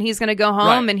money, and he's going to go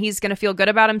home, and he's going to feel good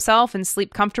about himself and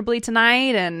sleep comfortably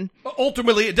tonight. And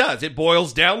ultimately, it does. It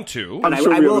boils down to. I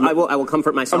will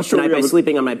comfort myself tonight by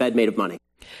sleeping on my bed made of money.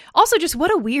 Also, just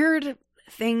what a weird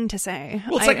thing to say.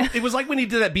 Well, it was like when he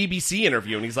did that BBC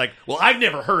interview, and he's like, "Well, I've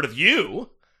never heard of you."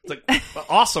 It's like,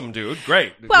 awesome, dude,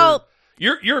 great. Well.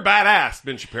 You're badass,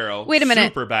 Ben Shapiro. Wait a minute.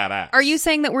 Super badass. Are you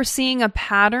saying that we're seeing a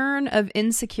pattern of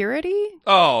insecurity?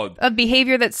 Oh. Of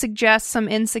behavior that suggests some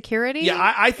insecurity?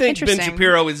 Yeah, I think Ben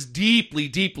Shapiro is deeply,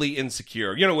 deeply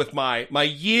insecure. You know, with my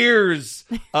years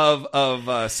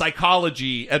of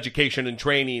psychology education and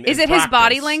training. Is it his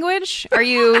body language? Are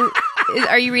you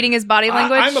reading his body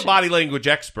language? I'm a body language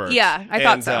expert. Yeah, I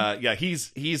thought so. Yeah,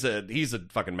 he's a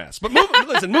fucking mess. But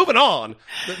moving on,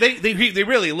 they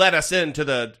really led us into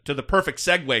the perfect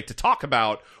segue to talk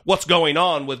about what's going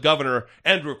on with Governor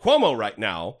Andrew Cuomo right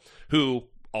now, who,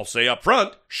 I'll say up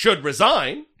front, should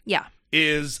resign. Yeah.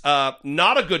 Is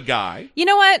not a good guy. You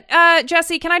know what,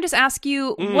 Jesse, can I just ask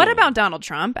you, what about Donald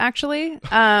Trump, actually?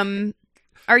 Are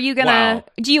you gonna... Wow.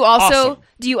 Do you also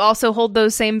hold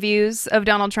those same views of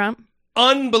Donald Trump?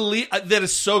 Unbelievable. That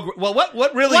is so great. Well,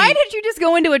 what really... Why did you just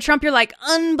go into a Trump? You're like,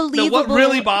 unbelievable. No, what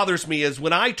really bothers me is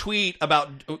when I tweet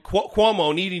about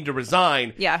Cuomo needing to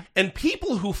resign, and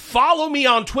people who follow me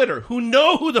on Twitter, who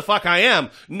know who the fuck I am,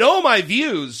 know my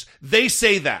views, they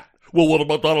say that. Well, what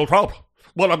about Donald Trump?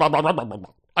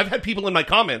 I've had people in my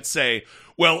comments say,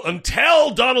 well,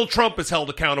 until Donald Trump is held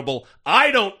accountable,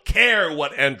 I don't care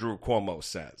what Andrew Cuomo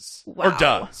says or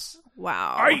does.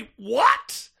 Wow.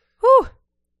 What? Whew.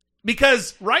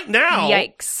 Because right now,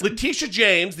 yikes. Letitia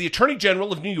James, the Attorney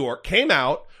General of New York, came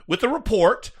out with a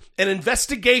report, an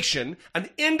investigation,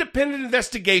 an independent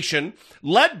investigation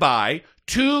led by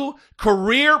two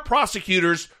career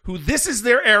prosecutors who this is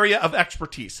their area of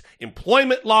expertise.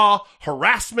 Employment law,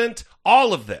 harassment,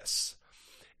 all of this.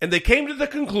 And they came to the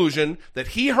conclusion that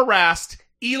he harassed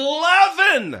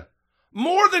 11,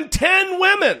 more than 10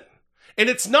 women. And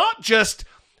it's not just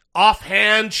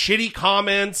offhand, shitty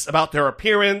comments about their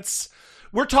appearance.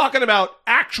 We're talking about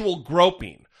actual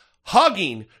groping,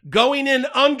 hugging, going in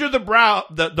under the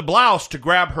blouse to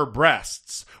grab her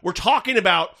breasts. We're talking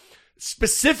about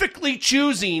specifically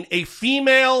choosing a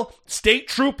female state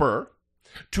trooper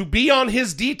to be on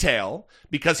his detail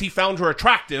because he found her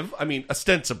attractive,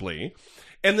 ostensibly.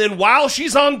 And then while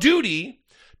she's on duty,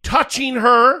 touching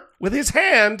her with his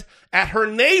hand at her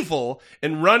navel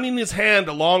and running his hand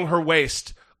along her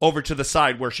waist over to the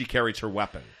side where she carries her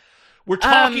weapon. We're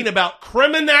talking about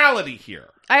criminality here.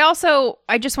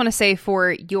 I just want to say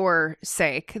for your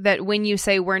sake that when you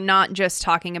say we're not just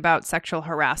talking about sexual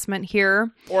harassment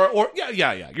here.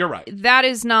 Yeah, you're right. That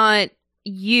is not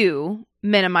you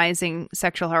minimizing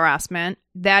sexual harassment.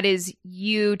 That is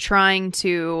you trying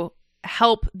to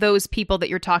help those people that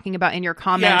you're talking about in your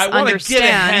comments understand. I want to get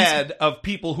ahead of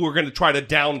people who are going to try to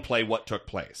downplay what took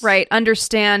place. Right.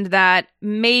 Understand that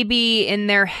maybe in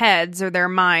their heads or their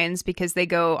minds, because they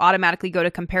automatically go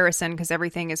to comparison because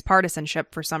everything is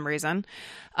partisanship for some reason,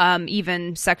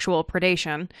 even sexual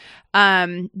predation,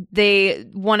 they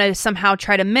want to somehow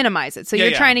try to minimize it. So you're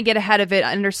trying to get ahead of it,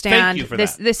 understand Thank you for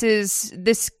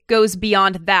this goes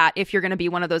beyond that if you're going to be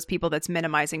one of those people that's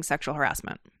minimizing sexual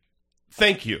harassment.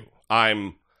 Thank you.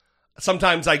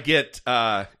 Sometimes I get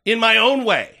in my own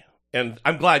way, and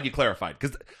I'm glad you clarified,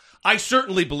 because I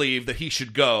certainly believe that he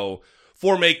should go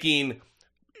for making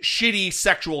shitty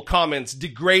sexual comments,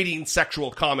 degrading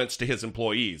sexual comments to his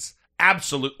employees.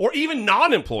 Absolute, or even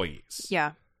non-employees.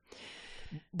 Yeah.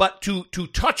 But to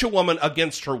touch a woman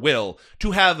against her will,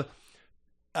 to have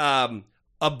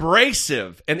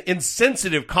abrasive and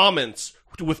insensitive comments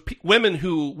with women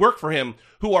who work for him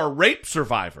who are rape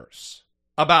survivors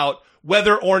about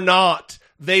whether or not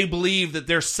they believe that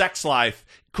their sex life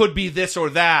could be this or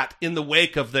that in the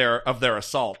wake of their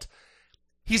assault.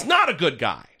 He's not a good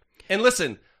guy. And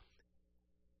listen,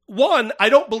 one, I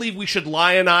don't believe we should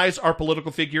lionize our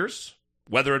political figures,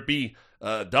 whether it be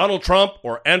Donald Trump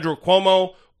or Andrew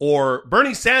Cuomo or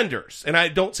Bernie Sanders. And I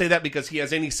don't say that because he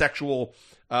has any sexual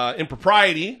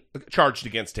impropriety charged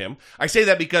against him. I say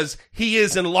that because he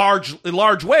is in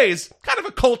large ways kind of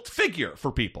a cult figure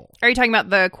for people. Are you talking about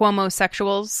the Cuomo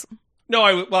sexuals? No,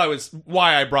 I was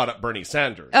why I brought up Bernie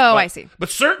Sanders. Oh, I see. But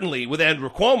certainly with Andrew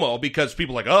Cuomo, because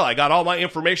people are like, I got all my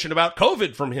information about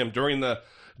COVID from him during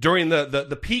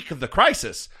the peak of the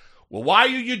crisis. Well, why are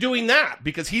you doing that?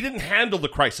 Because he didn't handle the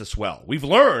crisis well. We've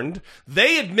learned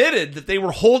they admitted that they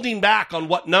were holding back on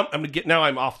what now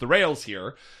I'm off the rails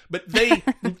here, but they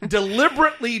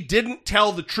deliberately didn't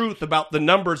tell the truth about the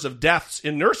numbers of deaths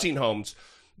in nursing homes.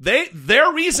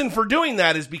 Their reason for doing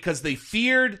that is because they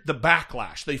feared the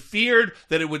backlash. They feared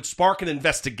that it would spark an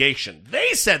investigation.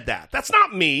 They said that. That's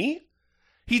not me.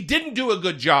 He didn't do a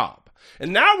good job.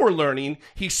 And now we're learning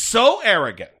he's so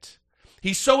arrogant.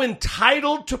 He's so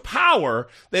entitled to power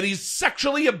that he's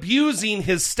sexually abusing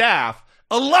his staff,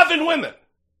 11 women.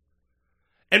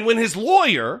 And when his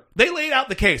lawyer, they laid out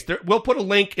the case. We'll put a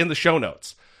link in the show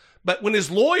notes. But when his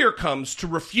lawyer comes to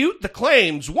refute the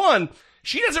claims, one,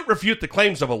 she doesn't refute the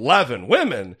claims of 11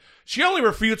 women. She only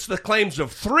refutes the claims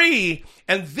of 3.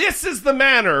 And this is the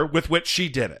manner with which she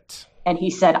did it. And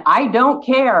he said, I don't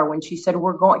care, when she said,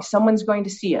 someone's going to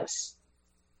see us.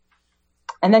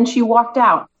 And then she walked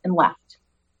out and left.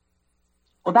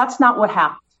 Well, that's not what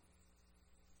happened.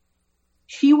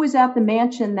 She was at the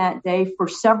mansion that day for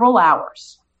several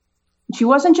hours. She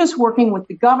wasn't just working with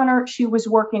the governor, she was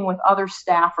working with other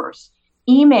staffers.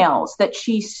 Emails that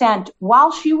she sent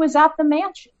while she was at the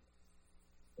mansion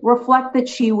reflect that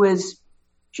she was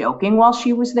joking while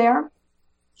she was there.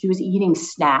 She was eating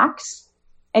snacks,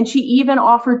 and she even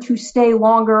offered to stay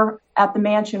longer at the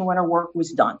mansion when her work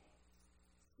was done.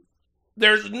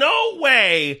 There's no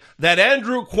way that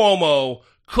Andrew Cuomo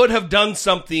could have done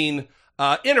something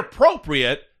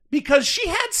inappropriate because she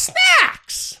had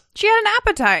snacks. She had an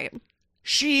appetite.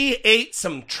 She ate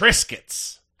some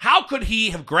Triscuits. How could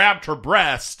he have grabbed her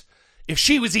breast if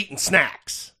she was eating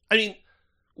snacks? I mean,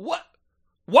 what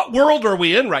world are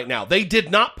we in right now? They did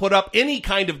not put up any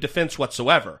kind of defense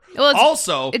whatsoever. Well,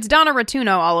 it's Donna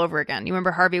Rotuno all over again. You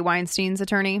remember Harvey Weinstein's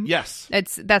attorney? Yes.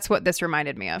 That's what this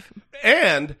reminded me of.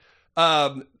 And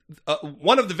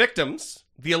one of the victims,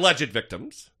 the alleged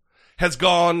victims, has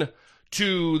gone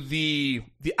to the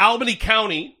Albany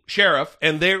County Sheriff,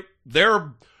 and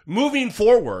they're moving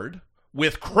forward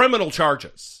with criminal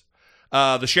charges.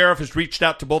 The sheriff has reached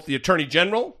out to both the Attorney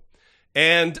General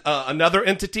and another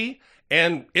entity,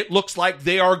 and it looks like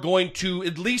they are going to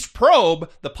at least probe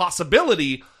the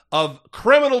possibility of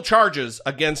criminal charges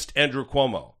against Andrew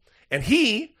Cuomo. And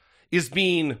he is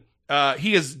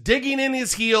digging in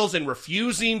his heels and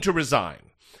refusing to resign.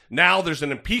 Now there's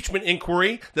an impeachment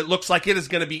inquiry that looks like it is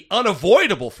going to be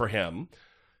unavoidable for him.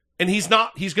 And he's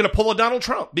going to pull a Donald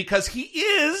Trump because he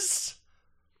is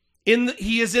in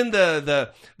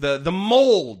the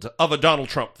mold of a Donald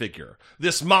Trump figure.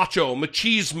 This macho,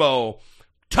 machismo,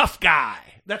 tough guy.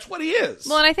 That's what he is.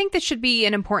 Well, and I think this should be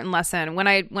an important lesson. When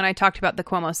I talked about the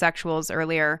Cuomo-sexuals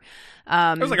earlier,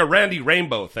 it was like a Randy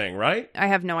Rainbow thing, right? I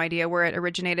have no idea where it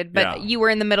originated, but you were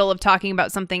in the middle of talking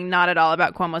about something not at all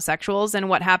about Cuomo-sexuals, and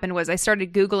what happened was I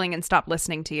started Googling and stopped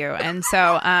listening to you. And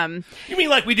so... you mean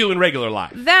like we do in regular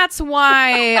life? That's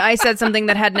why I said something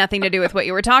that had nothing to do with what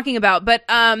you were talking about. But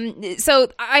so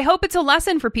I hope it's a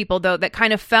lesson for people, though, that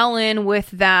kind of fell in with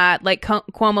that, like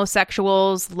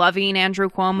Cuomo-sexuals, loving Andrew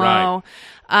Cuomo.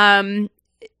 Right.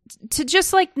 To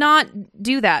just like not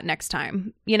do that next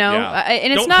time, you know?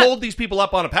 And it's don't hold these people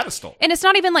up on a pedestal. And it's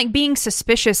not even like being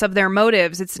suspicious of their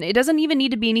motives. It doesn't even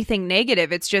need to be anything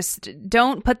negative. It's just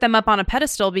don't put them up on a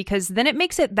pedestal, because then it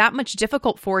makes it that much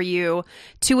difficult for you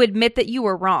to admit that you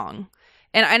were wrong.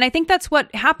 And I think that's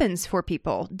what happens for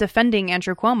people defending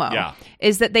Andrew Cuomo,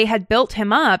 is that they had built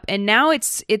him up, and now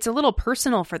it's a little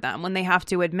personal for them when they have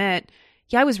to admit,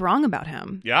 yeah, I was wrong about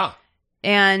him. Yeah.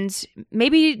 And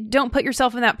maybe don't put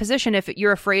yourself in that position if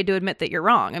you're afraid to admit that you're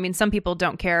wrong. I mean, some people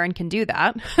don't care and can do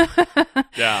that.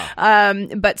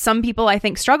 But some people, I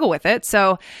think, struggle with it.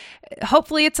 So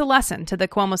hopefully it's a lesson to the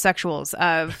Cuomo-sexuals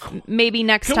of maybe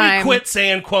next time. Can we quit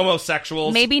saying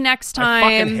Cuomo-sexuals? Maybe next time.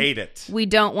 I fucking hate it. We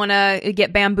don't want to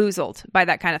get bamboozled by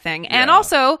that kind of thing. And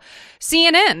also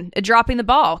CNN dropping the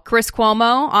ball. Chris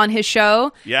Cuomo on his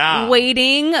show. Yeah.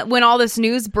 Waiting when all this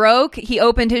news broke. He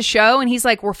opened his show and he's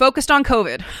like, we're focused on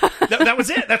COVID. That was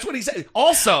it. That's what he said.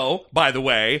 Also, by the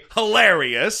way,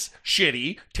 hilarious,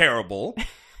 shitty, terrible.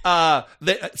 The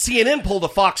CNN pulled a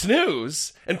Fox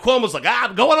News, and Cuomo's like,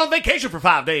 I'm going on vacation for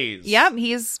 5 days. Yep,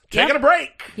 he's taking a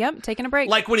break. Yep, taking a break.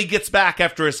 Like when he gets back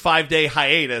after his 5-day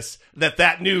hiatus,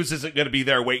 that news isn't going to be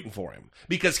there waiting for him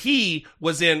because he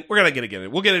was in. We're going to get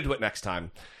it. We'll get into it next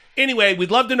time. Anyway,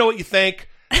 we'd love to know what you think.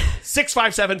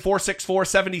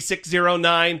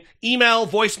 657-464-7609. Email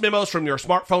voice memos from your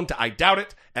smartphone to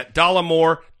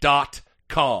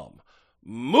idoubitit@dollamore.com.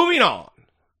 Moving on.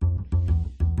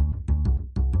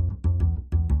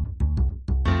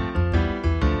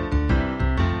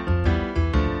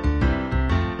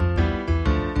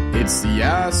 It's the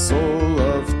asshole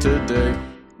of today.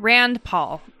 Rand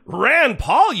Paul. Rand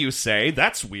Paul, you say?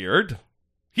 That's weird.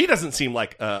 He doesn't seem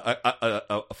like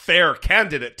a fair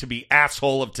candidate to be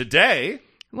asshole of today.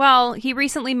 Well, he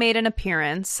recently made an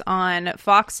appearance on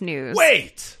Fox News.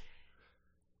 Wait!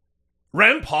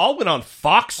 Rand Paul went on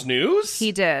Fox News?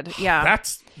 He did, yeah.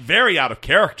 That's very out of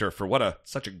character for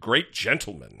such a great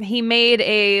gentleman. He made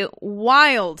a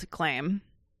wild claim.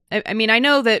 I mean, I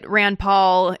know that Rand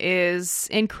Paul is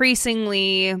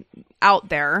increasingly out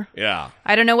there. Yeah.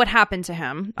 I don't know what happened to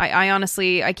him. I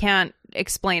honestly, I can't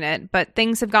explain it, but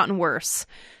things have gotten worse.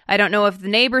 I don't know if the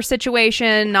neighbor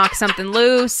situation knocked something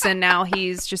loose and now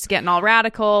he's just getting all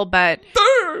radical, but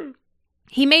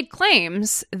he made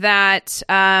claims that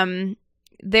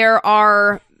there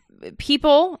are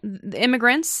people,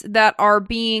 immigrants, that are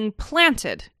being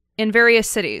planted in various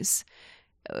cities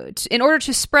in order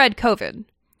to spread COVID.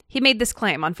 He made this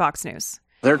claim on Fox News.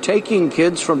 They're taking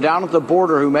kids from down at the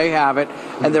border who may have it,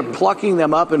 and they're plucking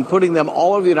them up and putting them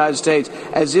all over the United States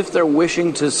as if they're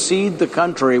wishing to seed the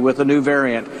country with a new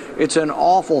variant. It's an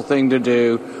awful thing to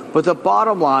do. But the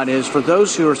bottom line is, for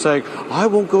those who are saying, I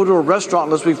won't go to a restaurant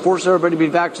unless we force everybody to be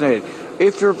vaccinated.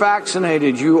 If you're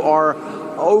vaccinated, you are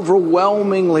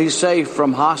overwhelmingly safe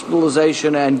from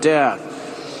hospitalization and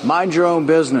death. Mind your own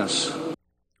business.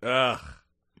 Ugh.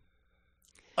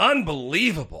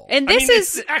 Unbelievable. And this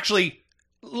is actually,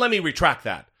 let me retract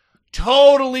that.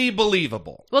 Totally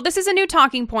believable. Well, this is a new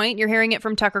talking point. You're hearing it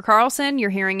from Tucker Carlson.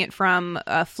 You're hearing it from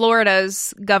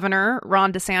Florida's governor,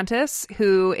 Ron DeSantis,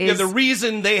 who is... Yeah, the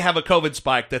reason they have a COVID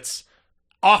spike that's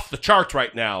off the charts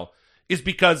right now is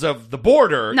because of the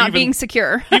border. Not being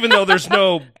secure. Even though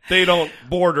they don't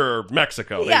border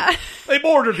Mexico. Yeah. They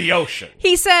border the ocean.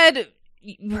 He said...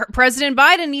 President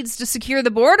Biden needs to secure the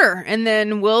border, and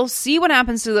then we'll see what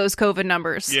happens to those COVID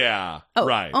numbers. Yeah, oh,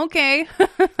 right. Okay.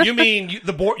 You mean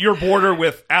your border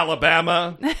with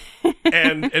Alabama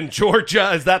and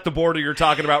Georgia? Is that the border you're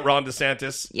talking about, Ron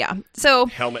DeSantis? Yeah. So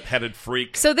helmet-headed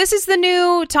freak. So this is the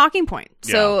new talking point.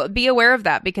 So be aware of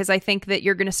that, because I think that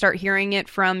you're going to start hearing it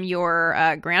from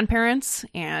your grandparents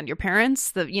and your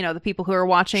parents, the people who are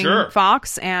watching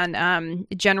Fox and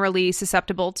generally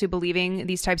susceptible to believing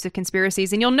these types of conspiracies.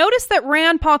 And you'll notice that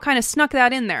Rand Paul kind of snuck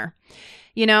that in there.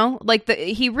 You know, like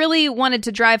he really wanted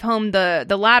to drive home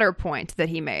the latter point that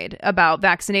he made about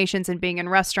vaccinations and being in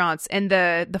restaurants, and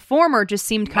the former just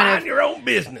seemed kind Mind of your own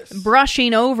business,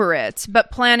 brushing over it,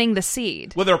 but planting the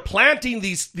seed. Well, they're planting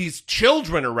these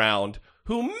children around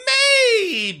who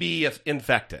may be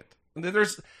infected.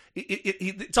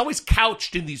 It's always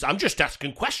couched in these, I'm just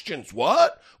asking questions.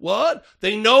 What?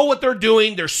 They know what they're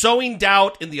doing. They're sowing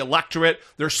doubt in the electorate.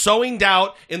 They're sowing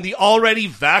doubt in the already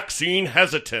vaccine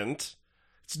hesitant.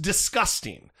 It's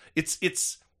disgusting. It's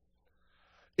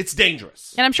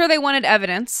dangerous. And I'm sure they wanted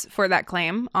evidence for that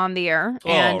claim on the air.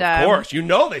 And, of course. You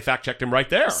know they fact-checked him right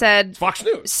there. Said, it's Fox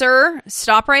News. Sir,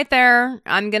 stop right there.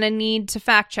 I'm going to need to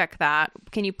fact-check that.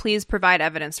 Can you please provide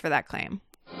evidence for that claim?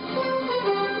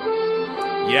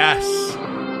 Yes.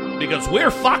 Because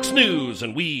we're Fox News,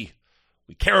 and we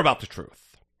care about the truth.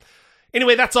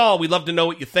 Anyway, that's all. We'd love to know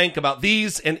what you think about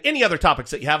these and any other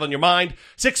topics that you have on your mind.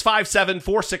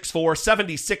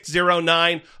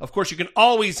 657-464-7609. Of course, you can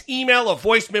always email a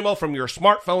voice memo from your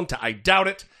smartphone to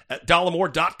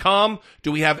idoubitit@dollemore.com.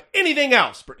 Do we have anything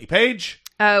else, Brittany Page?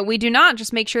 We do not.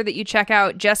 Just make sure that you check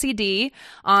out Jesse D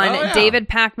on David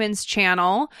Pakman's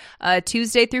channel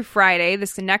Tuesday through Friday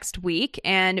this next week,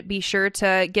 and be sure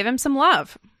to give him some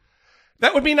love.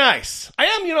 That would be nice. I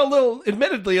am,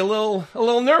 admittedly a little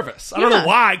nervous. I don't know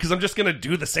why, because I'm just going to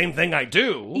do the same thing I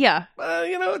do. Yeah.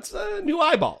 It's new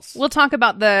eyeballs. We'll talk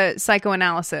about the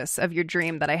psychoanalysis of your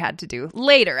dream that I had to do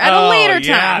later, at a later time.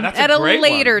 Yeah, that's a great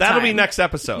one. That'll be next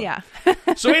episode. Yeah.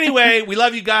 So anyway, we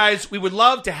love you guys. We would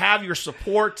love to have your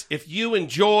support. If you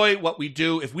enjoy what we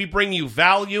do, if we bring you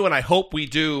value, and I hope we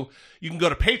do, you can go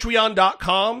to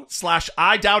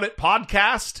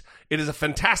patreon.com/IDoubtItPodcast. It is a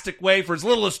fantastic way. For as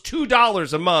little as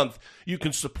 $2 a month, you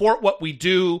can support what we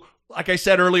do. Like I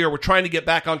said earlier, we're trying to get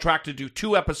back on track to do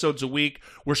 2 episodes a week.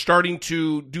 We're starting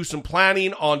to do some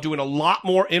planning on doing a lot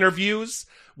more interviews,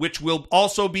 which will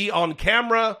also be on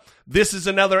camera. This is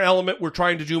another element we're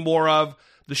trying to do more of.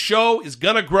 The show is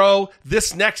going to grow.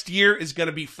 This next year is going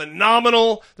to be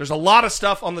phenomenal. There's a lot of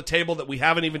stuff on the table that we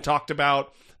haven't even talked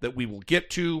about that we will get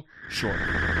to shortly.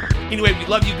 Anyway, we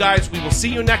love you guys. We will see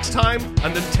you next time.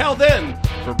 And until then,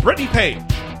 for Brittany Page,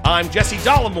 I'm Jesse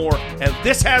Dollemore, and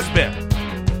this has been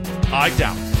I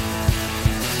Doubt It.